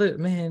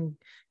 man.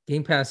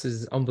 Game Pass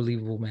is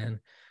unbelievable, man.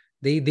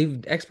 They've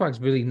Xbox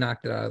really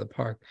knocked it out of the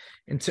park.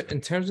 In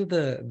terms of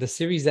the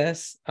Series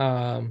S,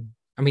 I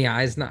mean,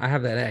 it's not, I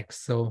have that X,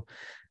 so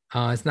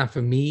it's not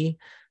for me.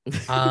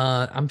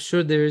 I'm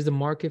sure there is a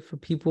market for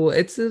people.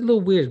 It's a little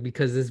weird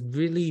because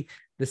the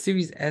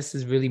Series S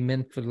is really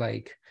meant for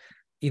like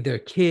either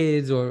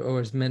kids or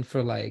it's meant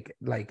for like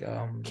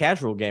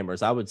casual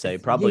gamers, I would say.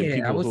 Probably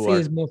people I would say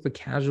it's more for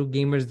casual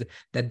gamers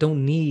that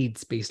don't need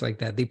space like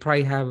that. They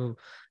probably have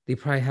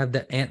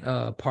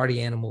the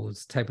party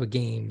animals type of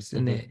games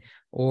in it,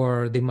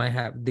 or they might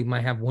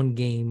have one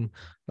game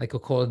like a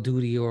Call of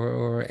Duty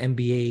or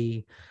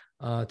NBA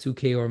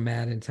 2K or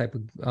Madden type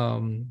of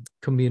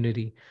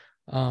community.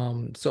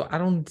 So I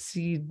don't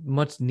see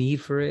much need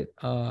for it.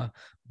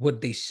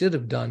 What they should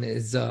have done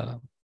is like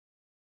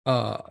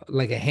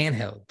a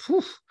handheld.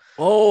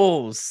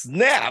 Oh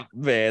snap,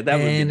 man! That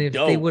would be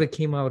dope. If they would have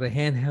came out with a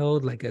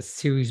handheld like a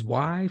Series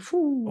Y,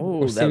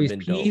 or Series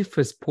P dope.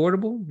 for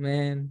portable,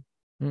 man.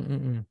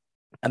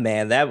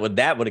 Man, that would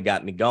have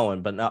got me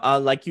going. But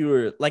like you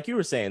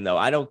were saying though,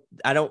 I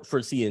don't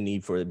foresee a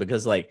need for it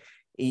because like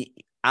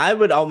I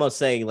would almost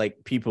say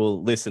like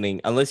people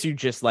listening, unless you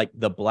just like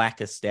the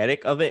black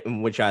aesthetic of it,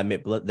 in which I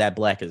admit that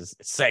black is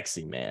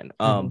sexy, man.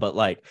 But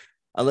like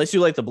unless you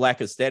like the black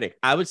aesthetic,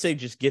 I would say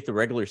just get the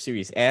regular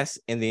Series S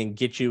and then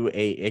get you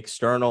a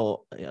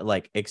external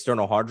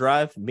hard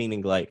drive,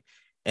 meaning like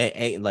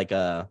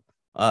a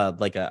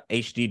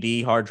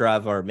HDD hard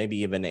drive, or maybe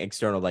even an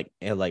external like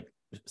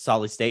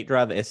solid state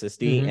drive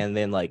SSD, and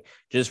then like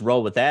just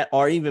roll with that,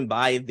 or even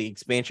buy the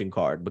expansion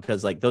card,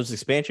 because like those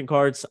expansion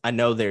cards, I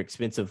know they're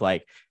expensive,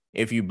 like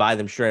if you buy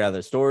them straight out of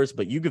the stores,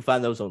 but you can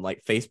find those on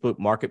like Facebook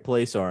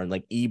Marketplace or on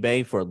like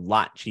eBay for a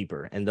lot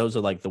cheaper, and those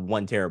are like the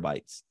 1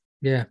 terabytes.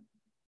 Yeah.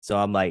 So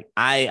I'm like,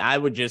 I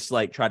would just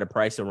like try to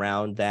price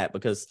around that,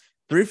 because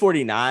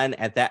 $349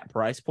 at that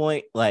price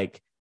point,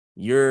 like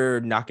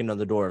you're knocking on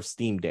the door of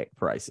Steam Deck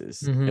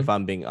prices, if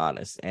I'm being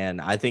honest. And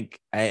I think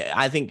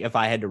if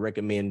I had to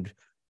recommend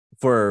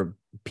for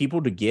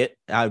people to get,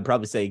 I would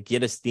probably say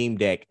get a Steam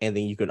Deck, and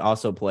then you can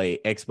also play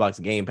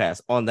Xbox Game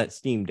Pass on that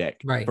Steam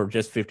Deck for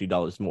just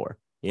 $50 more.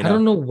 You know? I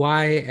don't know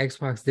why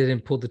Xbox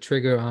didn't pull the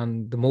trigger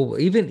on the mobile.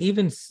 Even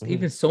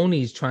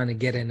Sony's trying to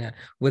get in that,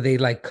 where they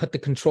like cut the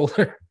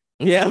controller.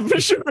 Yeah, for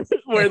sure.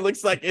 Where it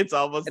looks like it's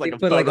almost like a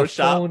Photoshop. Like a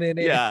phone in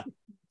it. Yeah.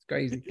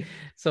 Crazy.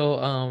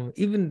 So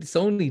even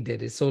Sony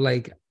did it. So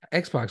like,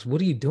 Xbox, what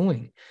are you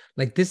doing?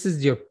 Like, this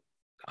is your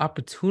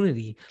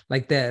opportunity.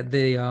 Like the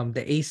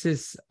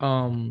Asus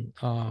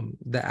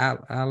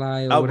the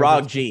Ally, or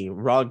ROG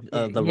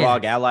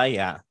Ally,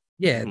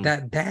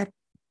 that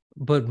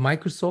but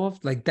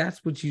Microsoft, like,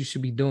 that's what you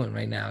should be doing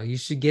right now. You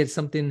should get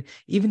something,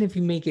 even if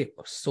you make it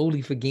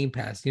solely for Game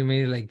Pass, you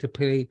may like to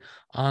play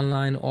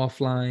online,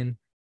 offline.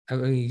 I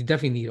mean, you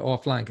definitely need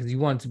offline because you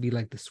want it to be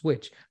like the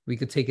Switch. We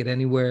could take it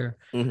anywhere.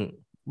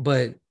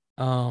 But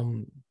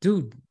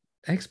dude,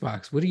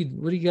 Xbox, what are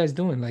you guys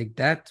doing? Like,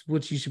 that's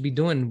what you should be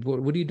doing.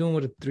 What are you doing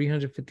with a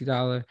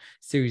 $350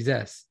 Series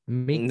S?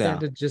 Make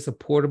that just a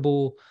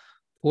portable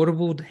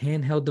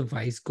handheld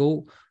device.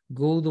 Go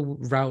the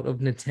route of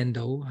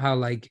Nintendo. How,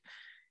 like,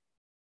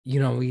 you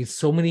know, there's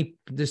so many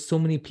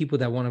people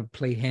that want to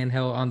play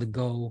handheld on the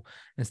go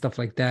and stuff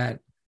like that.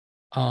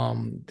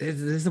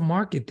 There's a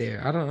market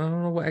there. I don't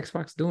know what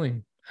Xbox is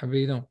doing. I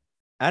really don't.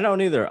 I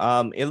don't either.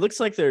 It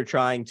looks like they're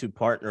trying to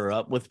partner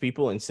up with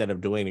people instead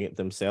of doing it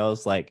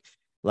themselves. Like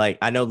Like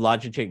I know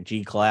Logitech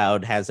G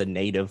Cloud has a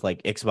native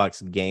like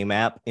Xbox game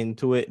app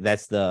into it.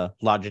 That's the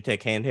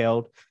Logitech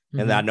handheld.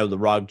 And I Mhm. know the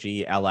ROG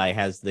G Ally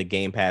has the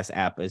Game Pass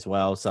app as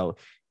well. So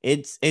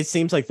it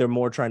seems like they're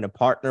more trying to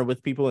partner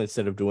with people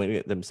instead of doing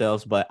it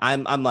themselves. But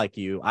I'm like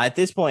you. At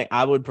this point,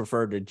 I would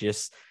prefer to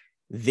just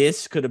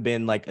this could have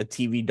been like a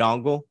TV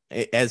dongle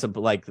as a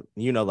like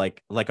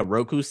like a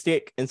Roku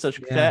stick and such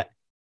like Yeah, that.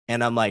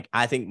 And I'm like,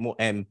 I think more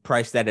and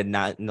priced that at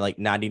not like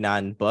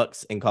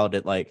 $99 and called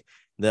it like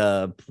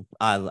the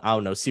I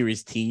don't know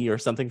Series T or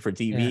something for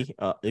yeah.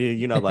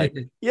 TV. Like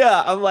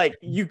yeah, I'm like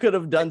you could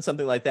have done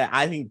something like that.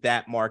 I think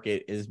that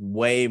market is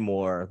way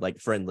more like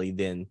friendly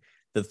than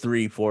the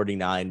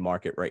 349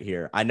 market right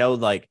here. I know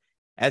like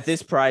at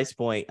this price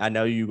point, I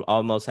know you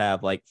almost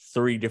have like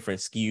 3 different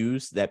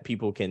SKUs that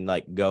people can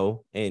like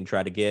go and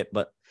try to get,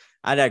 but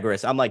I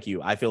digress. I'm like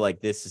you. I feel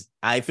like this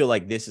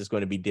is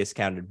going to be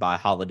discounted by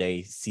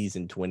holiday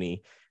season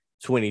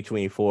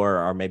 2024,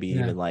 or maybe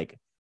Yeah. even like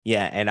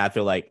yeah, and I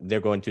feel like they're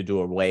going to do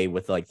away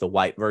with like the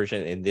white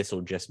version, and this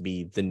will just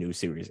be the new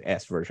Series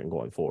S version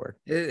going forward.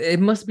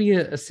 It must be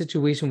a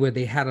situation where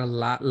they had a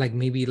lot, like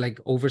maybe like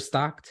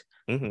overstocked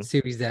Mm-hmm.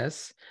 Series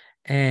S,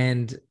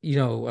 and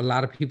a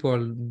lot of people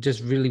are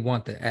just really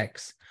want the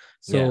X.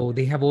 Yeah, So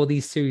they have all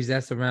these Series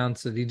S around,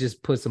 so they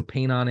just put some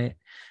paint on it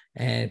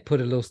and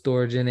put a little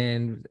storage in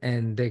it,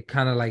 and they're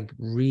kind of like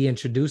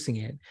reintroducing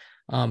it,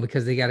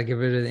 because they got to get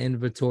rid of the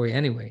inventory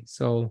anyway.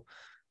 So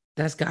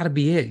that's got to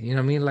be it. You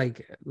know what I mean?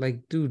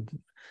 Like, dude,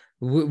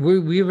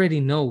 we already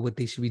know what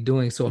they should be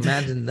doing. So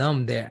imagine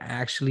them; they're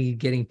actually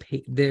getting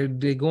paid. They're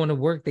going to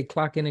work. They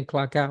clock in and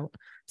clock out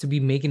to be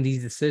making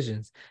these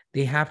decisions.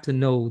 They have to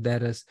know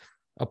that as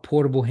a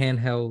portable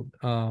handheld,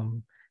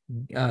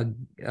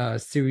 uh,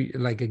 series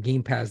like a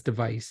Game Pass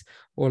device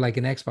or like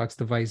an Xbox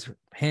device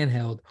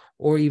handheld,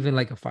 or even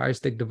like a Fire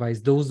Stick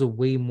device. Those are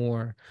way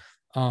more,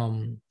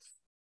 um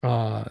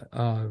uh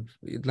uh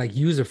like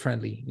user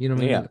friendly, you know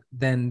what I yeah.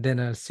 mean, than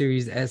a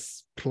Series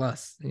S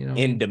Plus, you know what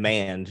I In mean.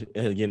 demand,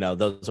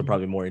 those are Mhm.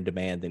 probably more in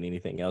demand than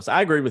anything else.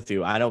 I agree with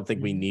you. I don't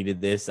think we Mhm.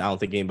 needed this. I don't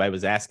think anybody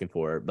was asking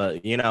for it,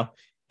 but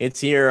it's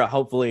here.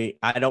 Hopefully,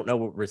 I don't know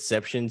what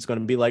reception is going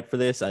to be like for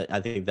this.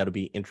 I think that'll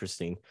be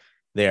interesting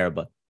there,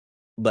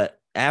 but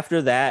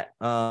after that,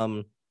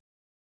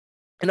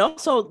 and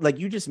also, like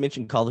you just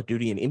mentioned, Call of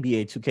Duty and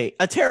NBA 2K,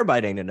 a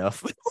terabyte ain't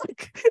enough.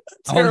 Like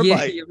a Oh yeah,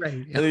 terabyte, you're right.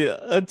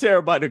 a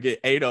terabyte will get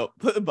ate up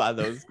by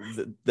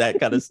that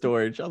kind of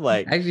storage. I'm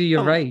like, Actually,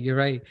 you're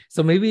right.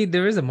 So maybe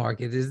there is a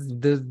market.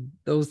 There's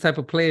those type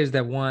of players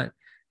that want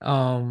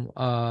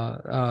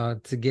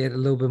to get a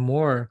little bit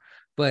more,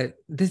 but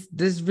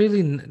there's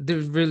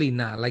really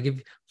not. Like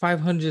if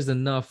 500 is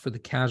enough for the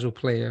casual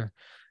player,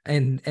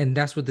 and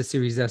that's what the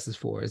Series S is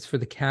for. It's for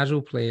the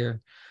casual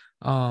player,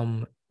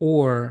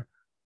 or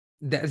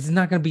that's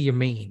not going to be your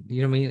main.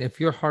 You know what I mean? If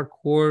you're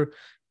hardcore,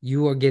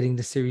 you are getting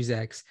the Series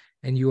X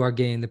and you are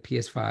getting the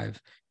PS5.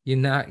 You're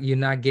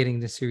not getting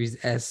the Series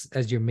S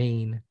as your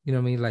main. You know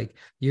what I mean? Like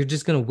you're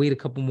just gonna wait a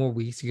couple more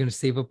weeks. You're gonna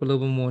save up a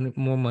little bit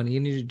more money,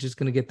 and you're just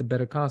gonna get the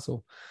better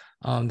console.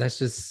 That's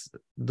just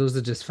those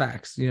are just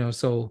facts.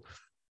 So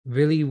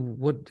really,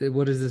 what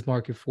is this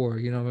market for?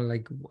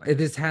 Like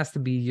this has to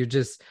be you're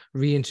just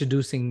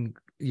reintroducing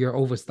your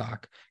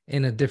overstock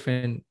in a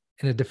different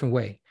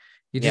way.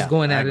 You're just yeah,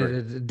 going I at agree.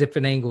 it at a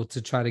different angle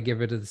to try to get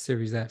rid of the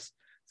Series S.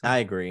 So I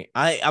agree.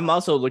 I'm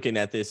also looking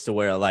at this to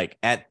where like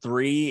at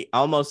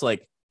almost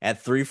like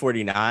at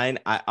 349,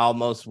 I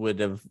almost would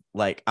have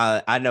like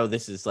I know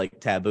this is like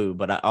taboo,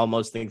 but I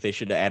almost think they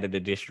should have added a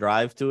disk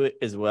drive to it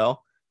as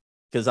well.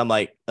 Because I'm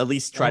like at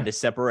least tried oh to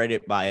separate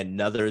it by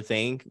another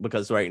thing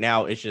because right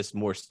now it's just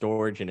more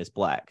storage and it's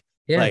black.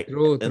 yeah, Like at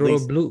throw a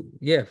least blue,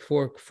 yeah,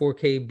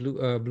 4K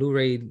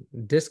Blu-ray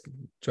disc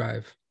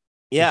drive for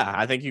yeah, sure.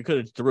 I think you could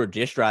have threw a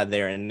disk drive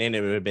there and then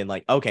it would have been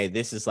like, okay,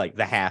 this is like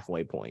the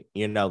halfway point,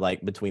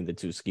 like between the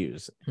two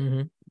SKUs.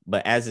 Mhm.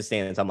 But as it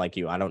stands, I'm like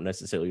you. I don't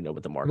necessarily know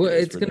what the Well, market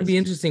is it's for gonna be this.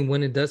 interesting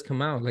when it does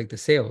come out, like the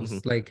Hmm.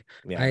 sales. Like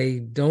Yeah.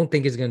 I don't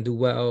think it's gonna do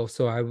well,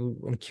 so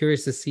I'm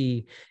curious to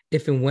see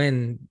if and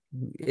when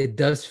it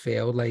does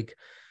fail. Like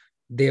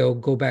they'll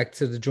go back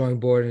to the drawing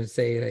board and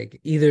say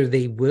like either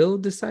they will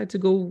decide to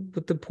go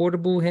with the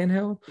portable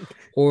handheld,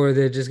 or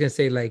they're just gonna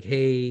say like,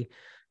 hey,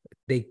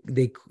 they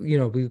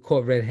we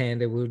caught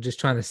red-handed. We were just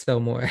trying to sell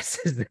more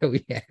assets that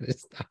we had in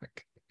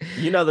stock.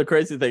 The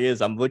crazy thing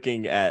is, I'm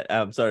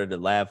sorry to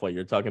laugh while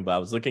you're talking, but I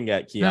was looking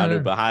at No, Keanu no.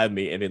 behind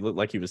me and it looked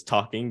like he was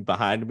talking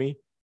behind me,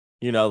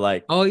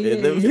 like Oh in yeah,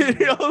 the yeah,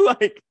 video,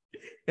 like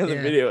in the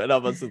yeah, video. And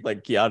almost looked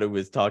like Keanu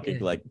was talking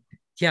yeah. like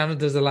Keanu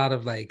does a lot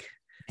of like,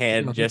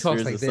 hand he talks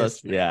gestures like and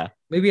such. this. Yeah.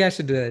 Maybe I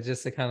should do that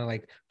just to kind of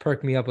like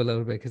perk me up a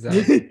little bit because I'll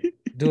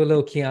do a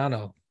little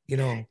Keanu.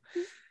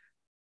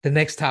 The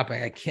next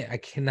topic I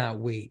cannot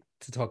wait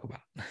to talk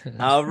about.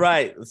 All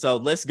right. So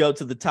let's go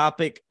to the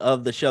topic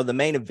of the show, the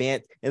main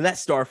event, and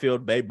that's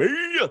Starfield, baby.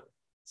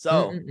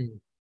 So, Mm-mm-mm.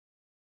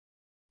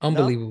 no.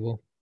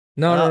 Unbelievable.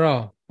 No, no, Uh,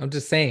 no. I'm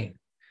just saying.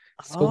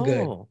 So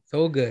good. oh.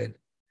 So good.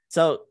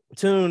 So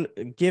Tune,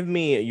 give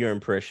me your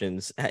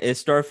impressions.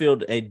 Is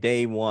Starfield a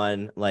day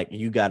one? Like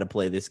you got to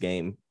play this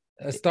game.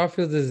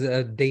 Starfield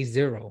is day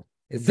zero.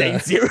 It's Day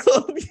zero.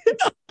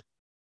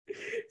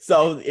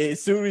 So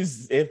as soon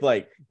as if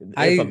a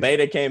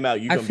beta came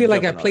out, you're I gonna be feel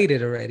like I jumping on it. played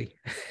it already.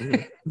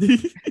 Mhm.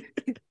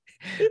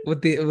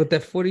 with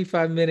that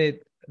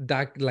 45-minute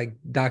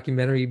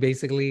documentary,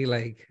 basically,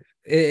 like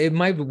it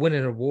might win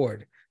an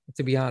award,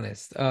 to be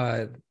honest,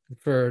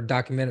 for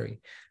documentary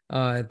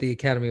at the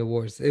Academy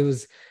Awards. It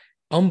was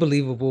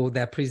unbelievable,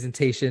 that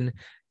presentation.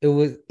 It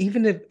was,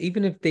 even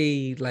if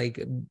they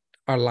like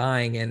are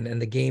lying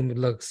and the game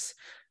looks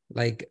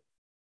like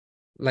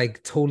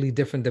totally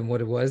different than what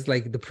it was,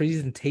 like the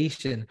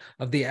presentation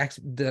of the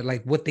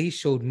like what they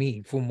showed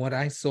me from what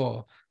I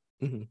saw,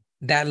 Mhm.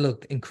 that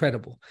looked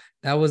incredible.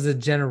 That was a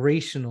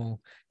generational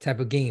type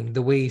of game,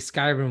 the way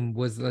Skyrim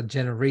was a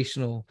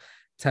generational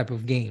type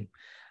of game.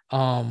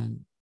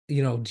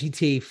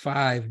 GTA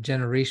 5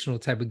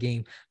 generational type of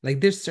game. Like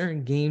there's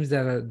certain games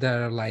that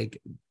are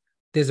like,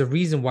 there's a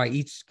reason why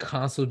each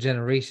console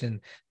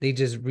generation they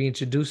just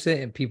reintroduce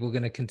it and people are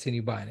going to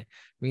continue buying it.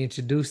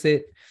 Reintroduce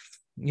it,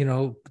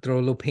 throw a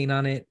little paint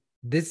on it.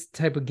 This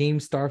type of game,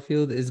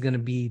 Starfield, is going to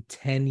be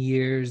 10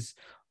 years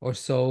or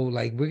so.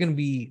 Like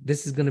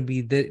this is going to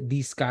be the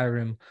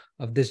Skyrim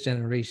of this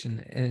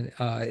generation. And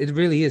it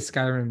really is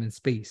Skyrim in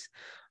space.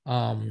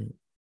 And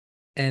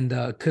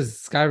because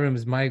Skyrim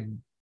is my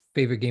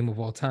favorite game of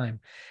all time.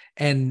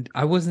 And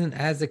I wasn't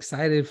as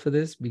excited for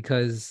this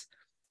because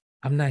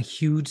I'm not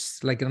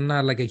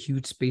like a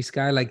huge space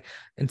guy. Like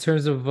in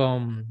terms of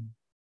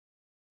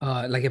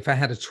like if I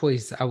had a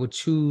choice, I would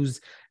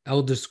choose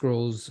Elder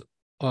Scrolls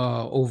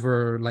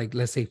over, like,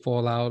 let's say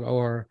Fallout,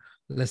 or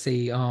let's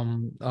say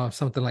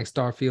something like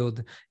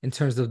Starfield, in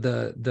terms of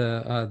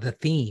the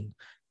theme.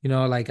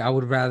 Like I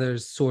would rather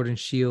Sword and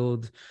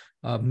Shield,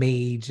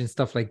 mage and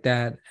stuff like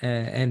that,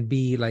 and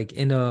be like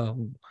in a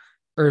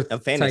earth A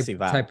fantasy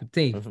vibe. type of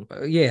thing.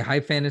 Mhm. Yeah, high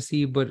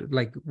fantasy, but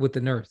like with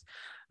an earth.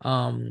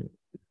 Um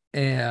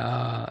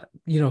and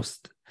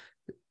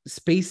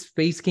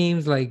space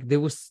games, like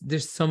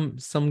there's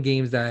some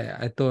games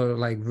that I thought are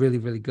like really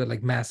really good,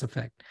 like Mass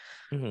Effect.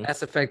 Mhm.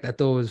 Mass Effect I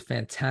thought was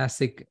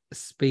fantastic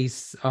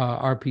space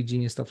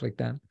RPG and stuff like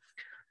that.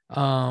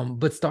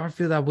 But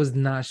Starfield I was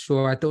not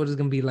sure. I thought it was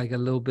gonna be like a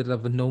little bit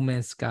of a No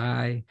Man's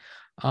Sky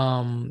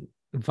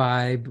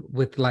vibe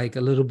with like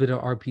a little bit of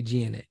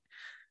RPG in it.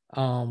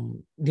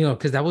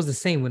 Because that was the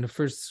same when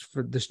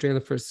the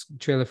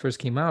trailer first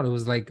came out. It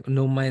was like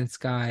No Man's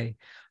Sky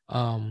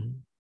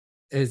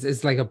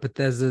is like a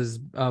Bethesda's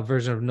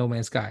version of No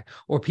Man's Sky.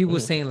 Or people were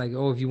Mhm. saying like,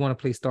 oh, if you want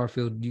to play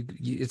Starfield,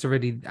 it's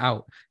already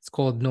out. It's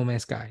called No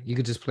Man's Sky. You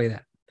could just play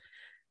that.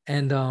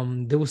 And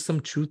there was some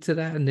truth to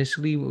that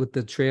initially with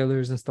the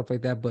trailers and stuff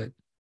like that, but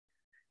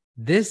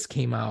this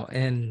came out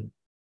and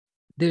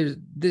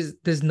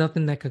there's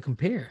nothing that could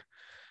compare.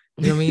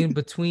 You know what I mean?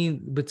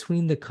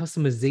 Between the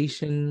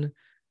customization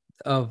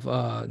of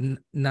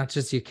not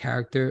just your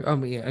character. I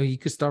mean, you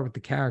could start with the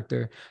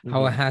character,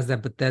 how it Mhm. has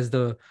that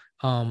Bethesda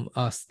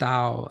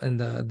style and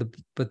the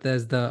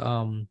Bethesda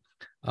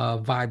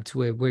vibe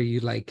to it, where you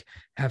like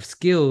have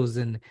skills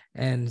and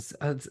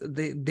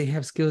they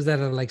have skills that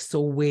are like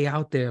so way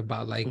out there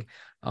about like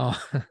uh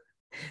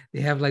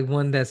they have like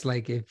one that's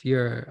like, if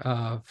you're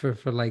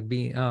for like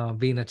being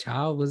a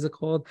child, what's it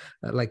called,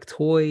 like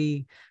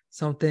toy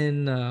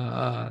something,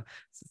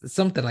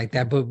 something like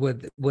that. But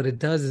what it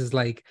does is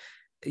like,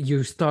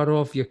 you start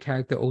off, your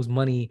character owes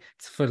money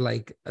for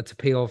like to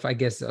pay off, I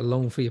guess, a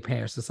loan for your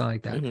parents or something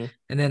like that. Mhm.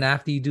 And then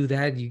after you do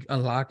that, you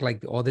unlock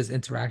like all these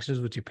interactions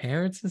with your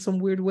parents in some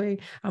weird way.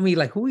 I mean,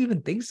 like, who even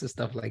thinks of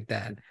stuff like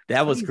that?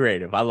 That was Crazy.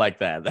 creative. I like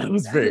that. That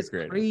was That very is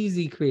creative.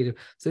 crazy creative.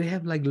 So they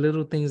have like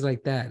little things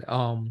like that,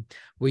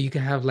 where you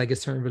can have like a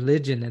certain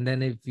religion, and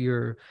then if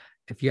you're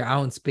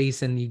out in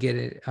space and you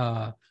get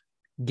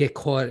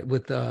caught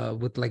with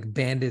like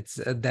bandits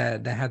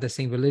that have the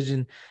same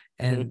religion,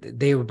 Mhm. and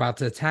they were about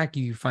to attack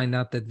you, you find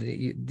out that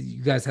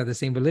you guys have the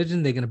same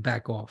religion, they're gonna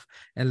back off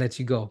and let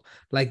you go.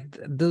 Like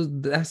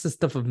that's the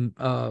stuff of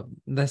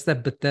that's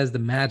that Bethesda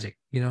magic,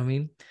 you know what I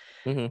mean?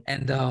 Mhm.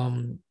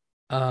 And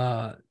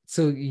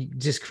so you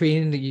just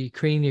creating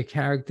your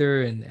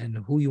character and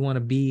who you want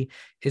to be.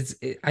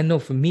 I know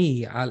for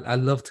me, I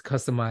love to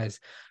customize,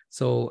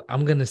 so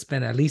I'm gonna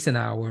spend at least an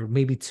hour,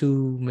 maybe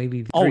two,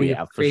 maybe Oh three,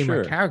 yeah, for creating my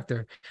sure.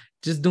 character,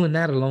 just doing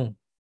that alone.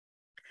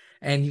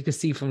 And you can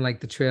see from like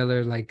the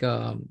trailer, like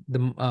the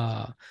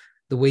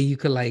way you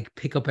could like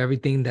pick up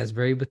everything that's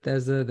very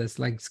Bethesda, that's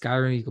like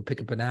Skyrim. You could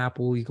pick up an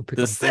apple, you could pick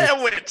The up books.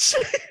 sandwich.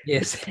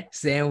 Yes,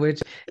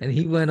 sandwich. And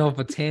he went off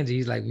a tangent.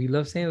 He's like, we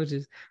love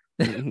sandwiches.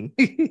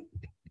 Mhm.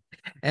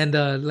 And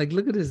like,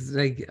 look at this,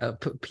 like a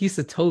piece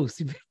of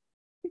toast.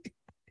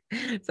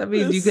 So I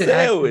mean, The you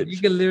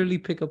sandwich. can literally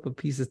pick up a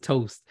piece of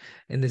toast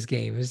in this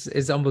game.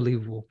 It's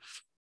unbelievable.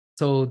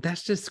 So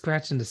that's just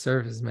scratching the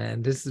surface,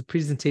 man. This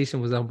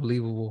presentation was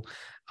unbelievable.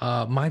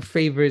 My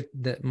favorite,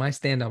 my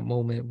standout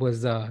moment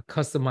was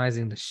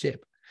customizing the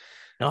ship.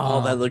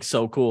 Oh, that looks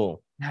so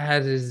cool.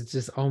 That is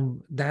just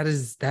that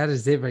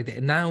is it right there.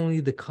 And not only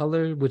the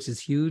color, which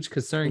is huge,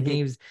 because certain Mhm.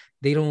 games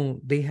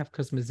they have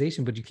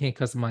customization, but you can't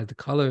customize the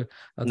color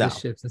of the No.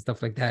 ships and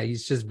stuff like that.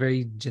 It's just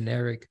very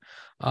generic.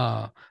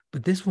 But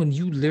this one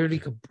you literally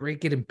could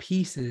break it in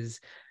pieces,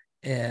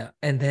 and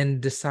then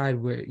decide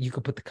where you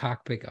could put the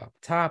cockpit up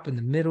top, in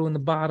the middle, in the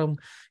bottom.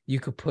 You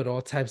could put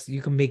all types.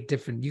 You can make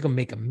different. You can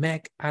make a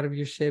mech out of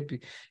your ship.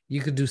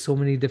 You could do so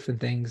many different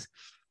things.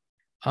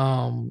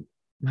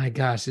 My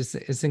gosh,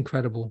 it's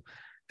incredible.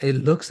 It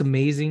looks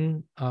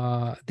amazing.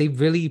 They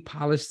really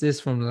polished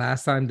this from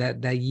last time,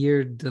 that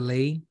year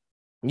delay.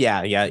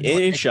 Yeah, yeah. You know,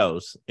 It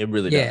shows. It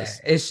really yeah,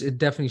 does. it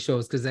definitely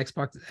shows, because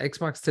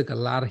Xbox took a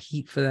lot of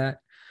heat for that.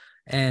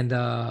 And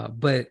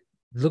but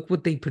look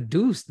what they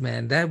produced,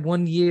 man. That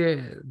one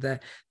year,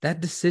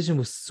 that decision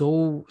was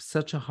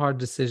such a hard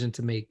decision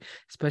to make,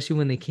 especially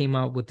when they came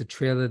out with the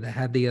trailer that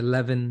had the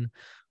 11,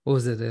 what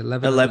was it, the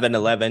 11.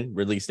 11/11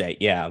 release date.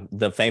 Yeah,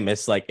 the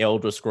famous like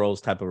Elder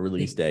Scrolls type of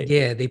release date.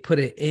 Yeah, they put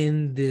it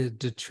in the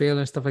trailer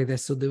and stuff like that.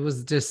 So there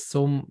was just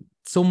so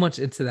much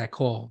into that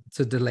call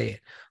to delay it.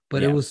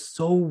 But it Yeah. was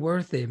so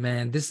worth it,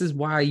 man. This is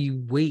why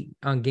you wait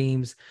on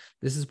games.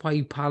 This is why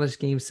you polish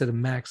games to the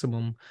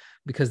maximum,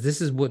 because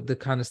this is what the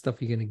kind of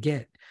stuff you're gonna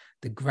get.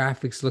 The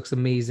graphics looks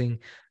amazing.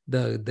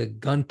 The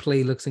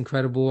gunplay looks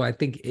incredible. I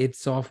think id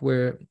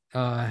Software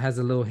has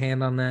a little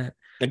hand on that.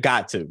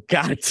 Got to.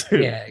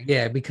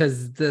 Yeah,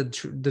 because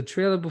the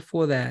trailer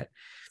before that,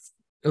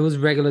 it was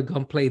regular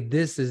gunplay.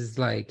 This is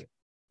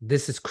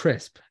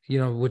crisp,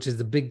 which is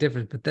the big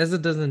difference. Bethesda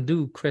doesn't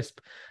do crisp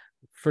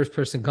first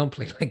person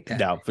gunplay like that.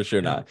 No, for sure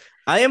You know? not.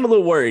 I am a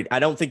little worried. I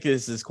don't think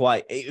this is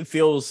quite. It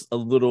feels a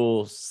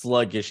little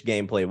sluggish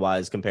gameplay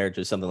wise compared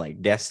to something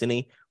like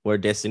Destiny, where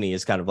Destiny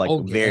is kind of like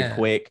Oh very yeah.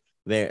 quick.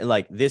 There,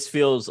 like this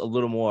feels a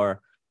little more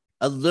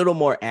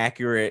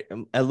accurate,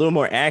 a little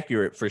more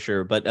accurate for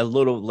sure, but a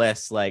little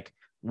less like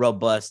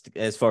robust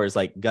as far as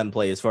like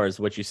gunplay, as far as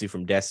what you see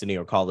from Destiny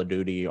or Call of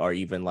Duty or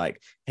even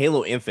like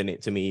Halo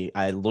Infinite. To me,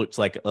 I looked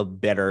like a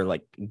better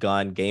like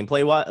gun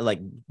gameplay wise,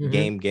 like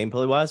Mhm.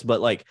 gameplay wise, but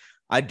like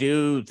I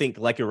do think,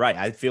 like you're right.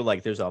 I feel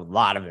like there's a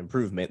lot of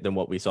improvement than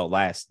what we saw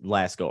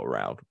last go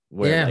around,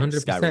 where Yeah, like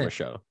Skyrim was 100%.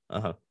 show.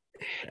 Uh-huh.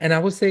 And I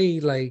would say,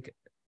 like,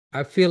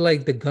 I feel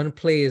like the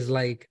gunplay is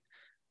like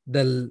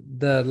the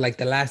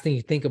last thing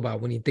you think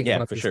about when you think Yeah,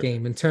 about for this sure.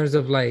 game, in terms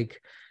of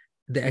like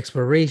the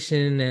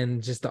exploration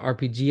and just the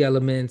RPG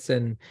elements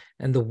and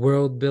the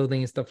world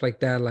building and stuff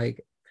like that.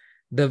 Like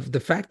the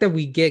fact that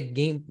we get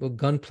game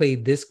gunplay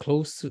this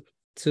close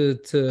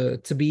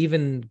to be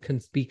even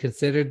be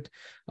considered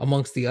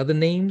amongst the other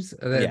names,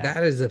 that Yeah,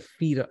 that is a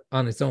feat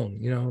on its own,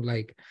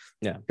 like,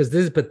 yeah. because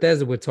this is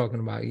Bethesda we're talking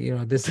about.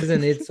 This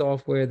isn't id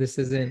Software. This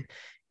isn't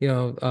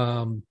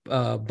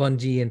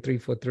Bungie and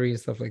 343 and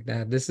stuff like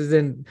that. This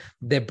isn't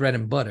their bread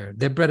and butter.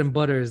 Their bread and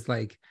butter is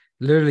like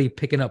literally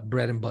picking up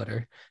bread and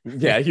butter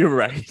Yeah, you're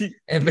right.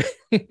 and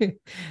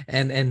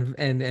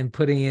and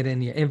putting it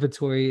in your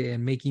inventory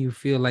and making you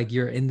feel like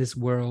you're in this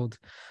world.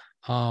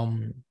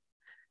 um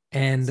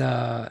and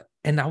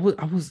I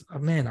was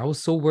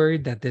so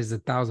worried that there's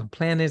 1,000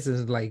 planets,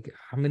 and like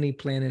how many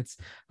planets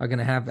are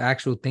gonna have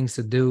actual things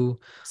to do.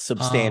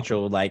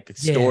 Substantial like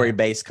story Yeah,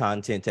 based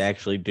content to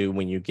actually do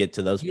when you get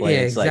to those yeah,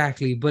 planets. Like,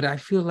 exactly. But I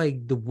feel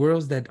like the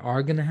worlds that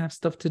are gonna have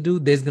stuff to do,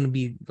 there's gonna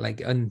be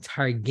like an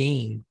entire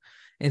game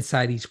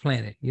inside each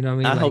planet, you know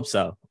what I mean? I Like, hope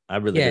so. I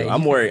really yeah, do. you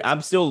I'm could. worried.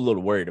 I'm still a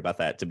little worried about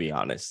that, to be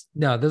honest.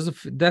 No,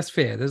 that's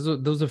fair.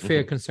 Those are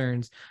fair Hmm.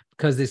 concerns,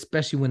 because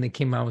especially when they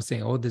came out and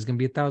saying, "Oh, there's gonna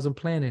be 1,000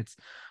 planets,"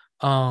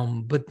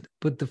 but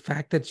the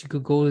fact that you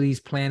could go to these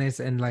planets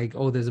and like,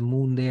 oh, there's a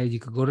moon there, you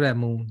could go to that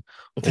moon,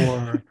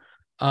 or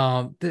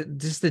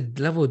just the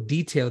level of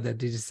detail that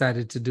they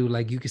decided to do.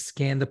 Like, you could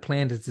scan the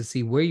planets to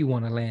see where you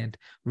want to land,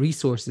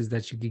 resources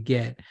that you could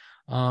get,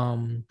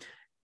 um,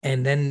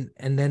 and then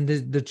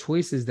the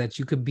choices that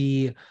you could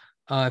be.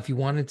 If you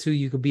wanted to,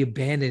 you could be a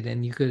bandit,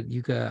 and you could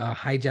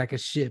hijack a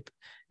ship,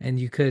 and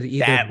you could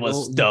either That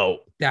was blow.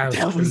 dope. That was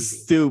That was crazy.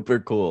 super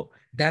cool.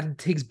 That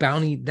takes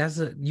bounty.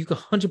 You could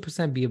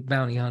 100% be a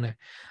bounty hunter,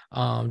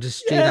 just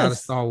straight out of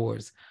Yes. Star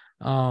Wars,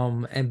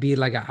 and be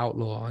like an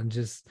outlaw, and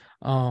just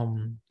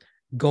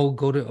go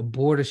to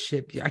aboard a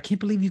ship. I can't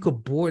believe you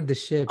could board the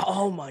ship.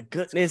 Oh my It's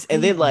goodness.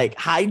 And then crazy. like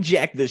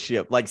hijack the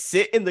ship, like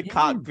sit in the Yeah,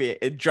 cockpit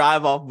and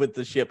drive off with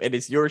the ship. And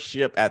it's your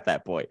ship at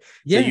that point.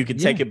 So yeah, you can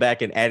yeah. take it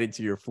back and add it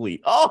to your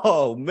fleet.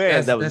 Oh man,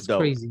 That's that was that's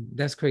dope. crazy.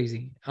 That's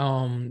crazy.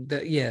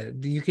 Yeah,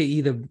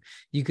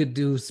 you could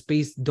do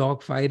space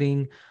dog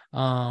fighting,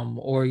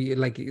 or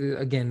like,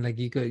 again, like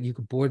you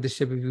could board the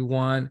ship if you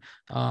want,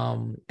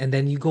 and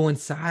then you go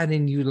inside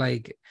and you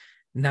like,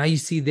 now you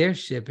see their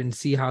ship and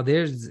see how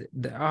theirs.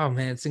 Oh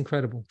man, it's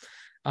incredible.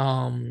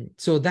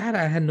 So that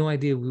I had no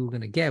idea we were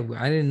gonna get.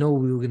 I didn't know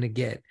we were gonna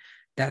get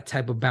that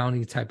type of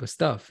bounty type of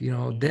stuff.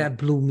 Mhm. That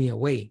blew me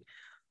away.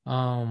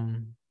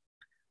 Um,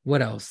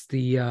 what else?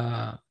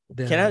 The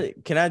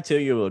Can I tell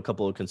you a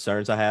couple of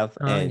concerns I have,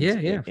 yeah,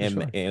 yeah, for and,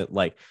 sure. and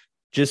like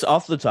just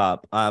off the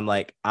top, I'm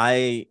like,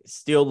 I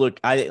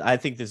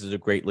think this is a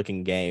great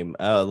looking game.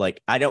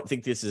 Like, I don't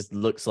think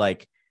looks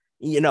like,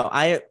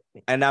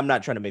 and I'm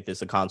not trying to make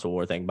this a console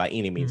war thing by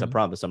any means. I Mhm.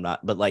 promise I'm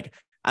not. But like,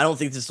 I don't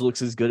think this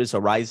looks as good as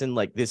Horizon.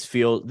 Like, this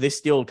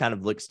still kind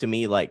of looks to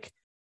me like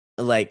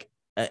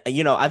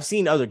I've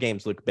seen other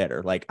games look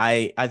better. Like,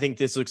 I think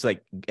this looks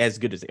like as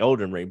good as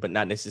Elden Ring, but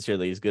not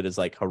necessarily as good as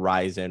like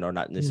Horizon, or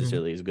not Mhm.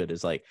 necessarily as good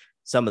as like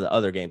some of the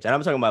other games. And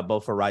I'm talking about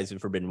both Horizon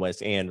Forbidden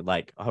West and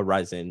like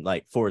Horizon,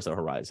 like Forza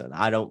Horizon.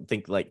 I don't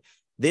think like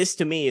this,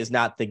 to me, is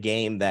not the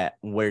game that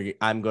where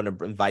I'm going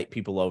to invite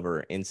people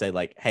over and say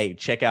like, hey,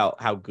 check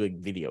out how good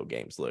video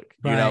games look.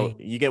 Right.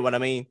 You get what I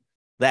mean?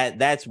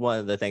 That's one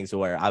of the things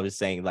where I was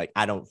saying like,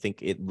 I don't think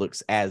it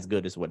looks as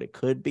good as what it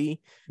could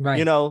be, you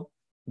Right. know.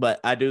 But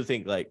I do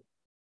think like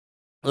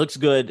looks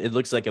good. It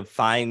looks like a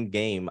fine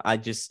game. I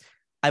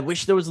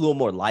wish there was a little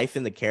more life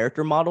in the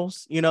character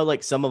models.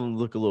 Like some of them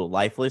look a little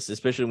lifeless,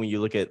 especially when you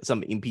look at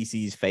some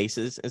NPCs'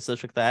 faces and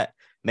such like that.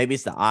 Maybe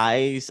it's the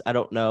eyes. I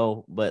don't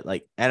know, but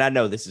like, and I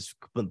know this is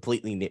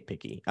completely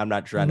nitpicky. I'm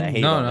not trying to Mhm.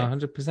 hate No, on no,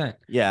 it. 100%.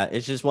 Yeah,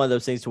 it's just one of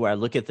those things to where I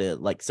look at the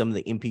like some of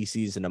the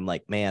NPCs and I'm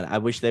like, man, I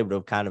wish they would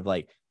have kind of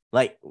like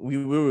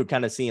we were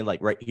kind of seeing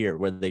like right here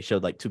where they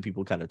showed like two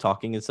people kind of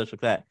talking and such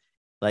like that.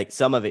 Like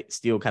some of it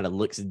still kind of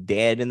looks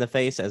dead in the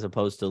face as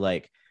opposed to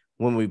like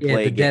when we Yeah,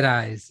 play the again. dead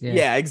eyes. Yeah.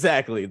 Yeah,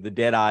 exactly. The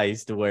dead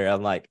eyes to where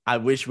I'm like, I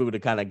wish we would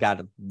have kind of got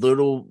a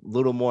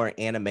little more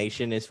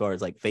animation as far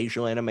as like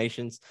facial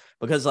animations.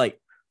 Because like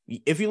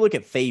if you look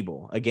at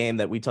Fable, a game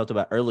that we talked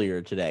about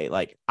earlier today,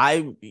 like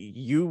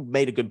you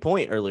made a good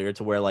point earlier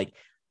to where like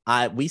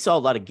we saw a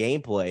lot of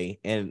gameplay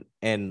and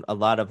a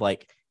lot of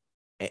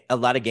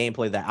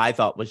gameplay that I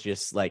thought was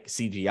just like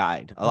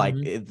CGI'd.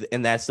 Mhm.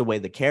 And that's the way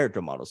the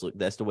character models look.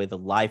 That's the way the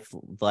life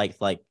like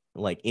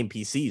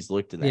NPCs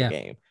looked in that Yeah.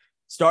 game.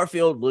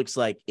 Starfield looks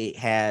like it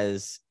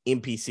has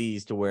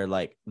NPCs to where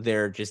like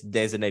they're just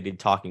designated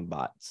talking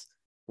bots.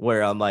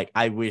 Where I'm like,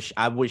 I wish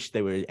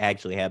they would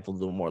actually have a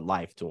little more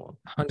life to them.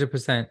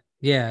 100%.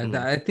 Yeah, Mhm.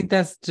 I think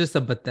that's just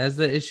a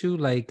Bethesda issue.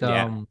 Like,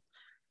 Yeah.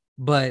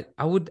 but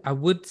I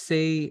would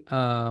say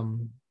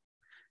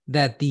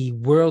that the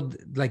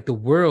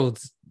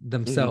worlds Hmm.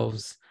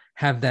 themselves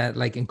have that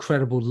like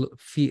incredible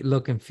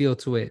look and feel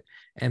to it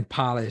and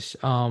polish.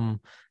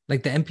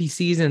 Like the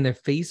NPCs and their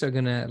face are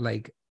gonna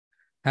like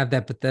have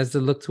that Bethesda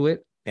look to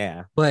it.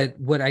 Yeah. But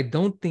what I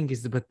don't think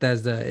is the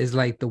Bethesda is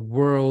like the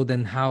world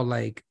and how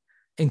like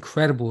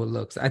incredible it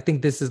looks. I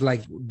think this is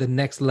like the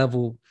next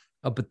level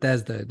of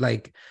Bethesda.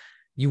 Like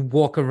you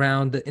walk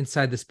around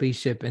inside the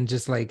spaceship and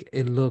just like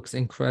it looks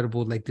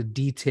incredible, like the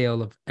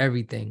detail of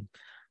everything.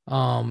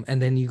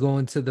 And then you go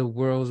into the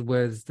worlds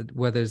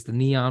whether it's the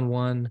neon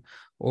one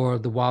or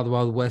the Wild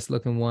Wild West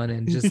looking one,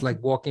 and just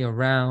like walking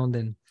around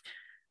and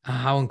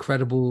how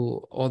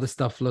incredible all the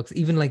stuff looks,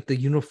 even like the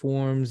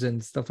uniforms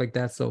and stuff like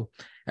that. So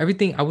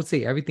everything, I would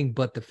say everything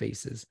but the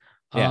faces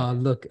Yeah.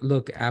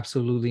 look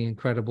absolutely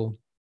incredible.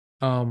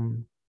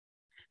 um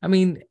I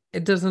mean,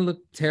 it doesn't look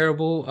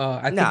terrible.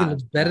 I think it Nah.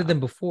 looks better Nah. than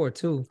before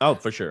too. Oh,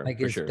 for sure. Like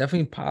For it's sure.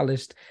 definitely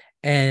polished.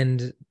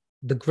 And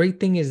the great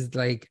thing is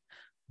like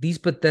these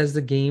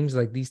Bethesda games,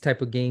 like these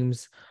type of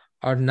games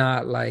are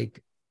not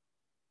like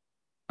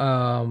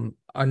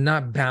are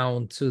not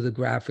bound to the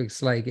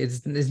graphics. Like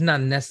it's not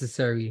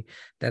necessary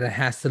that it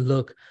has to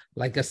look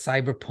like a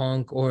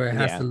cyberpunk or it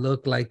has to Yeah.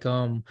 look like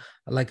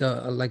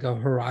a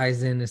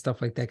Horizon and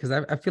stuff like that, because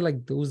I feel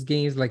like those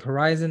games like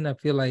Horizon, I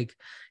feel like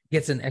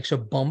gets an extra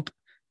bump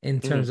in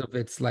Mhm. terms of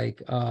its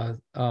like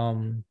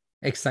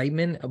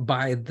excitement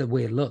by the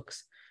way it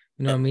looks,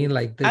 you know what I mean,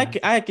 like the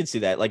I can see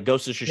that, like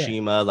Ghost of yeah.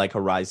 Tsushima, like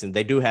Horizon,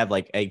 they do have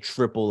like a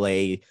triple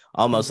A, Mhm.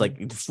 almost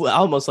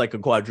like a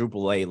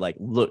quadruple A like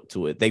look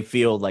to it. They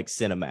feel like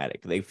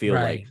cinematic. They feel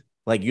Right,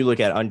 like you look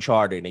at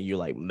Uncharted and you're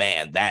like,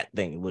 man, that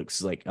thing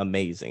looks like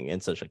amazing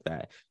and such like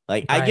that.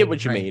 Like I get right,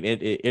 what you right. mean.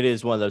 It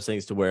is one of those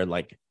things to where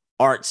like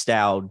art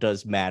style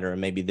does matter,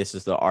 and maybe this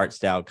is the art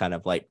style kind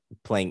of like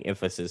playing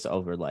emphasis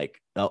over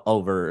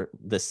over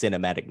the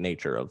cinematic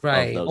nature of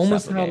Right. those type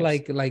Almost of how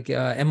games. like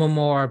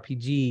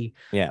MMORPG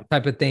Yeah.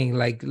 type of thing.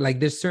 Like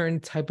there's certain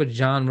type of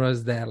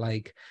genres that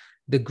like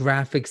the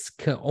graphics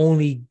can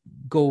only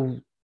go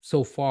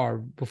so far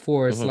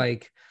before it's Hmm.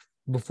 like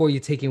before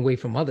you're taking away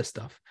from other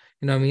stuff.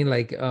 You know what I mean?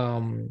 Like you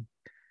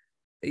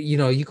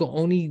can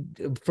only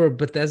for a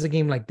Bethesda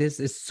game like this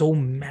is so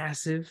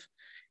massive,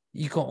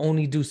 you can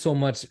only do so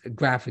much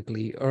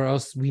graphically, or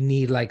else we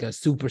need like a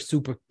super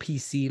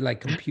PC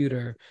like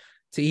computer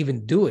to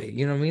even do it.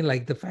 You know what I mean?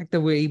 Like the fact that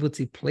we're able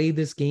to play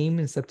this game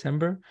in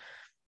September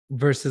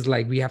versus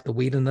like we have to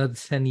wait another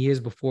 10 years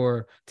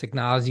before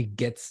technology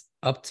gets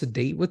up to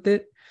date with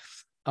it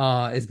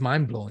is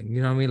mind-blowing.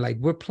 You know what I mean? Like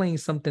we're playing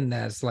something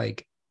that's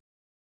like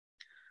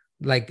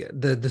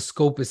the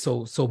scope is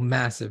so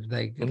massive.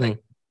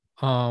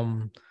 Hmm.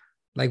 Um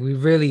we're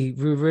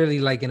really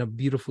like in a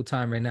beautiful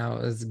time right now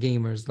as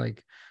gamers.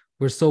 Like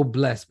we're so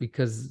blessed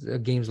because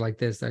of games like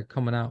this are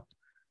coming out,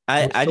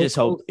 and we're I so just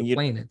close hope to you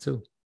playing it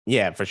too.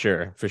 Yeah, for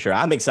sure. For sure.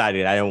 I'm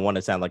excited. I don't want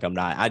to sound like I'm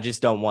not. I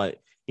just don't want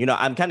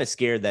I'm kind of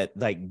scared that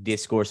like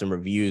discourse and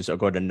reviews are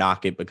going to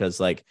knock it because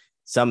like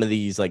some of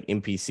these like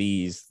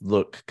NPCs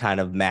look kind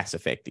of Mass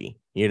Effect-y,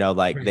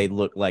 like Right. they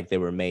look like they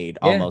were made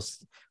Yeah.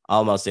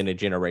 almost in a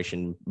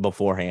generation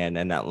beforehand.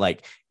 And not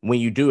like when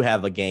you do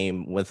have a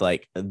game with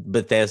like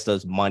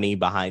Bethesda's money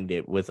behind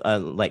it, with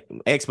like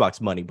Xbox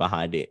money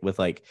behind it, with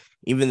like,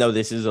 even though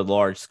this is a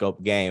large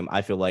scope game,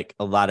 I feel like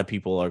a lot of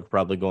people are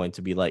probably going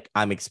to be like,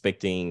 I'm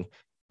expecting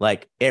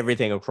like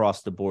everything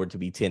across the board to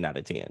be 10 out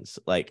of 10s.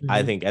 Like,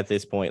 I Mhm. think at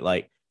this point,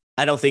 like,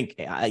 I don't think,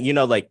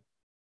 like,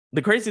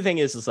 the crazy thing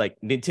is like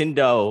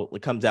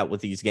Nintendo comes out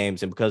with these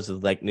games, and because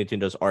of like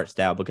Nintendo's art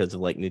style, because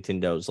of like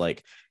Nintendo's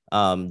like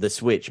the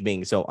Switch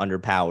being so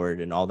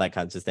underpowered and all that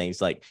kinds of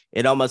things, like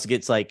it almost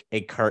gets like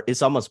a curve.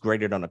 It's almost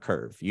graded on a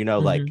curve,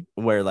 like Mhm.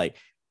 where like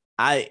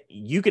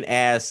you can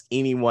ask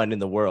anyone in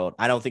the world.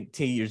 I don't think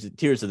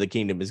Tears of the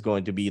Kingdom is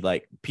going to be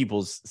like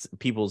people's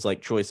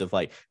like choice of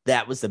like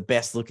that was the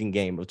best looking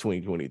game of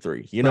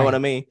 2023. You know what I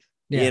Right. mean?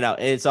 Yeah.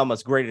 It's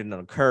almost graded on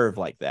a curve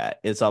like that.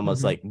 It's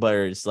almost Mhm. like, but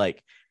it's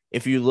like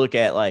if you look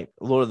at like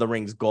Lord of the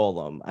Rings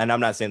Golem, and I'm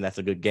not saying that's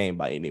a good game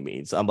by any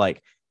means. I'm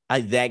like,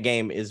 that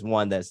game is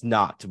one that's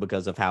knocked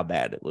because of how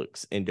bad it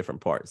looks in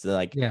different parts.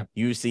 Like Yeah.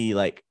 you see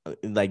like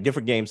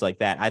different games like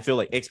that. I feel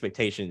like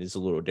expectation is a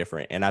little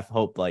different, and I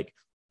hope it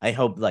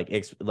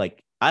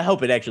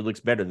actually looks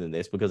better than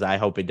this, because I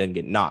hope it doesn't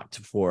get knocked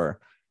for,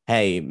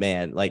 hey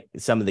man, like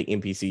some of the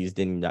NPCs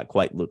didn't not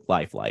quite look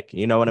lifelike.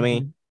 You know what I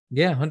mean? Mhm.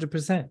 Yeah,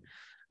 100%.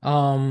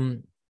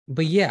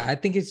 But yeah, I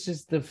think it's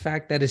just the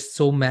fact that it's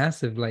so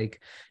massive,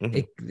 like Mhm.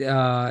 it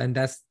and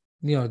that's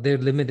they're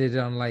limited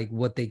on like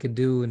what they could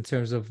do in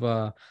terms of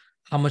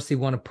how much they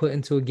want to put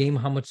into a game,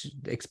 how much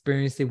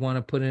experience they want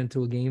to put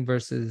into a game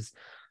versus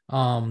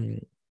um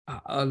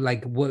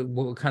like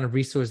what kind of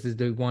resources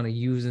they want to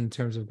use in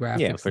terms of Yeah, graphics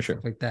for and stuff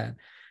sure. like that.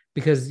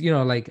 Because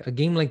like a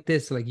game like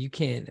this, like you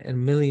can't in a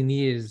million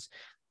years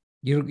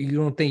you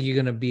don't think you're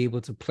gonna be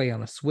able to play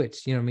on a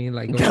Switch, you know what I mean?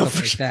 Like or No, stuff for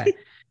like sure. that.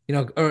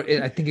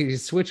 I think your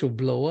Switch will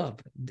blow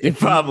up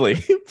Probably,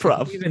 if you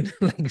probably even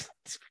like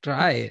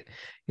try it.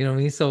 You know what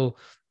I mean? So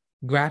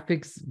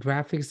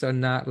graphics are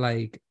not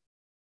like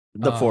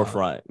the uh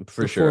forefront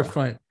for the sure.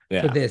 forefront for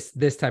Yeah.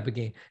 this type of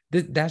game.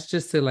 That's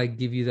just to like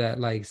give you that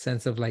like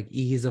sense of like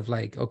ease of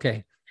like,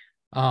 okay,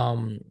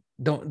 um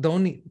the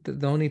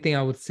only thing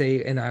I would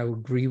say, and I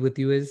agree with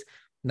you, is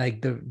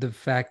like the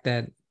fact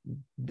that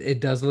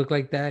it does look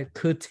like that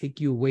could take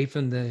you away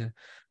from the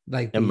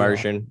like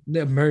Immersion.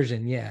 the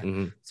immersion. Yeah.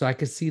 Hmm. So I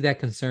could see that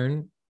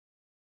concern.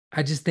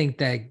 I just think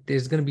that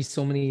there's gonna be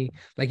so many,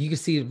 like you can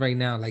see it right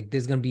now, like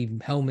there's gonna be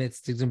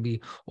helmets, there's gonna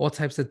be all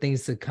types of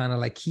things to kind of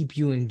like keep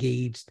you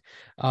engaged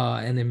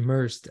and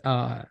immersed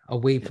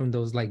away from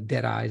those like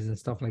dead eyes and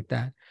stuff like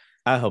that.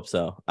 I hope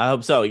so. I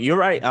hope so. You're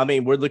right. I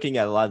mean, we're looking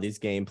at a lot of these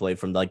gameplay,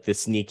 from like the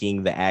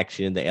sneaking, the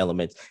action, the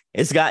elements.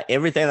 It's got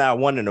everything that I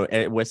want in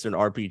a Western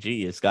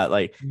RPG. It's got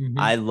like, Mhm.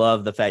 I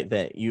love the fact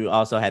that you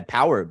also had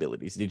power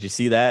abilities. Did you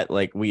see that?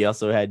 Like, we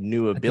also had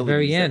new At the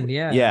very abilities end,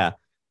 yeah. yeah,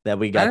 that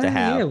we I got to don't,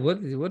 yeah, have.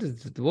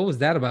 what was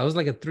that about? It was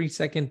like a 3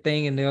 second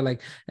thing, and they're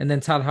like, and then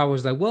Todd Howard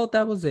was like, "Well,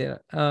 that was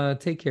it.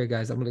 Take care,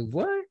 guys." I'm like,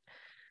 "What? You're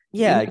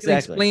Yeah, not gonna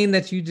exactly. explain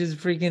that you just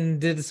freaking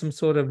did some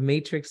sort of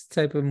Matrix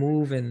type of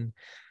move?" And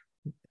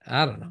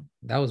I don't know.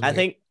 That was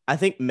weird. I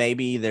think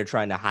maybe they're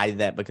trying to hide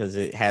that because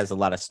it has a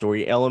lot of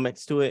story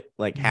elements to it,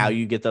 like how Mhm.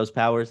 you get those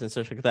powers and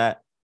such like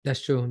that. That's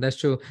true. That's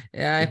true.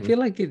 Yeah, I Hmm. feel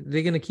like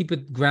they're gonna keep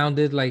it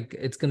grounded, like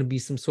it's gonna be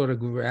some sort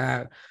of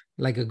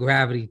like a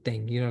gravity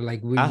thing,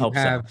 like where I you hope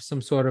so. have some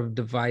sort of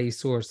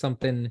device or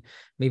something,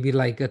 maybe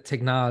like a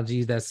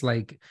technology that's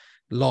like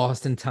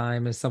lost in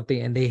time or something,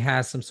 and they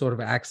have some sort of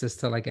access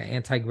to like an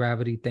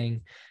anti-gravity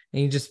thing,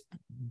 and you just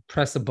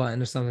press a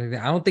button or something like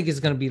that. I don't think it's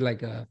gonna be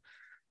like a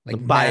The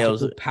like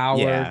bios, magical power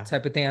yeah.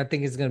 type of thing. I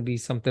think it's gonna be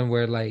something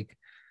where like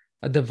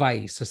a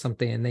device or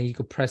something, and then you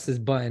could press this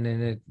button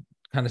and it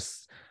kind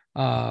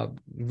of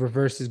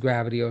reverses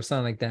gravity or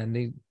something like that.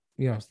 And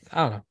I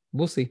don't know.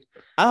 We'll see.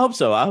 I hope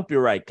so. I hope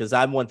you're right, because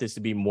I want this to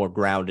be more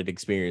grounded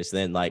experience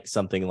than like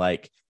something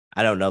like,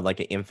 I don't know, like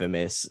an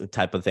Infamous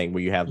type of thing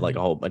where you have like a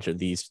Mhm. whole bunch of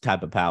these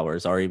type of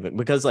powers, or even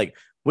because like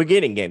we're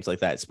getting games like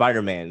that.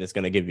 Spider-Man is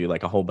going to give you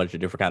like a whole bunch of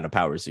different kind of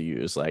powers to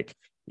use. Like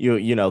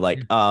Yeah.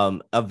 like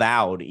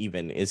Avowed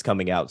even is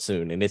coming out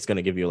soon, and it's going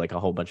to give you like a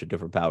whole bunch of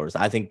different powers.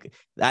 I think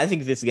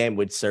this game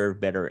would serve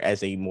better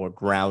as a more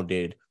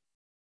grounded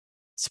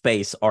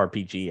space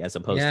RPG, as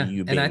opposed to Yeah.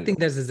 you And I being, think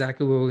that's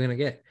exactly what we're gonna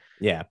get.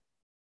 yeah.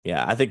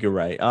 Yeah, I think you're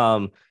right.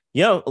 A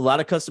lot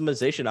of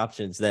customization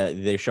options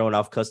that they're showing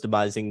off,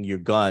 customizing your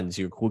guns,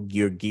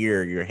 your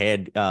gear, your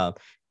head,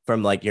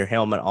 from like your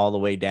helmet all the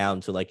way down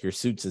to like your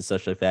suits and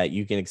such like that.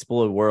 You can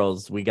explore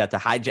worlds. We got to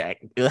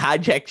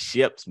hijack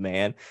ships,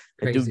 man,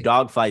 and do Crazy.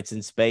 dogfights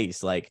in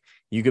space. Like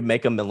you could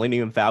make a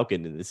Millennium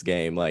Falcon in this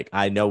game. Like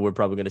I know we're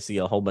probably gonna see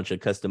a whole bunch of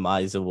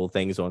customizable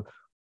things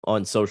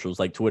on socials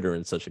like Twitter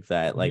and such like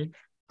that. Like Mhm.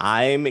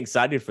 I'm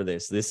excited for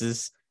this. This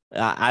is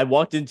I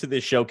walked into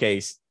this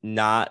showcase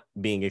not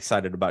being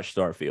excited about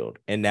Starfield,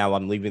 and now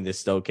I'm leaving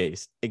this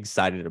showcase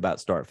excited about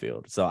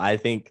Starfield. So I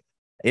think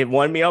it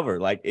won me over.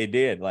 Like it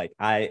did. Like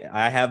I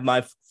have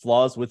my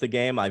flaws with the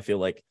game. I feel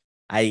like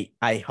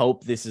I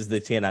hope this is the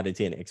 10 out of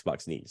 10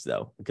 Xbox needs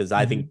though, because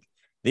I Mhm. think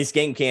this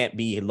game can't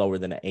be lower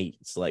than an 8.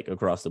 It's like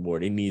across the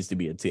board. It needs to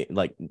be a 10,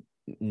 like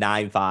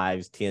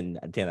 9.5s, 10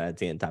 out of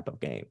 10 type of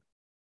game.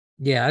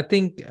 Yeah, I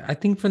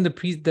think from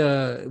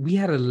the we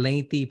had a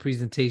lengthy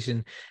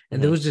presentation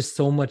and there Mm-hmm. was just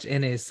so much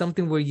in it. It's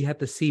something where you have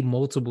to see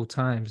multiple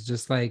times,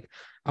 just like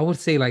I would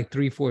say like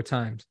 3, 4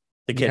 times.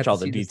 To You catch have to all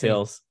the see the same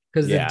details.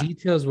 because the Yeah.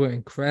 details were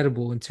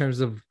incredible in terms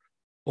of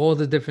all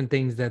the different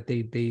things that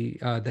they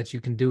that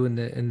you can do in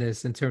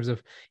this in terms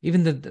of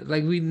even the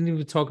like we didn't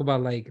even talk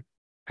about like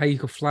how you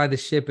could fly the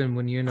ship and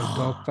when you're in a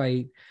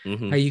dogfight,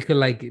 Mm-hmm. how you could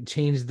like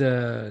change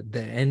the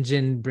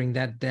engine, bring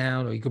that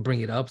down, or you could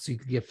bring it up so you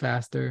could get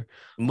faster.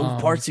 Move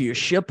Um, parts of your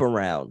ship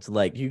around.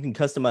 Like you can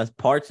customize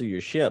parts of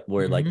your ship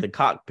where like mhm. the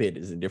cockpit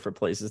is in different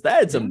places.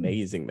 That's Yeah,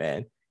 amazing,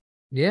 man.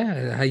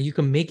 yeah. How you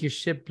can make your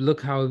ship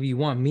look however you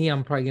want. Me,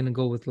 I'm probably gonna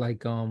go with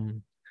like uh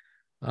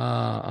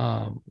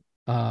um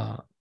uh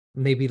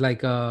maybe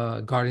like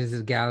Guardians of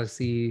the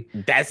Galaxy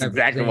That's type of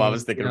exactly what I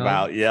was thing, thinking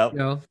about.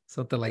 Yep.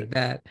 something like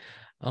that.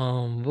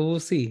 But we'll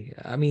see.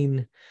 I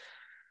mean,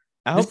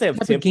 I hope they have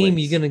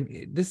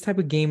templates. this type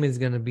of game is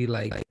gonna be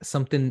like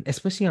something,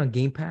 especially on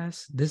Game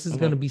Pass. This is Mhm.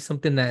 gonna be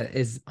something that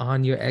is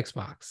on your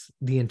Xbox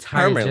the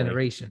entire Permanently.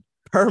 generation.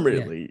 Yeah.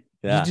 Permanently.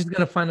 You're Yeah. just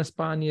gonna find a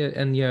spot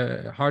in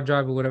your hard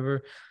drive or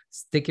whatever,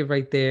 stick it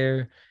right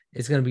there.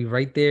 It's gonna be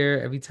right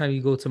there every time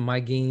you go to my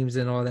games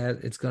and all that.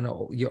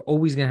 You're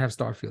always gonna have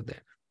Starfield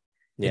there.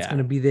 It's Yeah.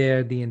 gonna be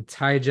there the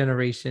entire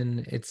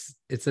generation. It's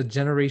a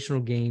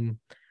generational game.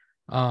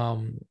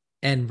 Um,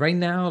 and right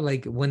now,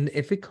 like when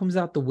if it comes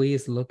out the way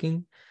it's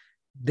looking,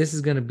 this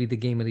is gonna be the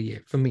game of the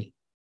year for me.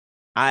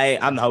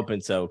 I'm hoping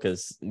so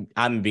because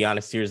I'm gonna be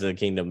honest, Tears of the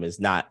Kingdom is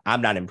not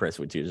I'm not impressed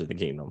with Tears of the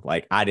Kingdom.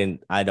 Like I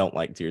don't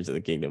like Tears of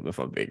the Kingdom if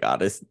I'm being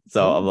honest.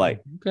 So I'm Oh,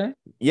 like, okay.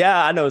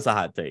 yeah, I know it's a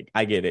hot take.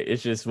 I get it.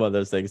 It's just one of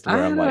those things to I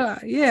where I'm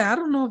had like, I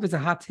don't know if it's a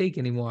hot take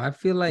anymore. I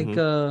feel like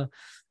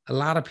mm-hmm, a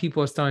lot of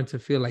people are starting to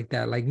feel like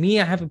that. Like me,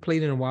 I haven't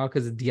played in a while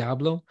because of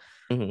Diablo,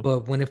 mm-hmm.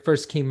 but when it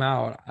first came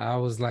out, I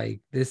was like,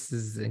 this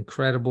is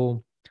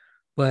incredible.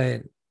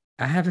 But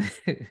I haven't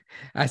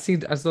I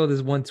saw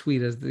this one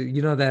tweet as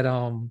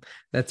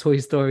that Toy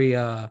Story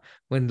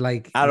when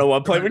like I don't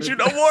want to play with you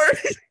no more.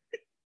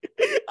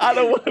 I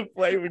don't want to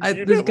play with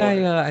you this no guy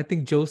more. I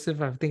think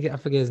Joseph, I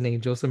forget his name,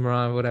 Joseph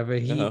Moran, whatever.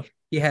 Uh-huh.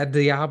 He had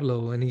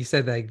Diablo and he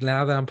said like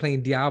now that I'm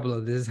playing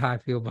Diablo, this is how I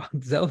feel about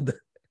Zelda.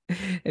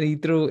 And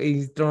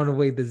he's throwing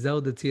away the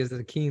Zelda Tears of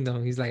the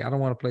Kingdom. He's like, I don't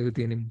want to play with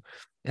you anymore.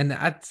 And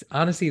that's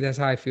honestly that's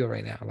how I feel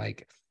right now.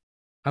 Like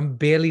I'm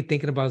barely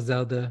thinking about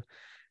Zelda.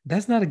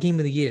 That's not a game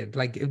of the year.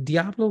 Like if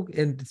Diablo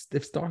and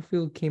if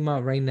Starfield came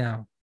out right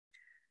now,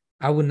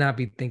 I would not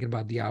be thinking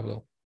about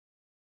Diablo.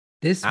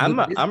 This I'm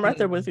right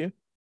there with game,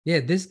 you. yeah,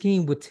 this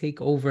game would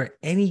take over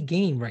any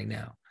game right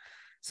now.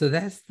 So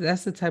that's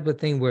the type of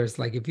thing where it's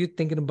like if you're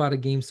thinking about a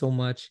game so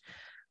much,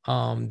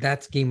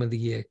 that's game of the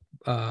year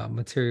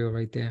material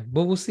right there.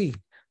 But we'll see.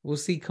 We'll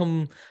see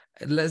come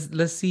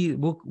let's see.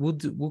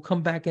 We'll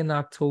come back in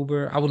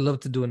October. I would love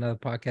to do another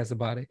podcast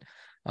about it.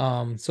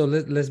 So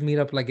let's meet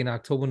up like in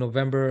October,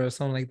 November or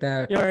something like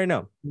that. You already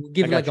know. We'll I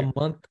give it like got you. a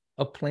month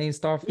of playing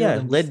Starfield Yeah,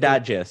 and let see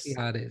digest.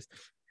 how it is.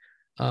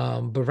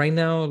 But right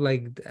now,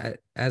 like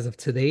as of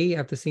today,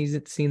 after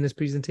seeing this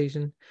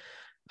presentation,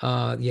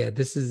 yeah,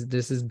 this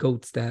is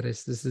GOAT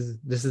status. This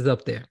is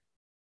up there.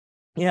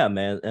 Yeah,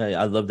 man.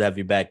 I'd love to have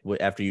you back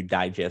after you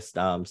digest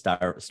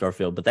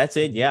Starfield. But that's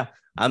it. Yeah,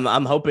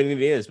 I'm hoping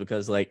it is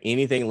because like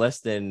anything less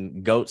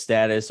than GOAT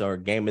status or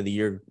Game of the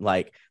Year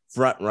like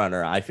front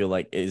runner, I feel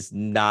like is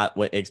not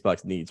what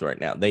Xbox needs right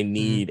now. They Mhm.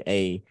 need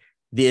a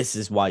this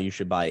is why you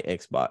should buy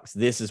Xbox.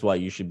 This is why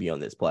you should be on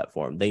this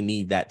platform. They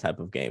need that type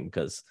of game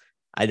because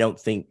I don't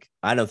think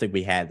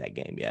we had that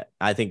game yet.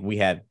 I think we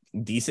have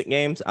decent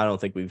games. I don't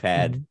think we've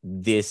had Mhm.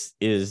 this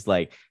is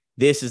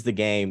the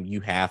game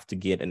you have to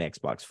get an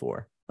Xbox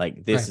for. Like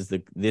Right. this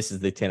is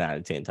the 10 out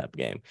of 10 type of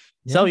game.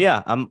 So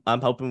Yeah. yeah,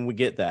 I'm hoping we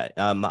get that.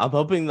 I'm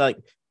hoping like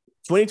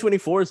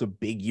 2024 is a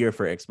big year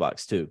for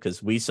Xbox too,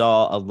 because we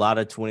saw a lot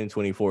of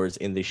 2024s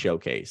in the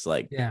showcase,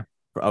 like Yeah.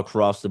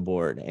 across the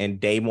board. And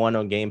day one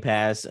on Game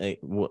Pass,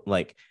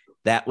 like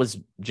that was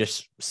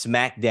just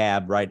smack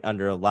dab right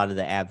under a lot of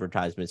the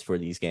advertisements for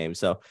these games.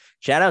 So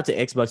shout out to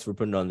Xbox for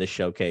putting on this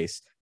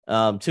showcase.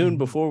 Tune, Mhm.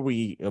 before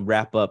we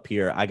wrap up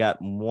here, I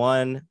got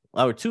one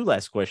or two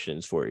last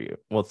questions for you.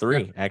 Well, Yeah.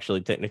 three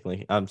actually,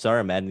 technically. I'm sorry,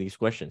 I'm adding these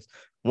questions.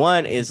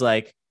 One is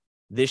like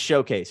this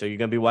showcase. Are you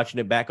gonna be watching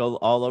it back all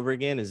over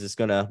again? Is this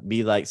gonna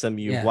be like some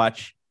you Yeah.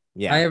 watch?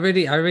 Yeah. I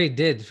already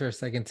did for a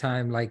second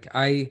time. Like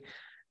I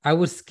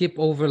would skip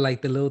over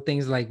like the little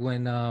things like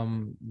when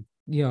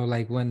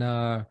like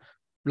when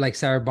like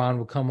Sarah Bond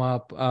would come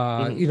up.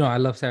 Mhm. I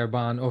love Sarah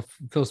Bond or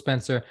Phil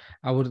Spencer.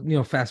 I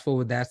would, fast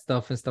forward that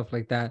stuff and stuff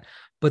like that.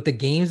 But the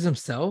games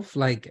themselves,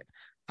 like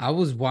I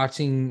was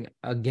watching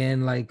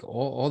again, like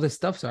all this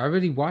stuff. So I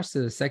already watched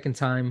it a second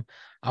time.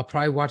 I'll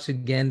probably watch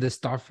again the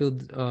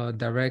Starfield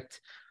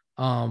Direct.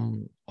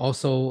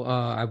 Also,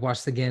 I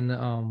watched again.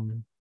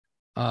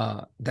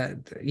 That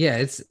yeah,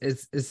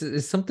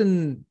 it's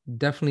something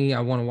definitely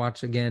I want to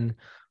watch again.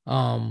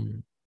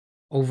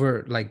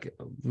 Over like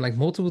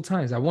multiple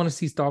times. I want to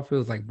see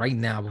Starfield like right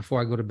now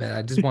before I go to bed.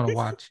 I just want to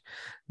watch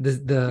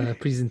the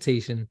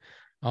presentation.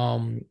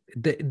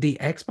 The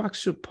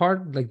Xbox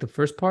part, like the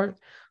first part,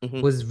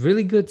 Mhm. was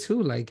really good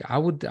too. Like I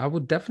would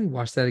definitely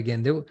watch that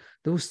again. There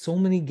was so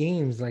many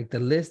games. Like the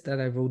list that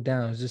I wrote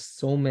down is just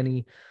so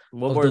many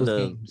What of were those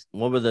the games.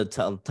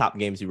 top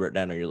games you wrote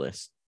down on your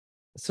list?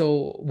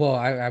 So well,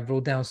 I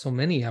wrote down so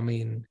many. I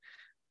mean,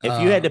 If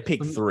you had to pick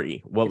from,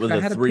 three, what were if I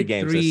the had to three pick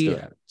games that three,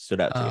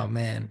 stood out to you? oh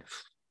man,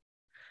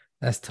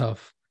 that's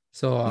tough.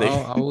 So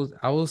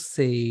I will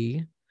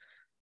say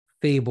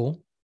Fable.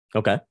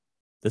 Okay,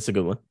 that's a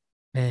good one.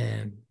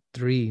 Man,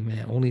 three,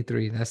 man, only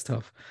three. That's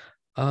tough.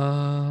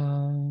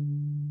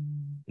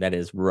 That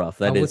is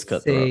rough. I That is would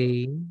cutthroat.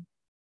 say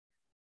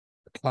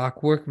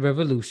Clockwork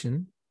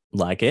Revolution.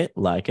 Like it,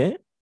 like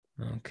it.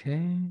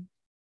 Okay.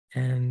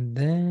 And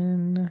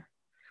then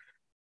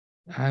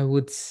I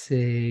would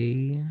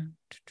say,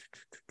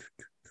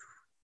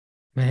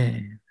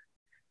 man,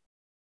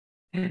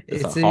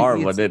 It's a it's a hard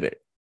one, it's isn't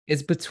it?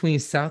 it's between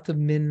South of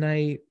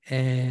Midnight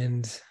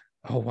and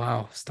oh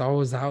wow, Star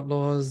Wars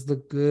Outlaws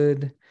look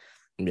good.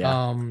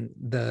 Yeah.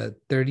 The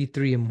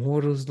 33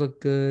 Immortals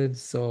look good.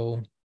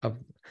 So, uh,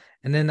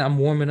 and then I'm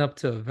warming up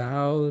to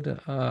Avowed.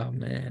 Oh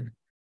man,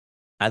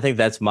 I think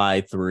that's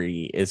my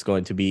three. It's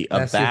going to be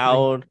that's your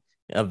three.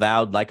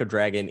 Avowed, Like a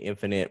Dragon,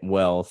 Infinite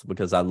Wealth,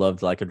 because I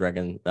loved Like a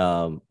Dragon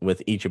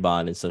with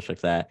Ichiban and such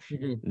like that.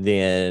 Mhm.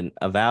 Then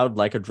Avowed,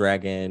 Like a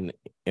Dragon,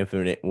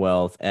 Infinite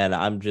Wealth, and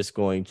I'm just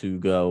going to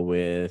go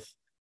with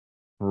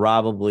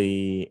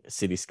probably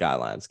City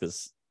Skylines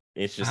because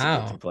it's just a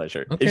guilty Wow.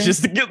 pleasure. It's Okay.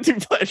 just a guilty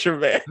pleasure,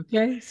 man.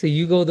 Okay. So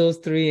you go those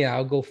three.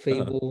 I'll go Uh,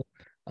 Fable.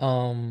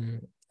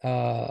 Um.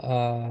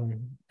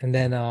 And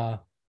then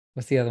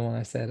what's the other one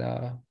I said?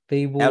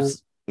 Fable,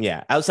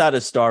 yeah, outside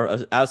of Clockwork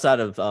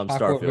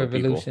Starfield, people.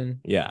 Revolution.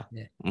 Yeah.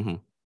 Yeah. Hmm.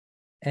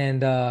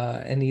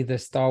 And either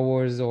Star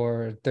Wars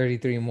or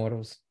 33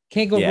 Immortals.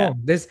 Can't go Yeah.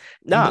 wrong. This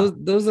Nah,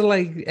 those are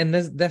like, and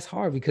that's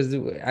hard because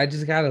I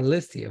just got a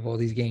list here of all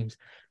these games.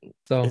 it's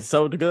So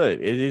so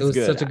good. It it is was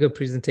good. such a good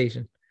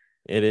presentation.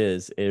 It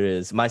is. It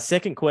is. My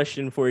second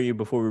question for you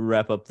before we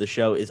wrap up the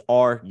show is: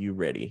 are you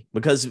ready?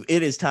 Because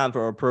it is time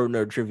for our pro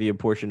nerd trivia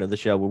portion of the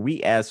show where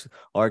we ask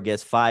our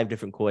guests 5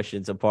 different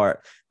questions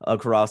apart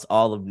across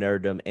all of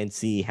nerddom and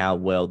see how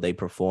well they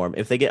perform.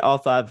 If they get all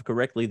 5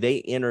 correctly,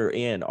 they enter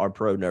in our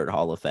pro nerd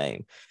Hall of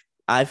Fame.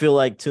 I feel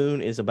like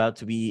Toon is about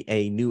to be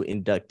a new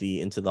inductee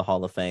into the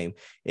Hall of Fame.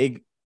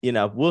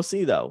 We'll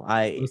see though.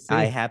 We'll see.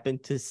 I happen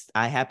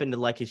to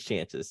like his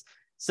chances.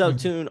 So, Mhm.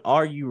 Toon,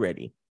 are you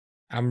ready?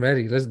 I'm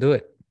ready. Let's do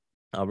it.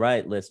 All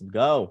right, let's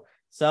go.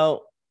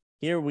 So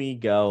here we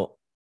go.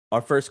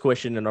 Our first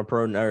question in our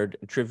pro nerd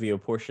trivia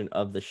portion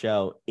of the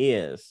show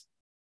is: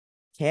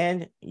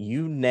 can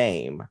you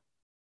name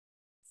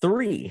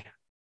three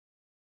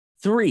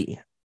three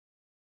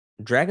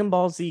Dragon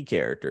Ball Z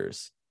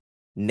characters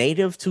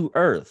native to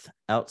Earth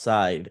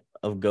outside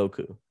of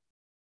Goku?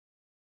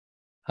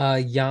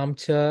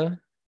 Yamcha.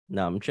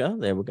 Namcha,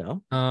 there we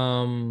go.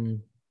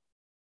 Um,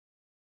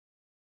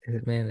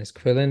 man, is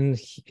Krillin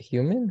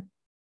human?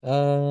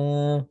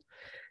 Uh,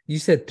 you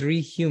said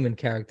three human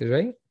characters,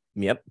 right?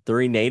 Yep,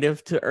 3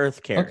 native to Earth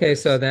Okay,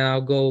 so characters. then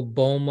I'll go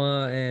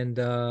Boma and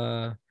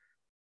oh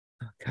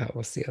God,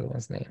 what's the other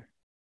one's name?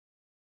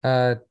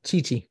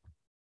 Chi-Chi.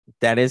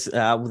 That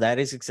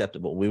is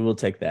acceptable. We will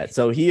take that.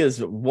 So he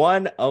is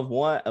one of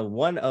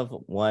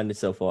one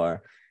so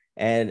far.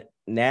 And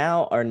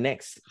now our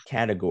next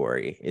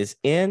category is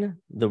in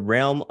the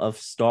realm of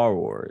Star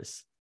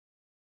Wars.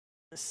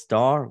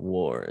 Star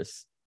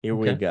Wars. Here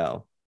we Okay.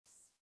 go.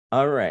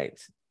 All right.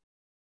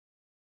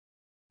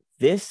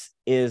 This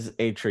is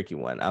a tricky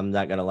one. I'm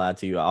not gonna lie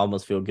to you. I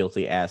almost feel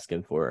guilty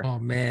asking for. Oh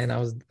man,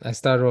 I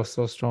started off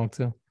so strong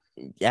too.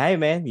 Yeah, hey,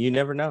 man. You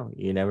never know.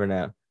 You never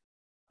know.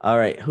 All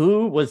right.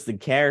 Who was the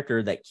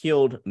character that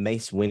killed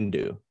Mace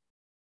Windu?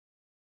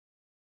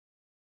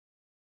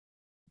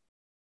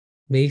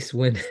 Mace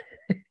Wind.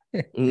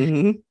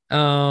 Mm-hmm.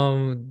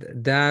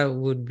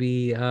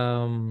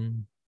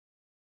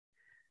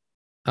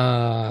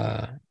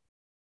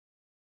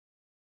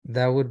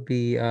 That would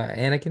be uh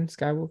Anakin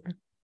Skywalker.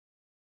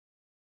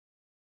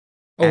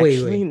 Oh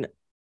Actually,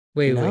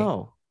 wait.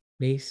 no.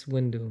 Mace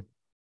Windu.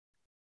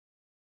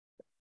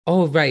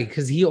 Oh, right,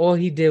 because he all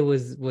he did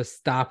was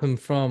stop him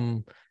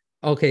from.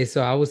 Okay,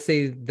 so I would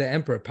say the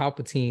Emperor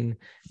Palpatine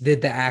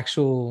did the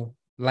actual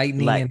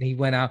lightning Like, and he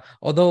went out.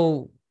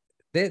 Although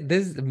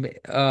this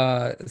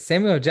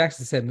Samuel L.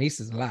 Jackson said Mace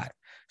is alive.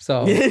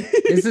 So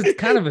this is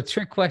kind of a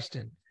trick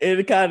question.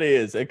 it kind of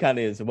is. It kind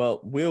of is. Well,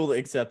 we'll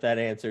accept that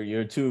answer.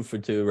 You're 2 for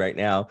 2 right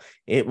now.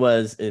 It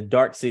was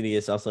Dark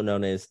Sidious, also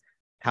known as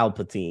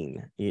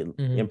Palpatine,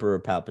 Mhm, Emperor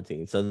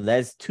Palpatine. So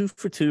that's 2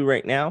 for 2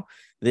 right now.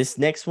 This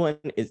next one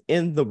is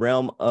in the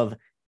realm of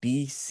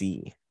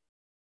DC.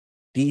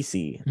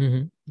 DC.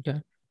 mhm. Okay.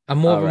 I'm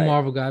more All of a right.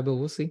 Marvel guy, but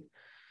we'll see.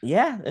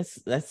 Yeah,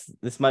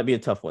 this might be a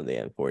tough one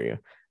then for you.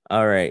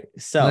 All right.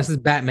 Unless So, it's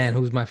Batman,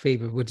 who's my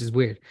favorite, which is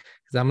weird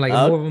because I'm like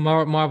uh, more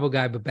of a Marvel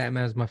guy, but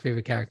Batman is my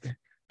favorite character.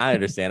 I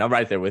understand. I'm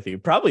right there with you.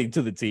 Probably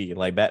to the T.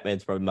 Like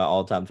Batman's probably my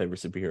all-time favorite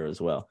superhero as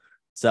well.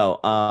 So,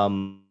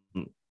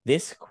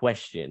 this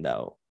question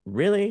though,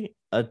 really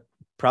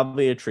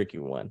probably a tricky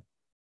one.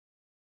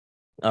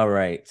 All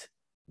right.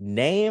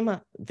 Name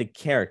the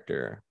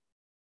character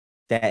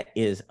that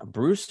is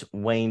Bruce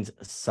Wayne's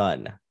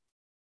son,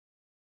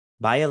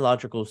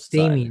 biological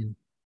son. Damien.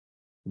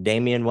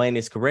 Damian Wayne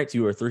is correct.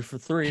 You are 3 for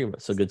 3.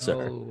 So good,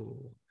 sir.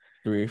 Oh,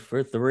 3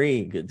 for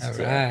 3. Good all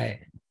stuff. right.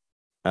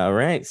 All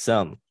right.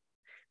 So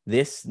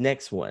this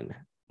next one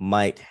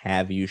might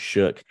have you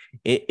shook.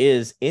 It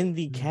is in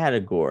the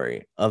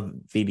category of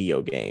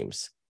video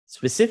games,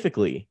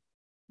 specifically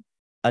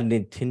a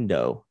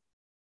Nintendo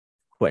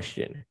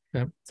question.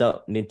 Yep.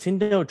 So,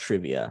 Nintendo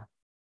trivia.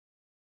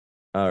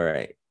 All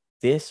right.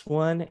 This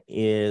one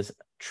is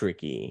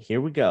tricky. Here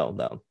we go,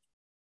 though.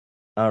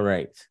 All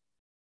right.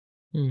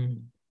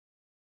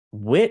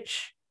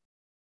 Which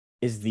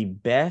is the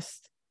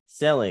best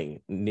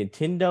selling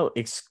Nintendo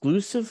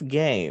exclusive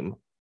game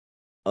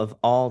of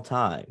all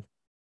time?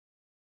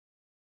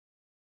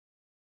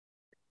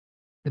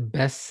 The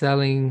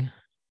best-selling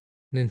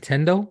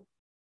Nintendo.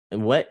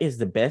 And what is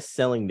the best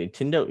selling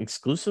Nintendo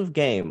exclusive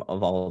game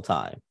of all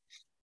time?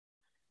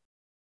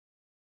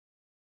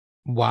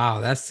 Wow,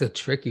 that's a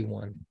tricky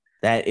one.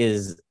 That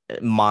is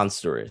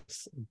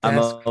monstrous. I'm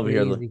That's over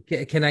here.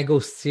 crazy. Can I go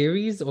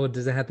series or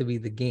does it have to be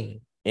the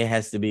game? It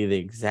has to be the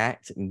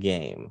exact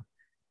game.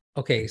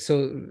 Okay,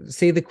 so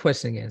say the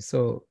question again.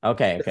 So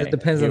Okay. it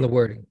depends on the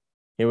wording.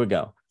 Here we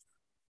go.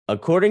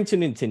 According to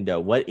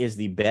Nintendo, what is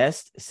the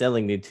best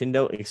selling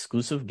Nintendo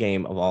exclusive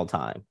game of all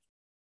time?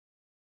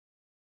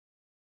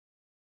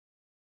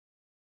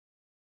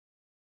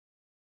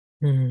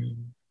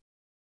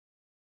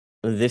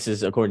 This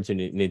is according to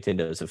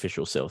Nintendo's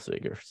official sales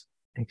figures.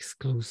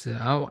 Exclusive.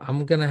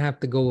 I'm gonna have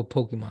to go with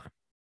Pokemon.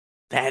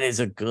 That is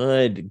a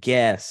good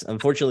guess.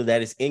 Unfortunately,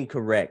 that is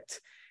incorrect.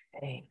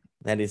 Dang.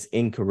 That is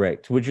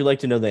incorrect. Would you like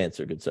to know the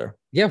answer, good sir?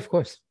 Yeah, of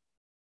course.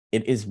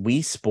 It is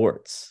Wii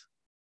Sports.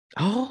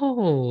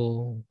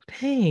 Oh,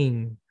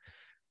 dang.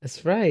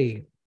 That's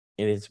right.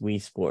 It is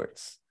Wii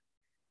Sports.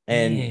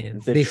 And Man,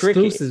 the the trick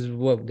is, exclusive is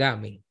what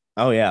got me.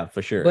 oh yeah,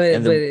 for sure. But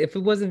And if it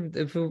wasn't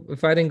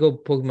if I didn't go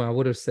Pokemon, I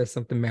would have said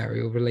something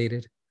Mario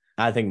related.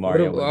 I think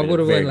Mario would I have been a would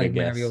have very went good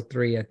like Mario guess.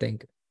 3, I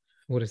think.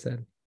 Would have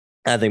said.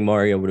 I think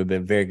Mario would have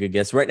been a very good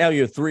guess. Right now,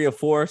 you're 3 or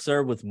 4,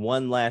 sir, with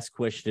one last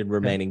question Okay.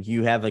 remaining.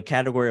 You have a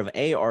category of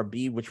A or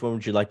B. Which one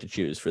would you like to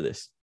choose for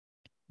this?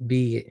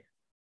 B.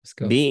 Let's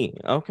go. B.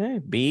 Okay.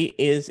 B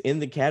is in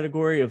the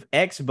category of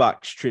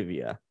Xbox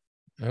trivia.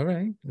 All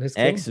right. Let's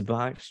go.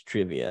 Xbox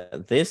trivia.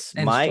 This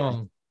And might,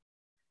 strong.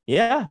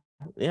 yeah,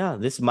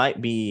 this might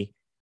be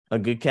a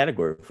good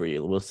category for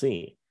you. We'll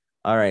see.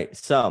 All right.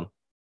 So,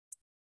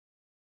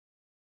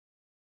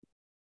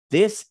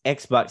 this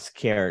Xbox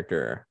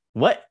character,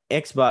 what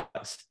was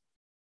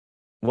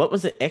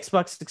the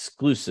Xbox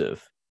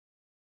exclusive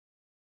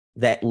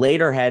that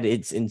later had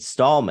its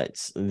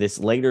installments, its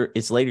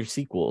later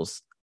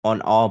sequels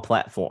on all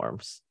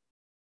platforms?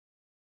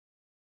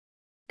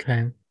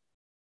 Okay.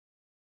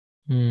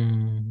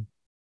 Hmm.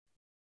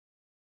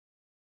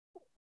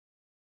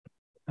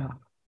 Oh,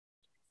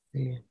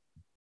 yeah.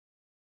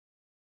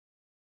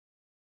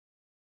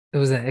 It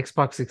was an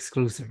Xbox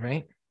exclusive,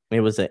 right? It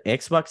was an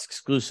Xbox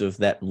exclusive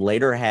that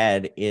later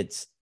had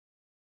its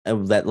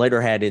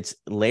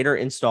later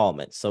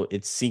installments, so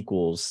its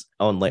sequels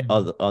on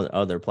on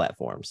other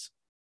platforms.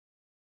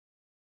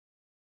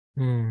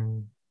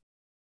 Hmm.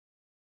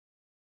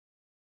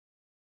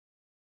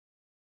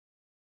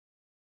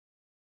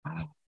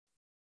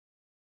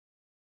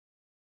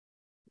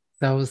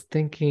 I was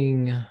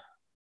thinking,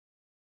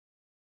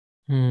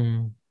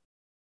 hmm.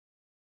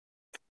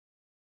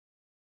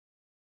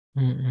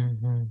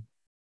 Mm-mm-mm.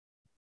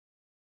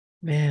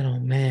 Man, oh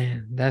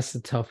man, that's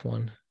a tough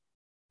one.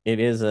 It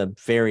is a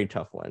very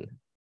tough one.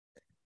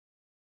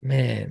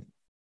 Man,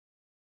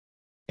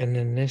 an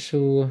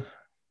initial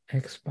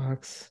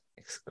Xbox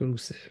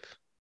exclusive.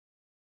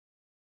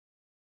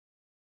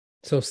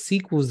 So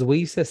sequels, the way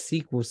you said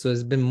sequels, so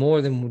it's been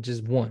more than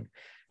just one.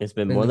 It's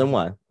been more than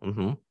one.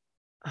 Mm-hmm.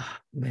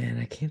 Man,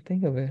 I can't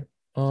think of it.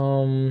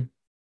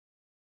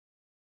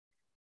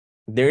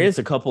 There is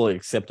a couple of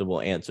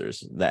acceptable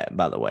answers that,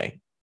 by the way.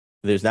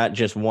 There's not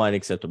just one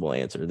acceptable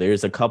answer.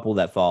 There's a couple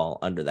that fall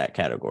under that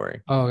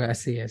category. Oh, I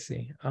see, I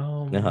see.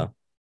 Man,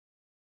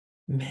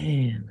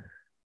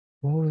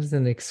 what was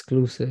an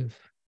exclusive?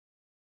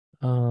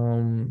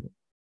 Um,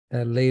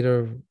 that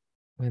later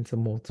went to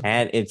multiple.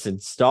 And its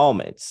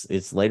installments,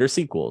 its later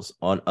sequels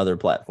on other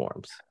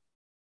platforms.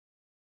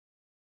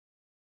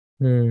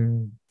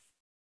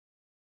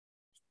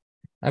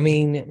 I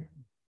mean,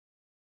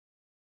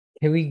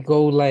 can we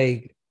go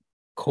like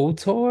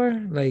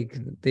KOTOR? Like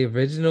the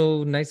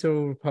original Knights of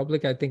the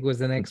Republic, I think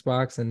was an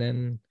Xbox, and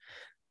then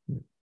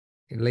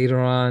later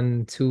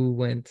on 2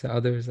 went to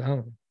others. I don't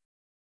know.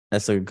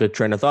 That's a good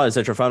train of thought. Is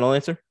that your final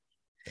answer?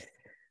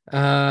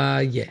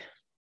 Yeah.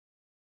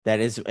 That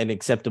is an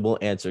acceptable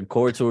answer.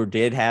 KOTOR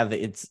did have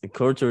its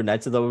KOTOR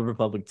Knights of the Old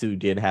Republic 2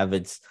 did have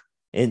its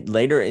in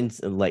later in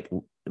like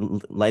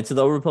Knights of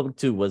the Old Republic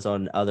 2 was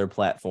on other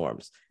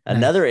platforms. Nice.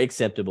 Another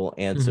acceptable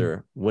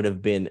answer would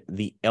have been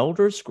The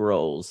Elder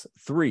Scrolls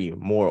 3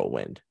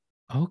 Morrowind.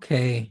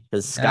 Okay.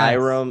 Because Yes.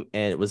 Skyrim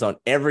and it was on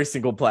every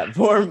single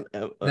platform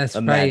That's right.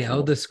 imaginable.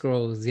 Elder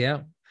Scrolls.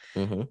 Yeah.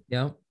 Mm-hmm.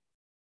 Yeah.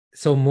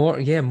 So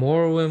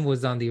Morrowind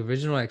was on the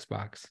original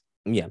Xbox.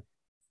 Yeah.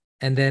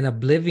 And then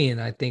Oblivion,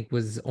 I think,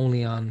 was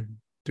only on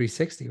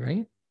 360,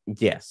 right?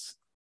 Yes.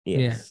 Yeah.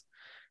 Yes.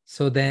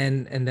 So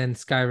then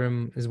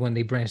Skyrim is when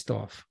they branched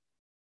off.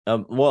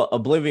 Well,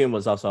 Oblivion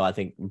was also, I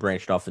think,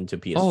 branched off into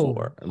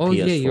PS4 and Oh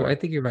yeah, I PS4.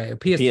 think you're right.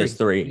 PS3.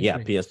 PS3, yeah,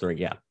 PS3. PS3,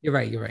 yeah. You're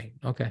right. You're right.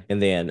 Okay. And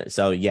then,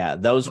 so yeah,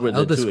 those Oh, were the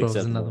Elder two Scrolls,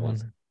 acceptable another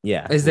ones. one.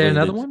 Yeah, Is there were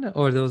another the one,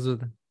 or those were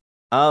the...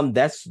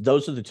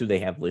 those are the two they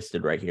have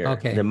listed right here.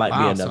 Okay. There might be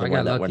Wow. So another I one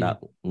got that we're lucky.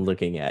 not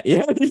looking at.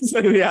 Yeah, so,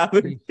 yeah,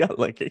 got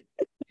lucky.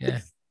 Yeah. Yeah.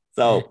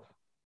 So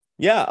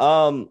yeah,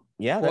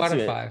 yeah, Four that's out of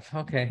it. five.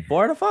 Okay.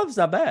 4 out of 5 is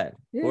not bad.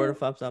 Four out Yeah. of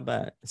 5 is not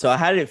bad. So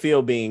how did it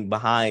feel being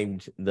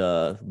behind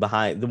the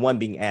one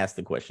being asked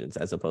the questions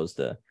as opposed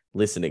to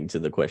listening to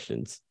the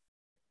questions?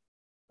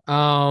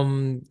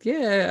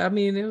 Yeah, I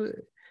mean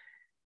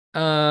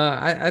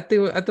I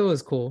thought it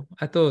was cool.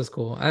 I thought it was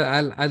cool. I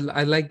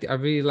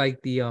really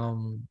liked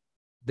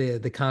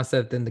the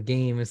concept and the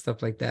game and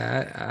stuff like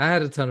that. I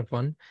had a ton of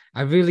fun.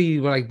 I really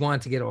like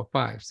wanted to get all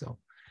five. So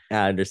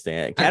I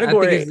understand. I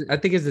I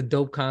think it's a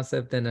dope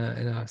concept and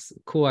a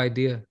cool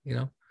idea, you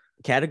know.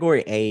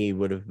 Category A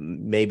would have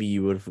maybe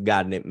you would have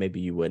gotten it, maybe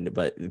you wouldn't,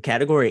 but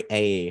category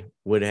A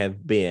would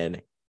have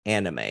been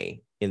anime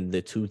in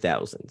the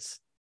 2000s.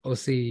 Oh,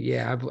 see,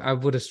 yeah, I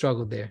would have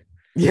struggled there.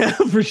 Yeah,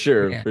 for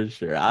sure, Yeah. for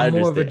sure. I I'm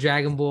more of a understand.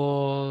 Dragon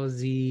Ball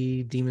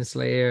Z, Demon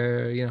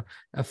Slayer, you know,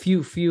 a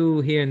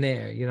few here and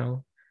there, you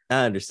know.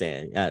 I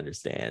understand. I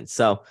understand.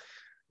 So,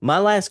 my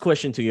last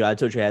question to you, I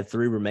told you I had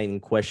 3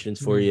 remaining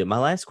questions for Mhm. you. My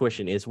last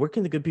question is, where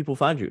can the good people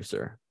find you,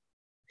 sir?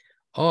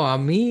 Oh,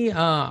 me,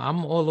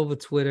 I'm all over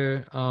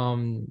Twitter,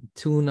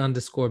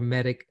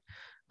 tune_medic.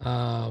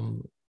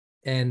 Um,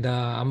 and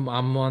I'm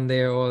on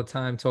there all the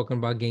time talking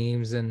about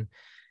games and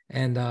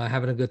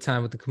having a good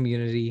time with the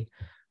community.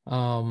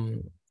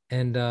 Um,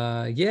 and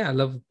yeah, I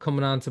love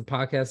coming on to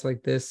podcasts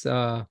like this.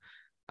 I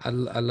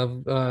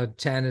love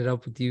chatting it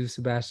up with you,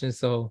 Sebastian.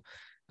 So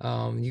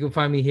you can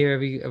find me here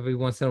every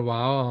once in a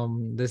while,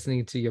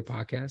 listening to your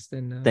podcast.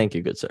 And Thank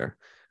you, good sir.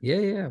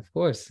 yeah, of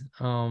course.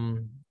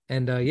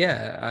 And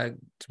yeah, I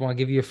just want to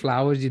give you your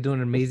flowers. You're doing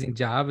an amazing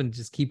job and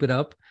just keep it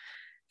up.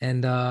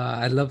 And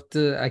I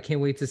can't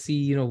wait to see,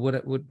 you know,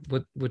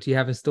 what you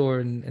have in store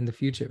in the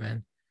future,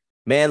 man.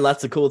 Man,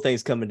 lots of cool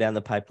things coming down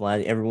the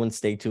pipeline. Everyone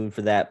stay tuned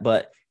for that.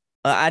 But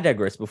I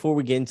digress. Before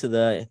we get into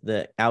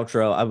the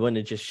outro, I want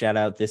to just shout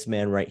out this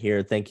man right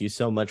here. Thank you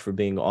so much for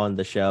being on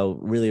the show.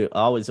 Really,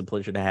 always a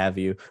pleasure to have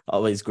you.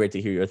 Always great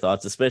to hear your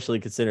thoughts, especially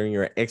considering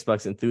you're an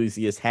Xbox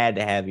enthusiast. Had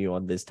to have you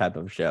on this type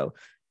of show.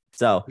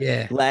 So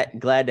Yeah.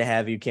 glad to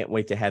have you. Can't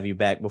wait to have you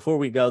back. Before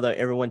we go, though,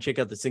 everyone check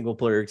out the Single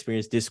Player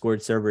Experience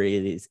Discord server.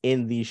 It is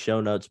in the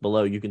show notes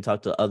below. You can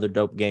talk to other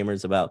dope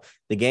gamers about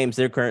the games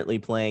they're currently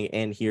playing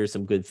and hear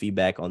some good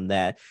feedback on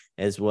that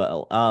as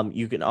well.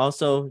 You can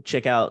also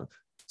check out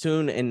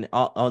Tune and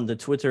on the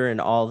Twitter and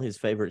all his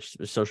favorite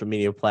social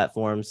media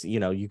platforms. You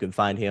know, you can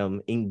find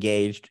him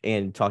engaged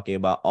and talking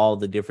about all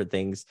the different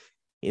things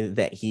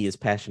that he is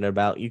passionate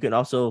about. You can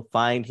also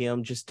find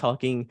him just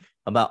talking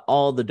about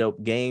all the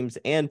dope games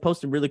and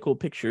posting really cool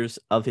pictures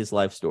of his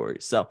life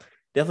stories. So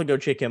definitely go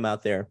check him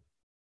out there.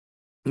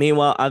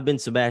 Meanwhile, I've been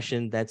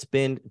Sebastian. That's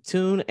been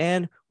Tune,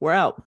 and we're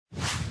out.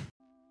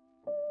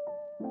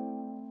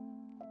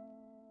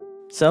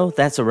 So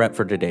that's a wrap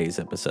for today's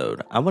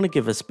episode. I want to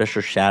give a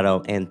special shout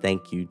out and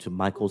thank you to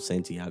Michael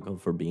Santiago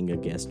for being a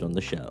guest on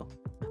the show.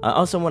 I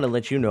also want to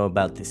let you know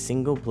about the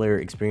Single Player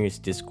Experience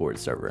Discord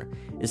server.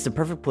 It's the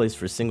perfect place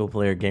for single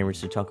player gamers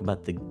to talk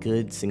about the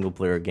good single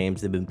player games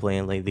they've been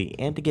playing lately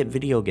and to get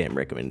video game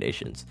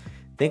recommendations.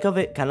 Think of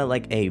it kind of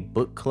like a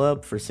book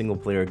club for single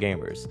player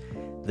gamers.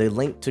 The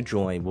link to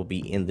join will be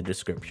in the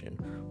description.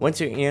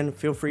 Once you're in,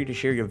 feel free to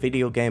share your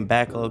video game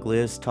backlog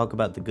list, talk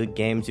about the good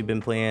games you've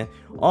been playing,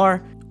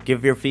 or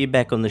give your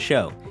feedback on the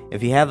show.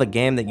 If you have a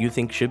game that you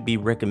think should be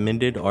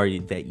recommended or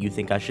that you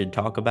think I should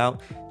talk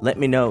about, let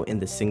me know in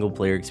the Single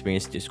Player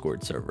Experience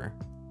Discord server.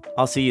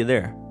 I'll see you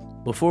there.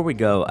 Before we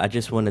go, I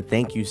just want to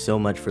thank you so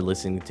much for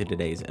listening to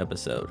today's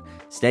episode.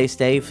 Stay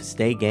safe,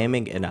 stay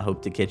gaming, and I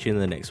hope to catch you in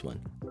the next one.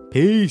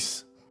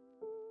 Peace!